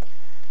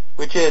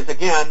 which is,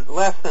 again,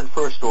 less than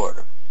first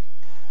order.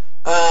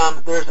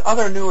 There's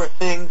other newer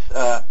things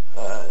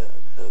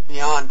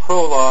beyond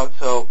Prolog,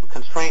 so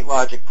constraint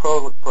logic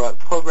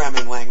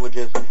programming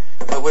languages,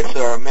 of which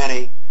there are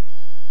many,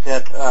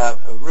 that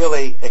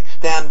really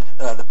extend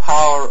the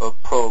power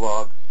of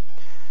Prolog.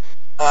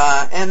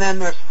 And then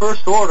there's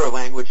first-order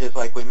languages,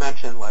 like we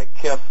mentioned, like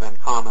KIF and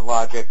Common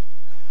Logic,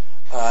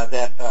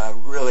 that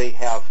really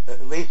have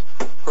at least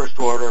first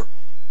order,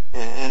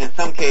 and in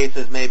some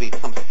cases maybe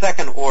some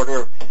second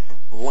order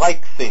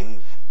like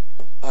things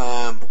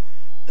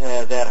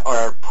that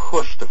are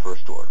pushed to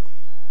first order.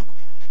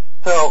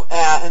 So,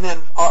 and then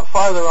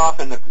farther off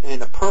in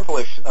the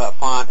purplish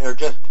font are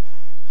just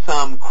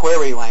some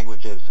query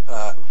languages.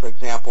 For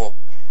example,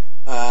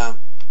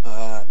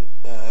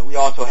 we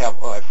also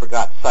have, I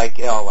forgot,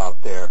 PsycL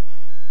out there,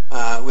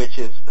 which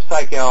is,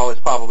 PsycL is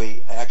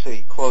probably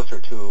actually closer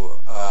to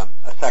a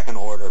second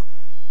order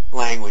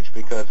language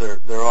because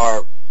there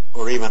are,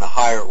 or even a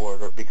higher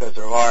order, because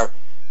there are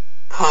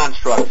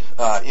constructs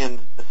in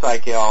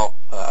PsycL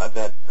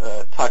that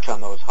touch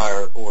on those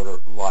higher order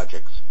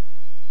logics.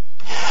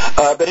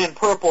 But in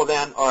purple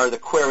then are the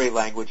query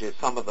languages,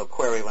 some of the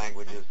query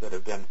languages that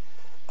have been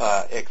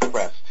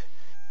expressed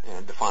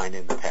and defined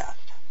in the past.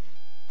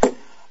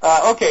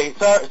 Okay,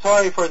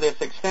 sorry for this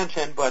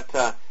extension, but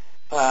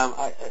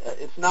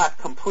it's not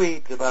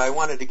complete, but I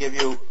wanted to give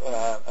you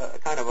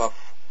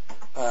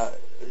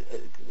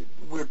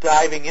we're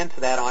diving into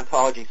that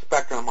ontology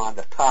spectrum on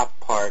the top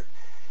part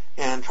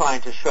and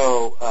trying to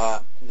show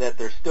that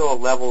there's still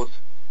levels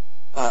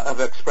of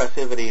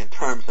expressivity in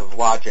terms of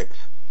logics,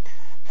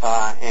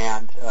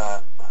 and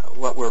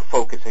what we're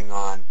focusing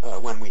on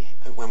when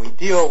we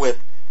deal with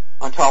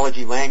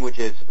ontology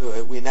languages,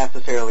 we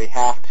necessarily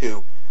have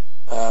to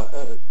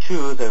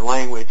choose a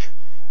language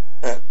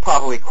that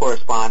probably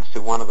corresponds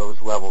to one of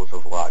those levels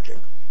of logic.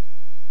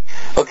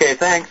 Okay,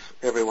 thanks,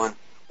 everyone.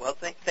 Well,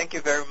 thank you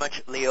very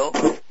much, Leo.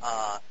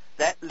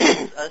 That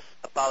leaves us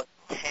about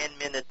 10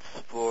 minutes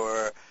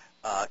for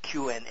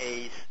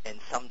Q&As and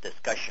some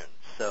discussion.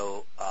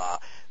 So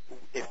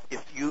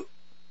if you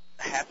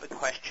have a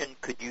question,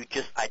 could you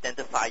just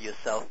identify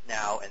yourself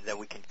now, and then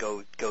we can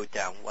go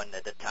down one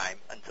at a time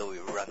until we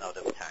run out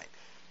of time.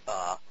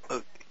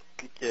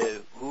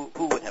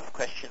 Who would have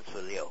questions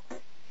for Leo?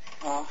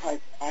 I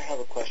have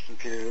a question,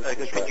 Peter.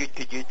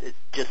 Could you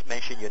just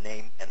mention your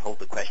name and hold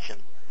the question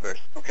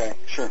first? Okay,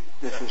 sure.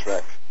 This is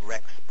Rex.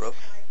 Rex Brooks.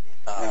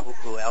 Yeah.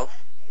 Who else?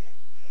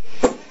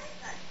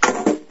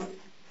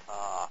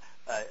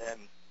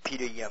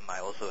 Peter Yim, I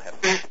also have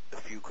a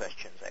few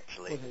questions,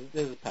 actually. Okay,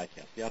 this is Pat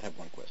Cassidy. I'll have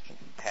one question.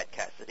 Pat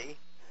Cassidy.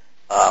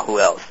 Who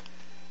else?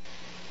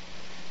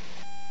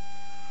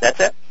 That's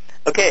it?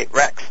 Okay,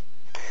 Rex.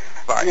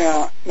 Bye.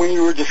 Yeah, when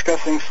you were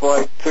discussing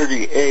slide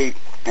 38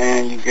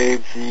 and you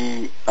gave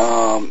the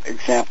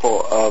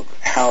example of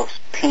house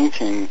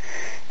painting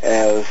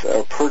as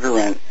a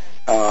perderant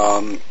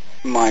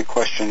my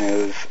question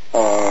is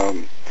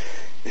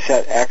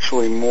that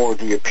actually more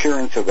the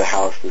appearance of the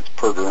house that's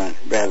pertinent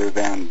rather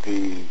than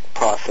the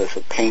process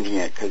of painting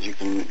it? Because you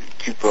can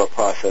keep the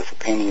process of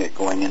painting it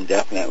going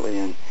indefinitely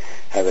and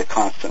have it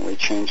constantly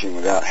changing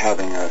without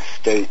having a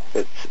state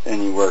that's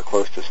anywhere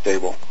close to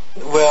stable.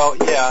 Well,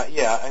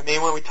 yeah. I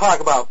mean, when we talk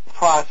about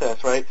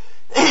process, right,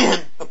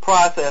 the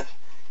process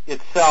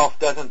itself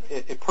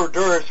it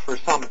perdures for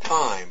some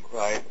time,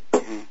 right?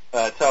 Mm-hmm.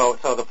 So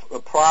the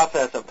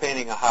process of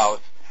painting a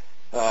house,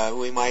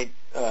 we might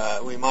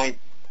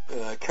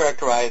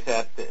characterize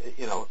that,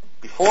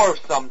 before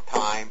some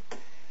time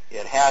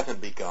it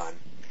hasn't begun,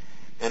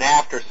 and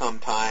after some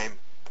time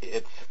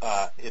it's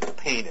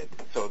painted.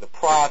 So the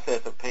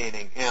process of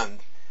painting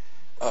ends,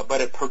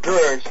 but it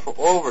perdures for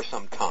over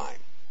some time,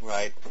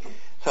 right?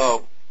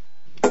 So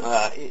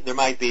there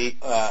might be,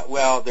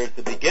 there's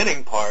the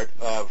beginning part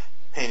of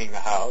painting the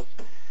house,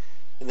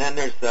 and then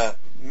there's the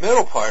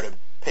middle part of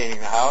painting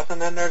the house,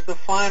 and then there's the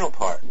final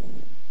part,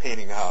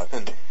 painting the house.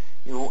 And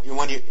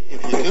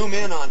if you zoom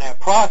in on that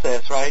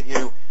process, right,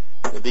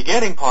 the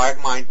beginning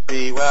part might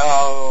be,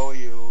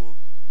 you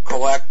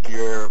collect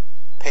your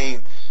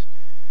paints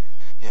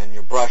and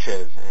your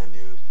brushes, and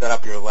you set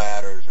up your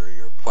ladders or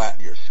your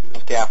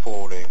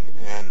scaffolding,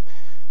 and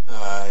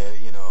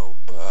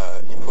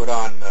you put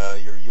on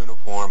your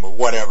uniform or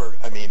whatever.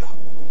 I mean,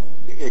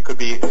 it could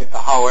be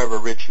however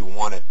rich you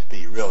want it to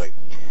be, really.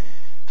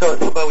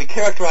 But we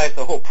characterize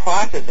the whole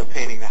process of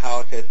painting the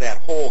house as that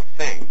whole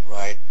thing,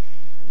 right?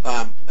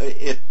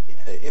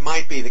 It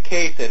might be the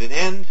case that it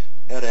ends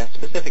at a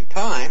specific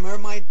time, or it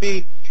might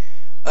be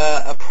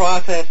a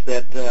process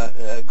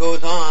that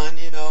goes on,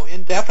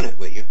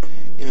 indefinitely.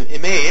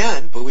 It may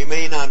end, but we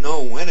may not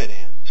know when it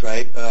ends,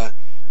 right?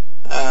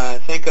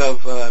 Think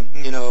of,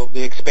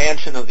 the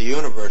expansion of the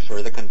universe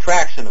or the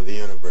contraction of the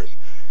universe.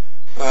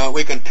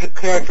 We can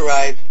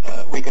characterize,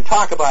 we can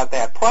talk about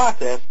that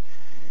process,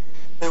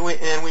 and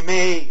we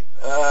may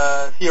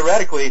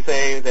theoretically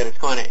say that it's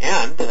going to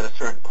end at a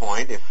certain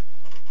point,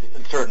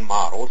 in certain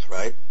models,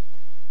 right?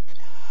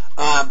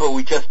 But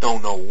we just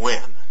don't know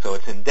when. So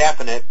it's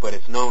indefinite, but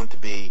it's known to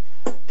be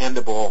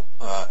endable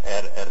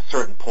at a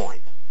certain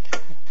point.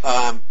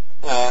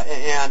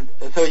 And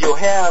so you'll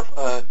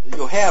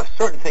have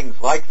certain things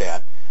like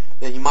that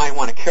you might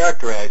want to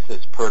characterize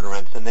as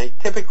perdurance, and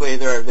typically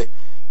they're the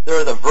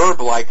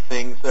verb-like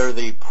things, they're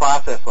the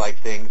process-like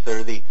things,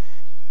 they're the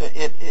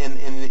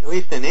at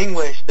least in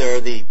English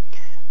they're the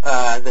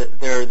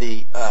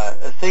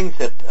things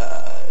that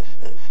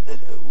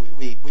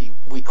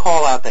we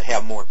call out that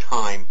have more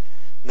time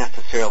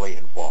necessarily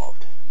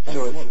involved.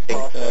 So it's the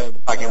process,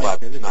 talking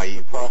about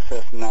naive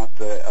process, not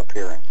the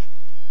appearance.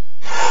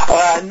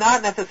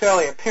 Not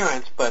necessarily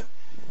appearance, but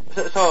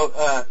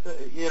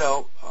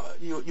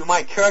you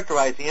might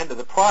characterize the end of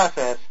the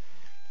process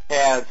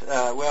as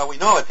we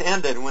know it's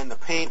ended when the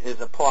paint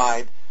is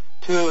applied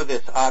to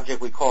this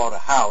object we call it a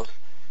house,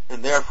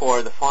 and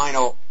therefore the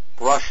final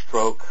brush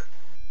stroke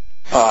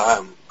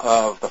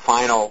of the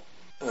final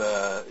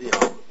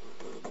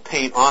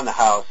paint on the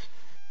house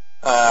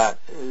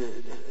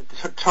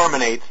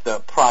terminates the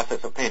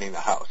process of painting the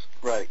house.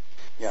 Right.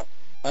 Yeah.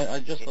 I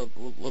just a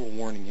little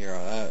warning here.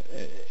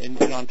 In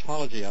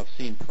ontology, I've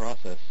seen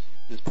process,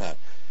 Pat,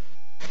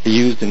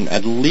 used in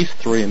at least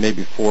 3 and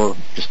maybe 4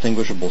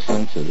 distinguishable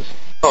senses.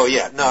 Oh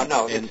yeah,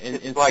 no. In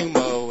like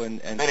sumo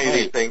and many of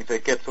these things,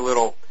 it gets a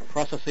little.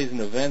 Processes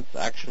and events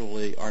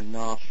actually are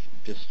not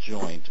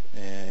disjoint,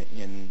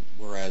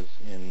 whereas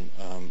in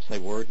say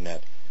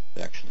WordNet,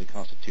 they actually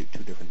constitute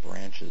 2 different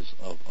branches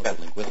of the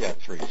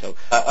linguistic tree. So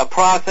a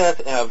process,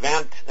 an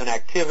event, an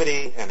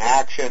activity, an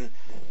action.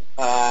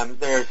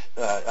 There's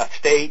a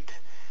state.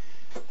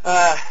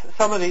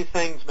 Some of these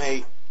things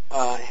may,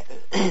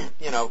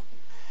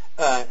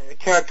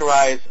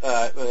 characterize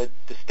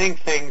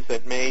distinct things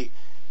that may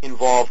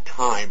involve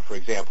time, for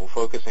example,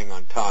 focusing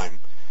on time,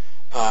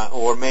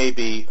 or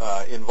maybe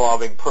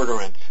involving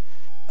perdurance.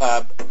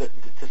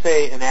 To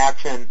say an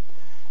action,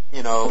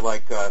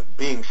 like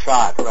being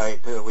shot, right?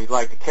 We'd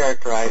like to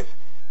characterize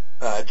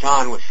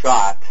John was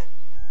shot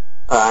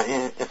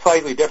in a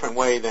slightly different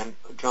way than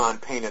John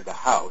painted the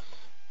house.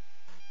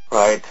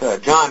 Right,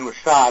 John was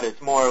shot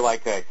is more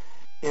like a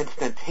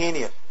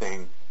instantaneous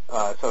thing.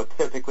 So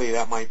typically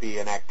that might be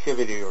an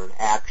activity or an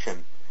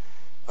action,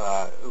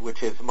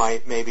 which is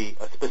maybe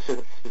a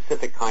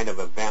specific kind of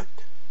event.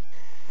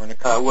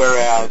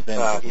 Whereas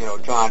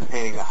John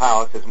painting the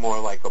house is more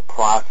like a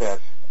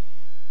process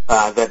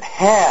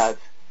that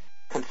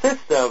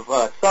consists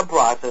of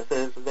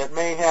sub-processes that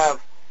may have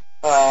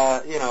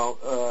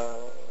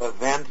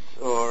events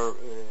or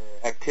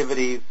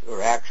activities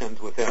or actions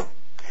within.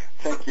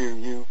 Thank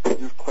you.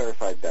 You've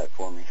clarified that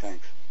for me.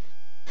 Thanks.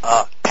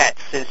 Pat,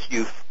 since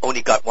you've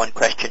only got one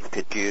question,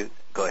 could you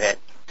go ahead?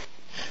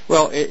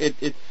 Well,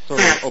 it's sort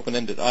of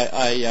open-ended.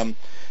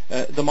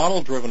 The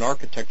model-driven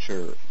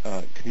architecture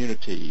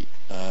community,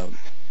 I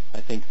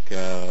think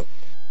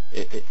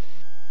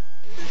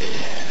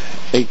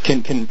it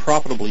can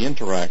profitably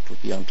interact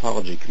with the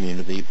ontology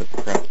community, but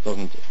perhaps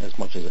doesn't as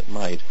much as it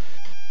might.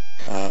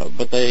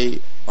 but they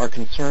are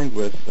concerned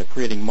with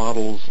creating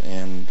models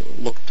and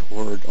look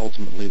toward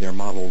ultimately their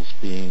models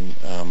being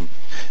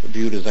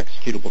viewed as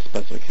executable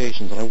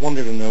specifications. And I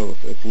wanted to know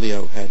if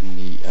Leo had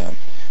any,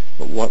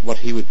 what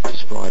he would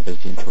describe as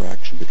the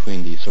interaction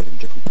between these sort of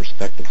different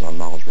perspectives on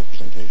knowledge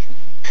representation.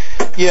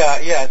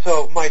 Yeah.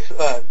 So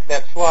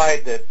that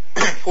slide, that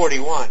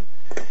 41,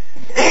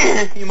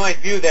 you might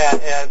view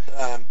that as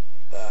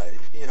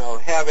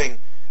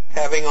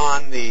having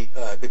on the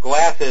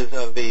glasses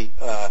of the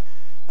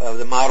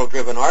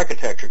model-driven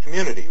architecture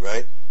community,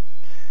 right?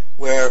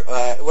 Where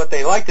what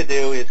they like to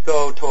do is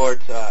go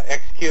towards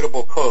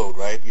executable code,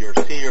 right? Your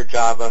C or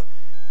Java,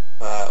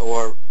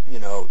 or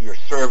your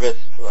service,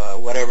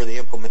 whatever the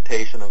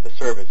implementation of the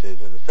service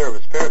is in the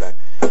service paradigm.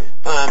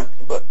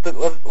 But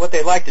what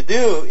they like to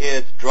do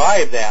is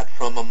drive that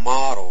from a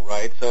model,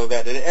 right? So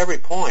that at every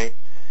point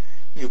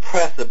you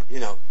press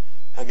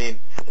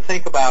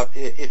think about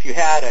if you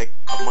had a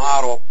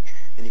model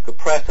and you could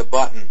press a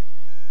button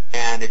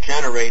and it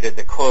generated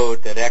the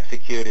code that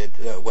executed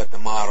what the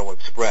model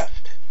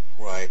expressed,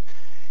 right?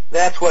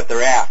 That's what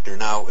they're after.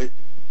 Now,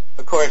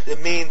 of course,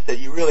 it means that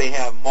you really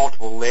have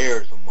multiple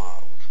layers of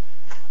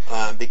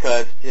models,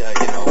 because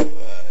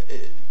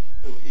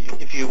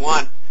if you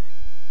want,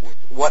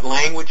 what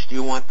language do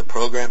you want the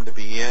program to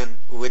be in?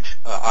 Which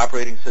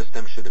operating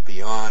system should it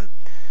be on?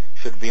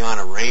 Should it be on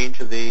a range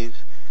of these?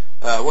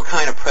 What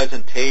kind of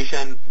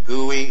presentation,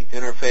 GUI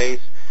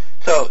interface?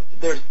 So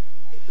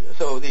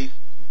these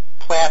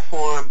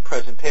platform,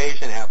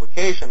 presentation,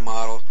 application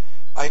models,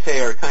 I say,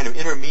 are kind of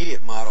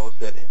intermediate models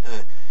that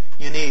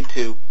you need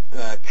to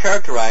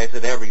characterize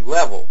at every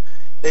level.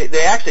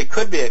 They actually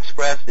could be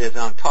expressed as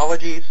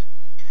ontologies.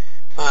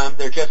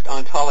 They're just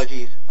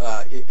ontologies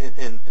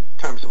in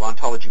terms of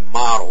ontology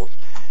models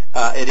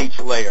at each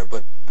layer.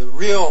 But the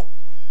real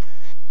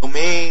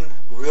domain,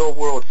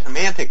 real-world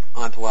semantic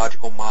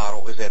ontological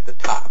model is at the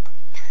top.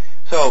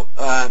 So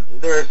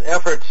there's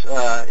efforts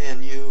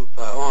in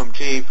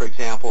OMG, for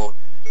example,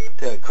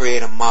 to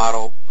create a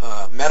model,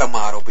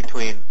 meta-model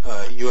between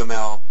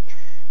UML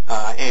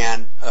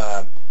and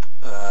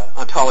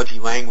ontology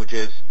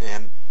languages,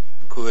 and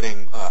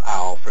including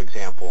OWL, for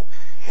example.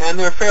 And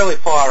they're fairly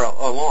far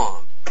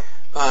along.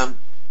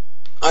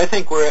 I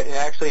think we're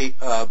actually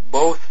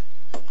both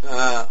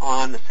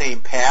on the same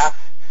path.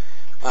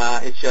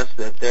 It's just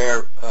that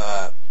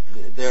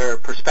their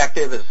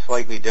perspective is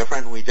slightly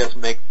different. We just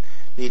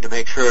need to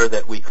make sure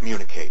that we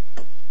communicate.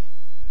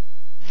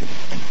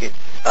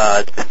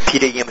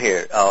 Peter Yim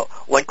here.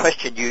 One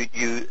question,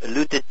 you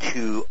alluded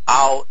to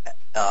OWL,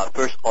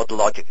 first order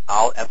logic,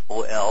 OWL,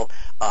 FOL.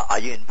 Are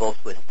you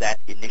involved with that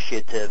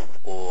initiative,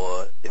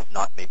 or if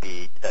not,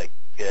 maybe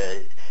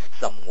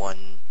someone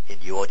in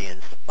the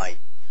audience might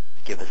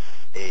give us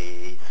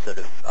a sort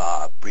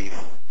of brief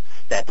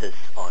status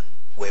on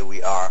where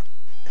we are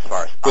as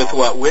far as OWL. With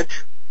what,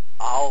 which?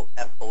 OWL,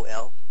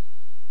 FOL.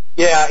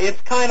 Yeah,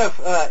 it's kind of,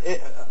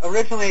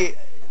 originally,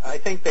 I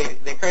think they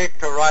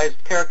characterized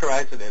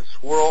it as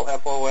swirl,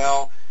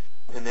 FOL,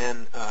 and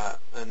then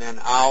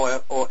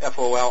OWL,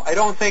 FOL. I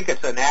don't think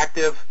it's an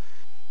active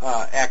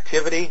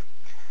activity.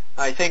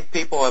 I think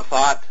people have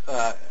thought,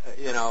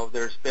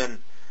 there's been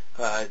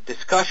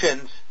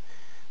discussions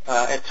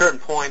at certain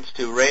points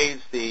to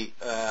raise the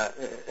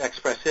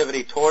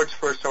expressivity towards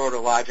first order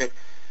logic,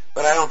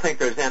 but I don't think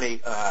there's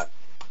any, and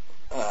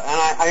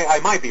I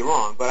might be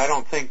wrong, but I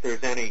don't think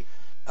there's any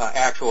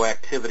actual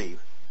activity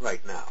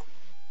right now.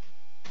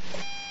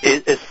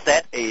 Is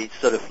that a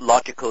sort of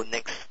logical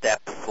next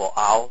step for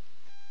OWL?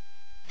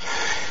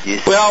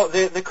 Well,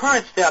 the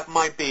current step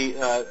might be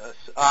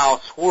OWL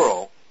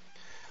swirl.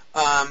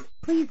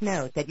 Please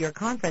note that your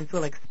conference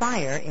will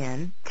expire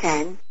in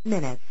 10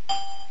 minutes.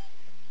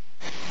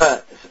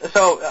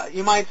 So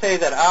you might say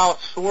that OWL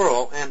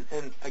swirl, and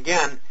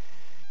again,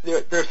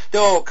 there's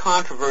still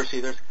controversy.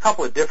 There's a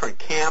couple of different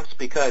camps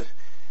because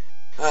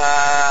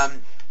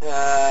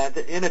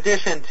in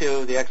addition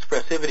to the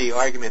expressivity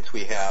arguments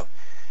we have,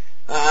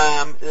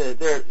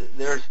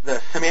 there's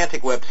the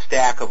semantic web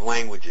stack of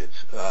languages.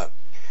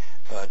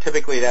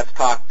 Typically that's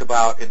talked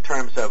about in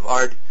terms of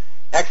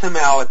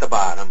XML at the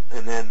bottom,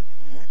 and then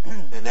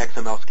an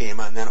XML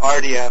schema, and then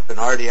RDF and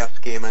RDF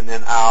schema, and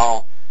then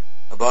OWL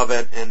above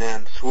it, and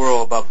then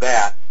swirl above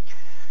that.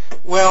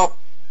 Well,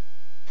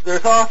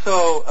 there's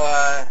also,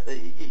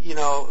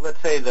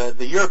 let's say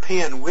the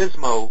European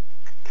WSMO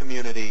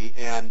community,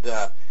 and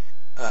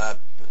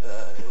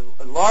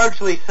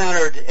largely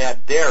centered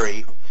at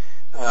DERI,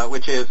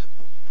 which is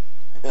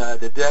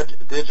the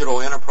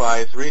Digital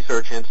Enterprise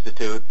Research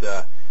Institute,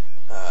 that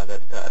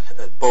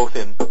both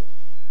in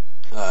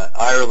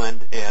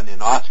Ireland and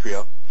in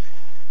Austria,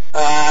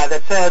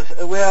 that says,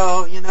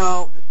 well,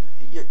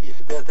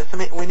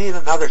 we need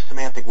another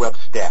semantic web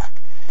stack,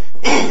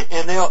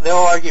 and they'll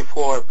argue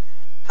for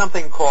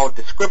something called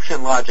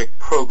description logic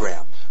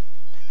programs,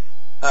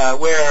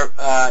 where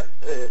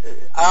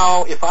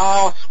if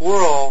OWL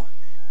swirl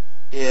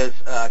is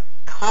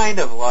kind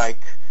of like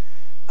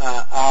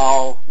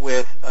OWL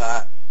with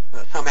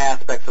some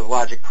aspects of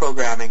logic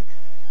programming,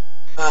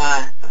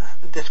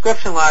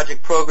 description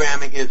logic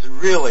programming is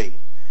really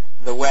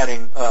the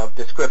wedding of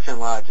description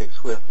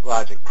logics with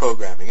logic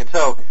programming. And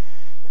so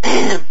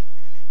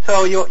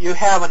so you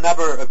have a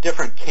number of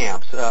different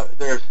camps.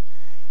 There's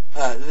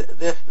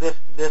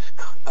this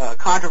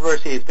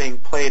controversy is being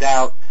played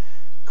out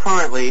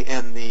currently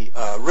in the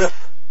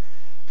RIF,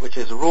 which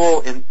is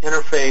Rule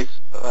Interface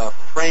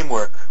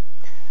Framework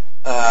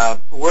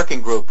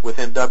working group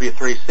within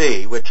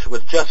W3C, which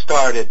was just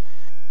started,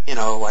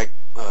 like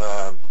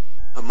a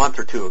month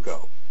or two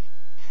ago.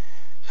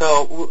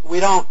 So we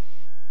don't,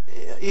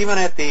 even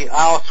at the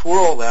owl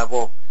swirl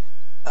level,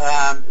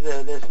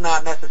 there's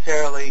not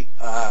necessarily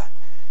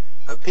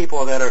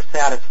people that are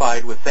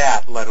satisfied with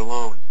that, let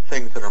alone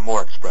things that are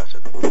more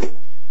expressive.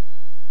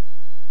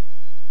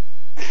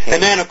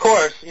 And then, of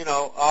course,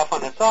 off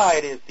on the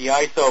side is the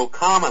ISO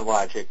common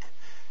logic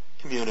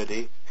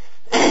community,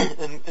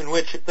 in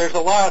which there's a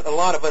lot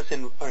of us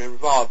are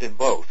involved in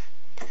both,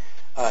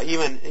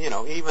 even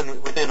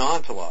within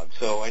Ontolog.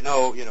 So I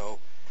know,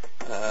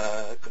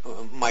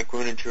 Mike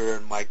Gruninger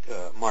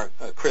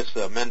and Chris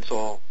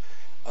Menzel,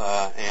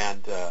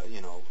 and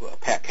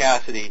Pat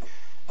Cassidy.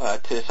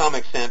 To some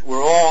extent,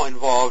 we're all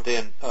involved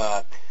in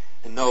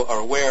and are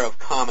aware of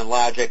common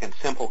logic and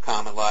simple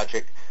common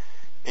logic,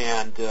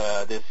 and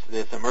this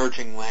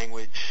emerging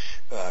language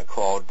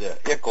called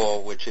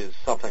ICL, which is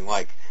something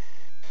like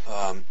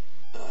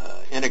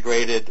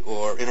integrated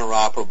or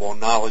interoperable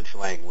knowledge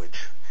language,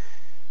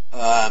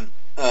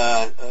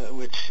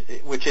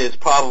 which is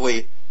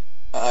probably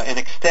an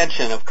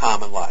extension of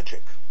common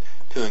logic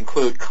to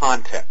include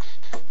contexts.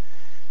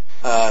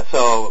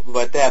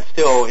 But that's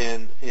still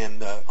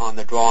on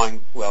the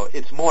drawing. Well,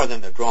 it's more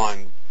than the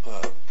drawing,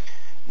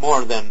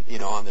 more than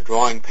on the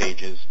drawing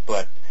pages,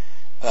 but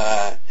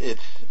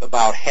it's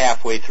about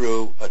halfway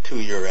through a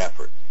 2-year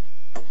effort.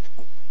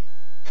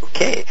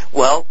 Okay.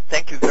 Well,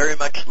 thank you very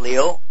much,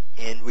 Leo.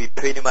 And we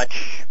pretty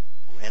much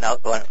run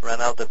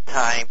out of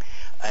time.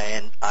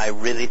 And I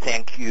really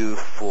thank you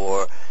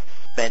for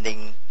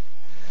spending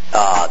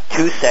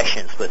 2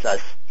 sessions with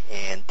us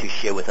and to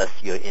share with us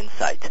your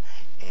insight.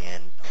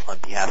 And on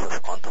behalf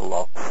of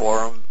Ontolog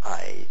Forum,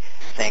 I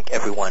thank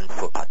everyone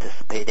for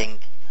participating.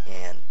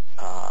 And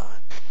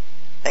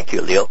thank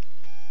you, Leo.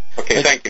 Okay, thank you.